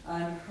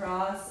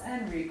 Uncross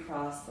and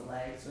recross the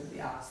legs with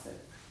the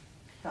opposite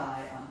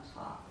thigh on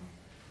top.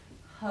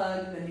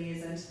 Hug the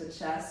knees into the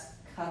chest,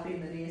 cupping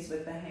the knees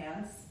with the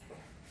hands.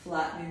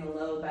 Flattening the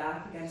low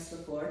back against the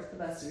floor to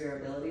the best of your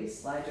ability.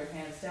 Slide your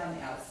hands down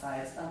the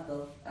outsides of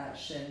the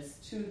shins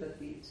to the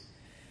feet.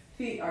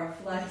 Feet are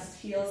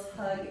flexed, heels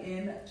hug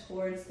in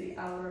towards the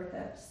outer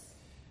hips.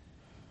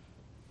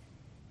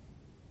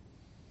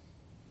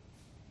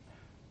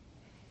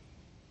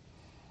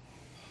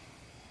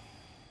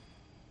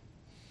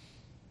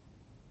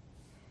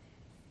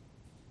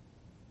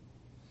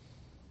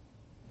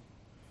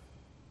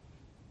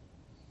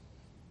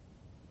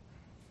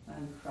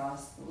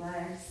 Uncross the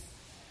legs.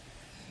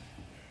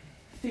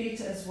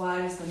 Feet as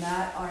wide as the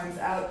mat, arms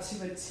out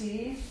to a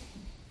T.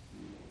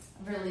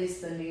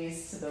 Release the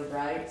knees to the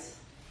right.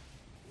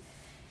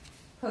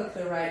 Hook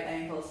the right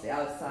ankle to the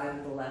outside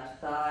of the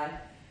left thigh.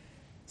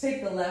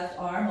 Take the left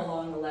arm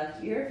along the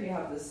left ear. If you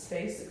have the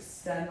space,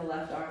 extend the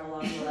left arm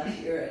along the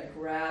left ear and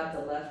grab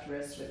the left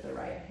wrist with the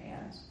right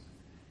hand.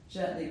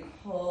 Gently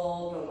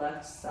pull the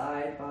left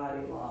side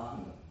body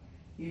long,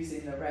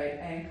 using the right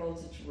ankle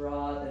to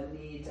draw the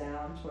knee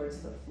down towards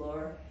the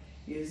floor,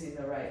 using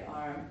the right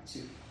arm to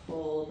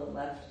pull the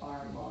left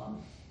arm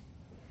long.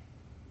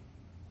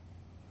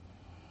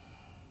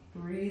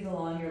 Breathe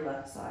along your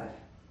left side.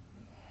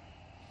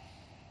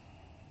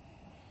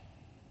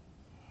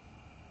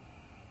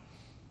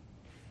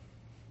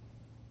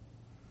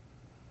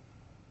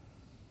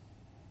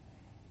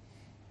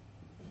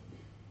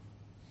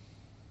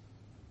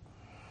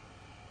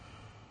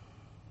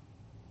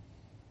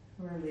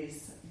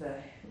 Release the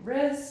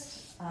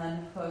wrist,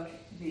 unhook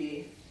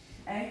the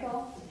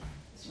ankle,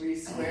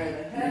 re-square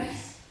the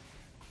hips,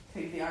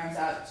 take the arms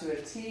out to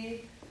a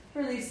T,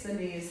 release the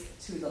knees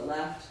to the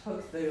left,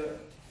 hook the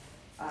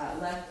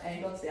left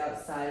ankle to the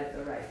outside of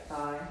the right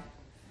thigh.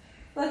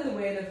 Let the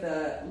weight of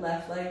the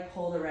left leg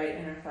pull the right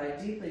inner thigh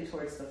deeply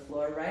towards the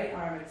floor. Right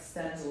arm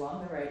extends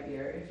along the right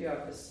ear. If you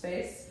have the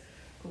space,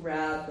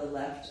 grab the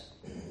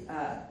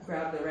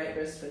right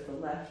wrist with the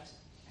left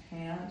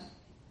hand.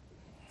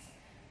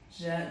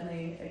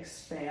 Gently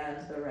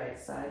expand the right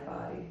side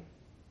body.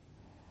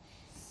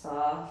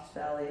 Soft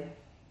belly,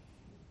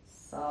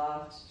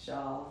 soft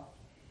jaw,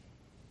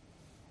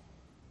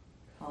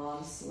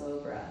 calm,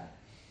 slow breath.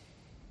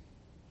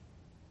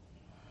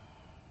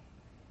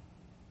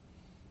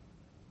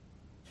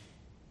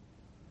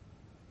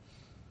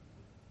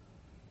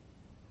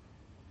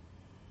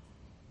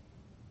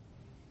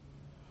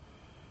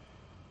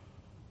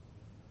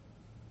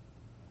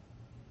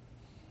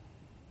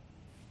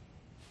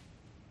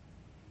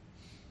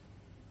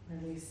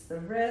 Release the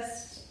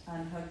wrist,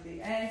 unhook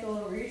the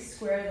ankle,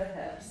 re-square the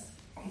hips.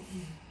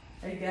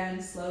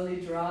 Again, slowly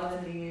draw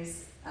the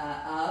knees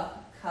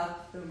up,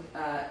 cup the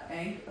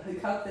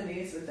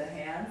knees with the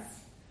hands,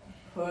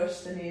 push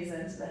the knees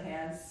into the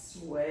hands,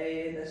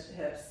 sway the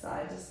hips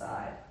side to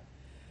side.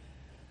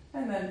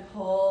 And then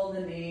pull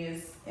the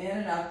knees in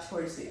and up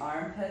towards the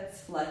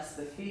armpits, flex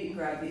the feet,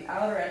 grab the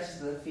outer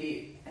edges of the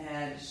feet,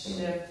 and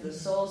shift the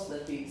soles of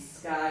the feet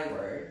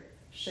skyward,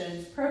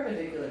 shins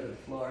perpendicular to the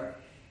floor.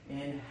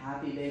 In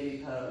happy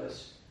baby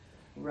pose.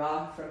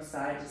 Rock from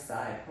side to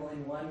side,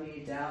 pulling one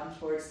knee down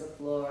towards the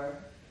floor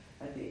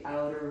at the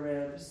outer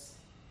ribs,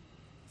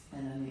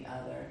 and then the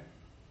other.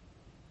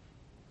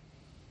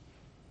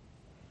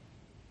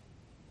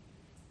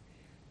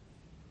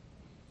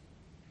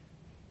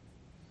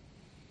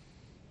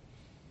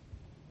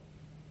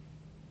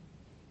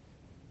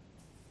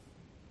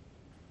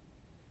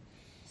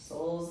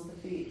 Soles of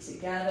the feet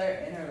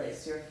together,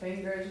 interlace your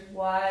fingers,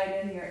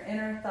 widen your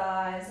inner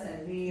thighs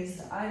and knees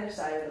to either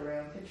side of the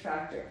room.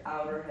 Contract your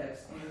outer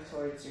hips in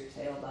towards your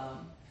tailbone.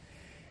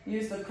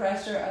 Use the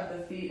pressure of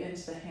the feet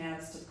into the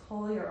hands to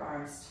pull your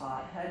arms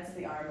taut, heads of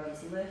the arm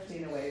bones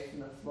lifting away from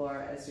the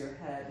floor as your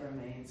head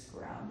remains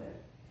grounded.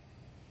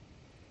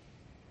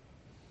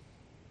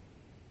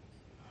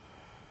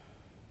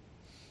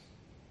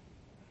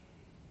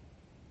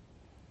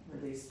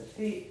 Release the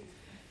feet.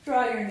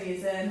 Draw your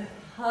knees in,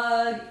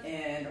 hug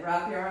in,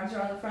 wrap your arms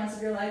around the fronts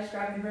of your legs,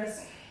 grabbing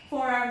wrists,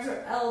 forearms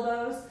or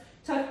elbows,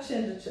 tuck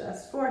chin to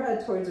chest,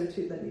 forehead towards or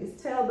to the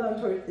knees, tailbone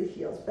towards the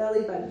heels,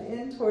 belly button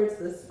in towards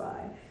the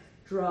spine.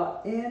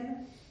 Draw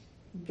in,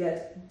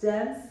 get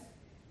dense,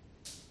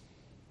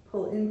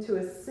 pull into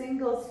a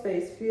single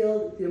space,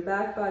 feel your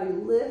back body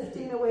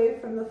lifting away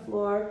from the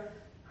floor,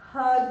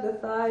 hug the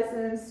thighs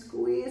in,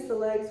 squeeze the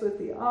legs with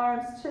the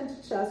arms, chin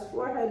to chest,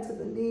 forehead to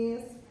the knees.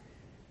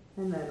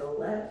 And then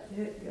let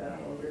it go.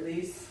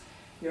 Release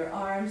your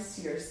arms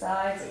to your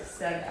sides,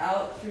 extend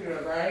out through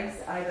your legs.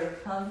 Either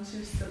come to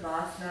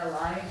Savasana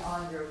lying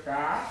on your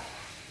back,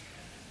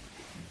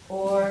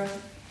 or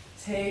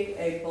take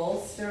a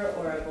bolster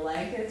or a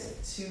blanket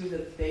to the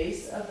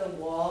base of the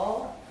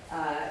wall.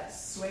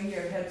 Swing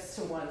your hips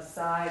to one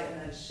side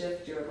and then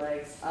shift your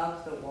legs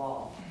up the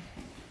wall.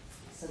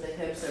 So the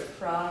hips are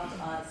propped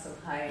on some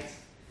height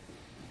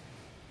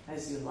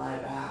as you lie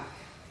back.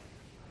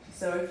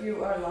 So if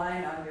you are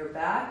lying on your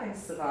back in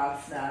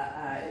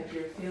Savasana, if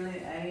you're feeling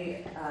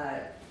any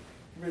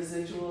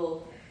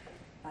residual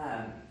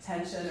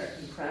tension or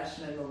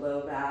compression in the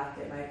low back,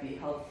 it might be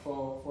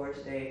helpful for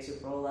today to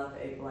roll up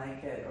a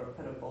blanket or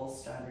put a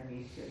bolster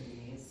underneath your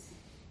knees,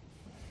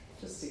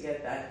 just to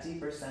get that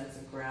deeper sense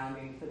of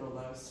grounding for the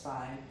low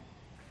spine.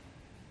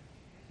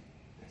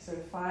 So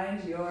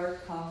find your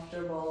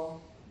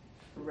comfortable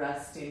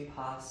resting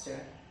posture.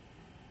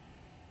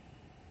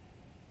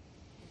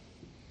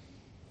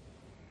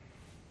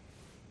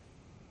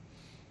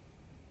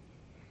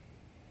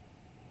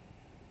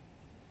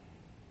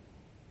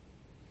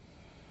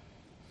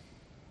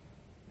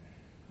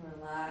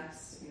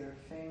 Relax your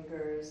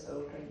fingers,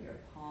 open your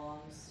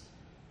palms.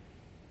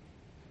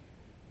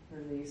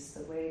 Release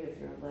the weight of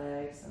your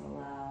legs and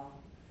allow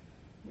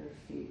your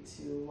feet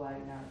to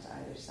widen out to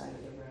either side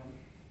of the room.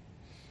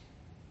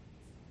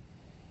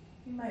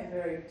 You might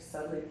very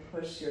subtly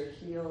push your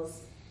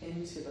heels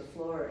into the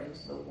floor,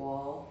 into the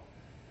wall,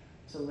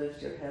 to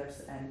lift your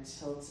hips and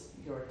tilt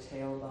your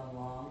tailbone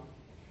long.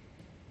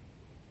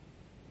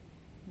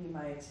 You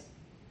might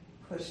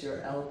push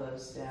your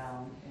elbows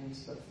down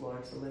into the floor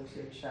to lift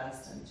your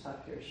chest and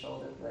tuck your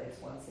shoulder blades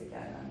once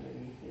again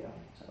underneath you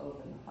to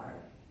open the heart.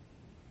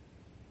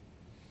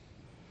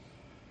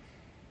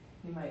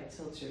 You might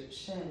tilt your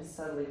chin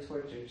subtly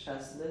towards your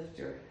chest, lift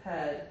your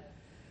head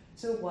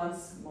to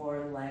once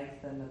more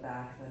lengthen the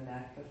back of the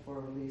neck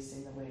before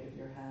releasing the weight of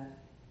your head.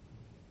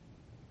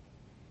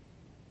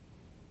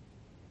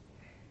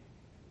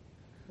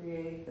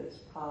 Create this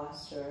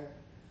posture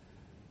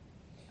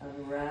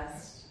of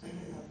rest,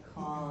 of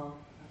calm,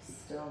 of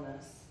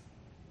stillness.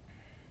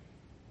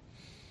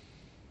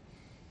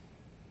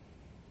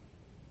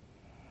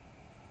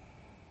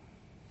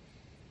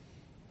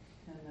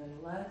 And then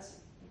let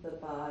the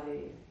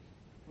body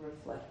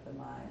reflect the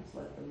mind.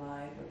 Let the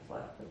mind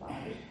reflect the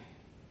body.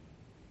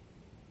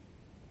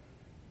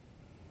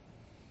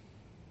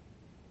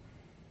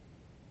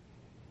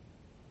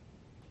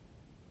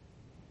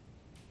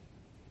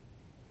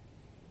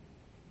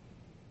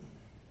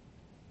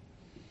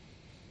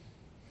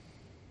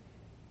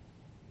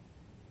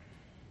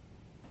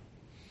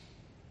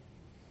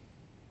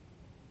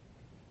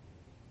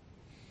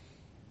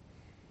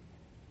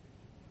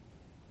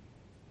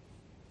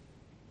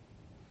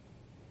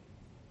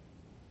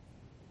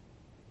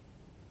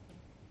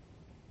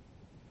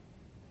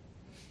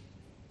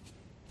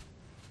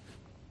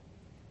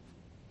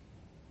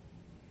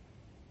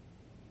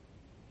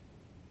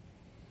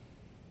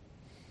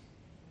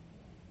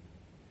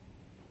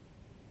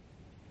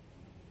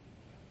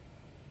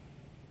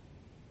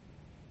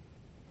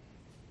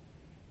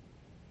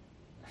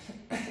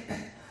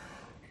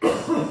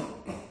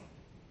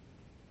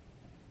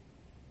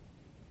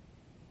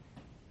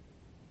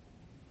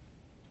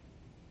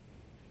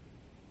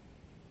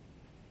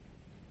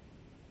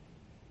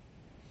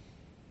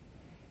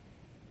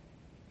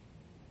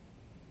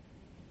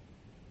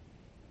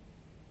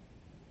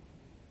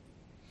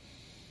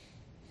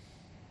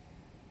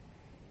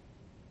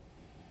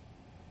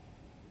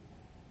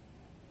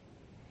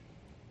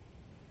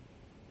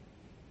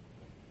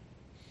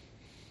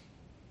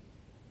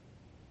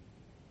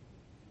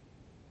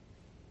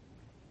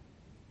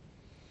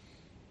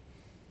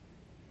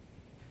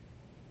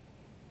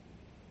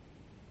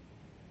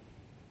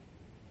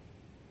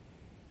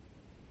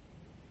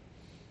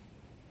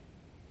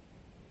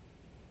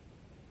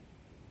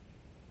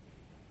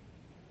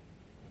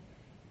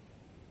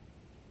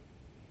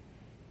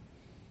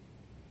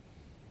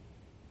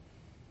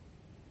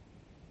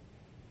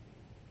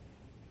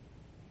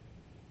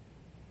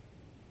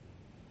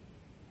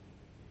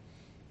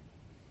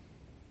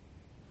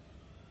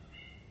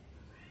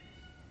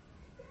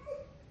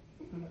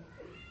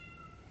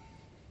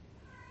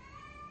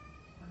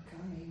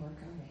 We're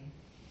coming.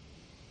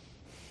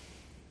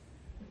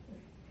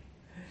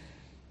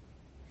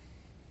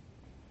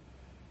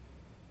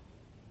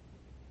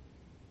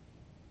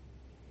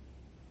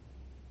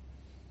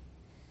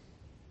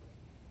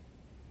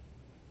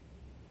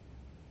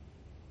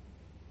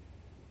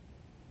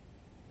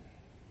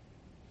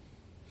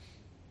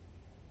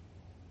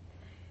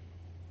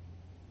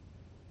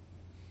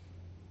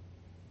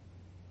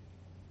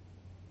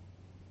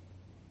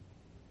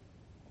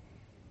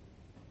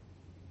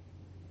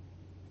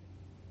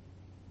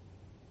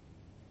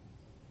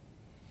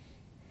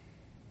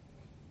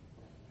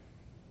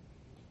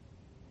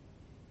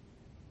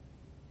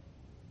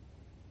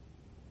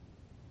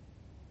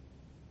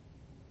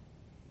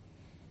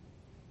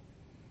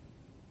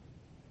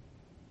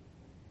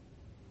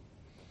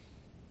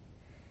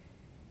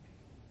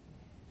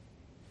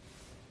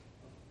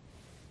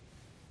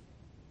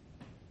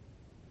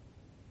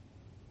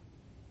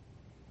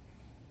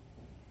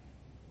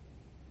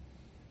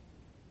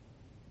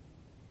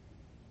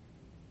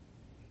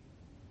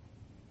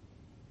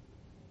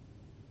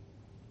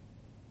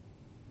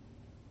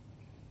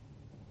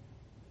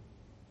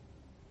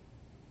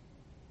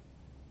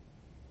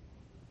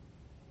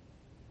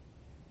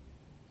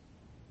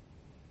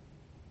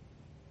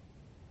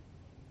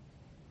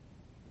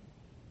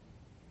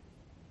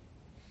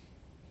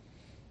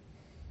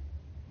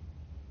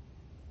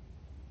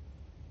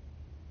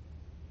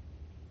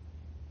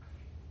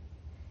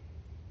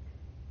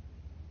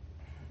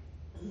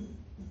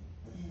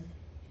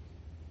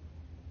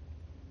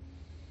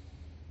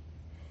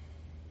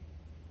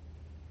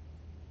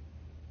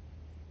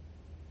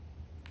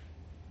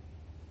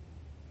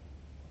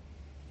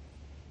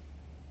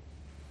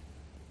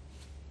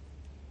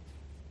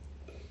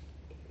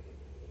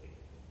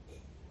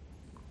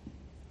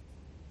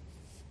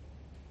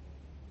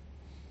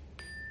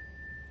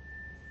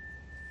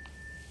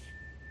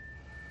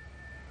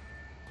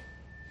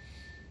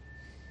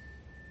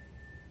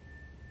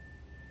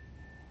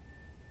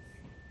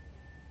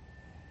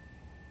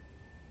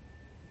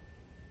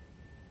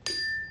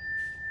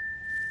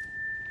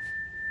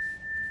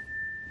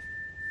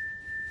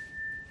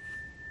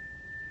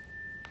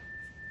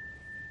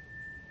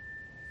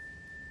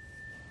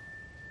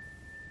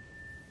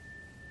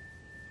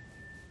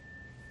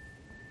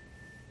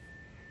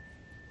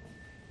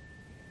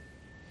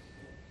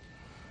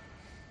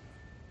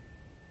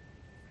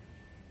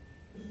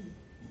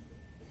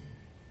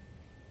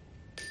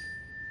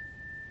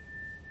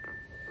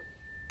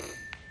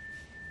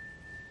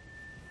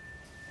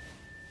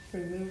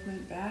 Bring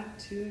movement back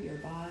to your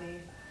body,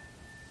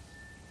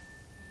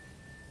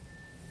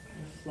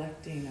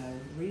 reflecting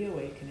a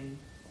reawakening.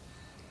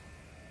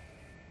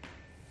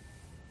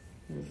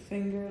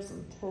 fingers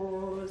and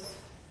toes.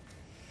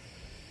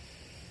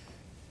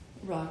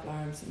 Rock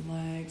arms and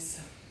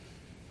legs.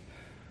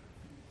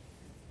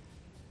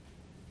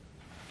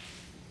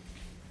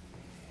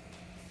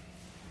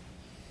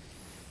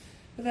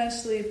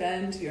 Eventually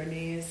bend your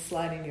knees,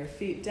 sliding your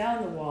feet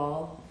down the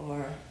wall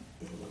or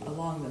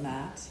along the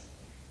mat.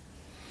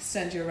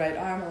 Extend your right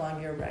arm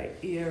along your right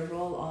ear.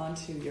 Roll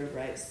onto your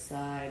right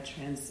side.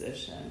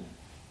 Transition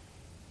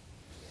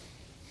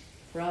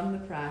from the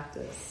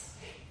practice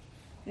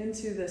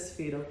into this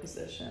fetal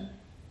position.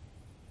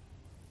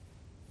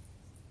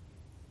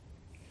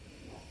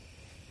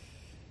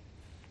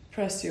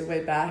 Press your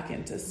way back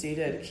into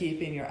seated,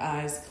 keeping your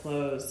eyes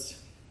closed.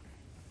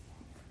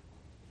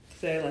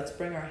 Today, let's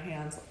bring our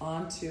hands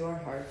onto our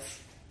hearts.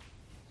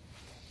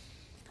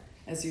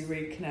 As you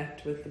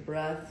reconnect with the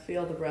breath,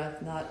 feel the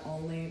breath not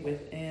only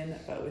within,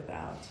 but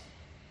without.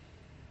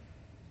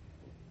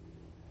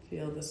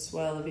 Feel the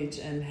swell of each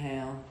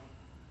inhale,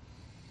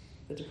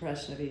 the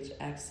depression of each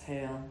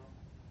exhale,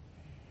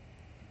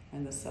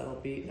 and the subtle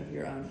beat of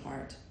your own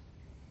heart.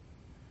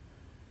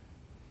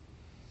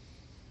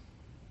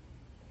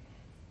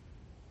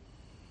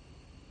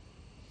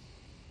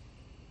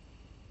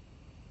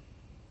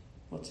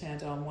 We'll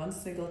chant Om one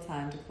single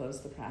time to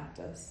close the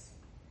practice.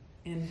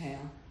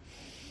 Inhale.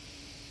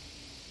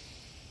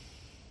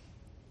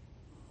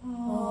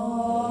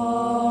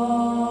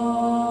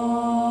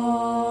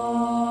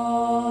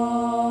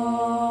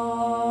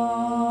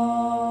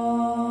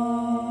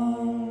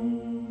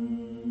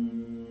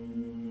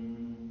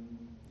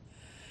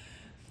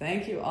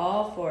 Thank you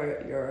all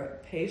for your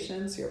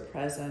patience, your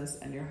presence,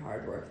 and your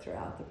hard work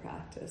throughout the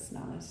practice.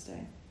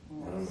 Namaste.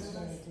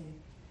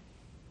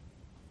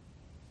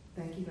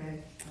 Thank you,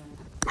 Greg.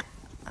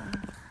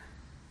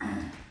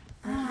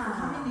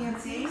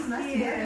 Nancy. Nice to meet you.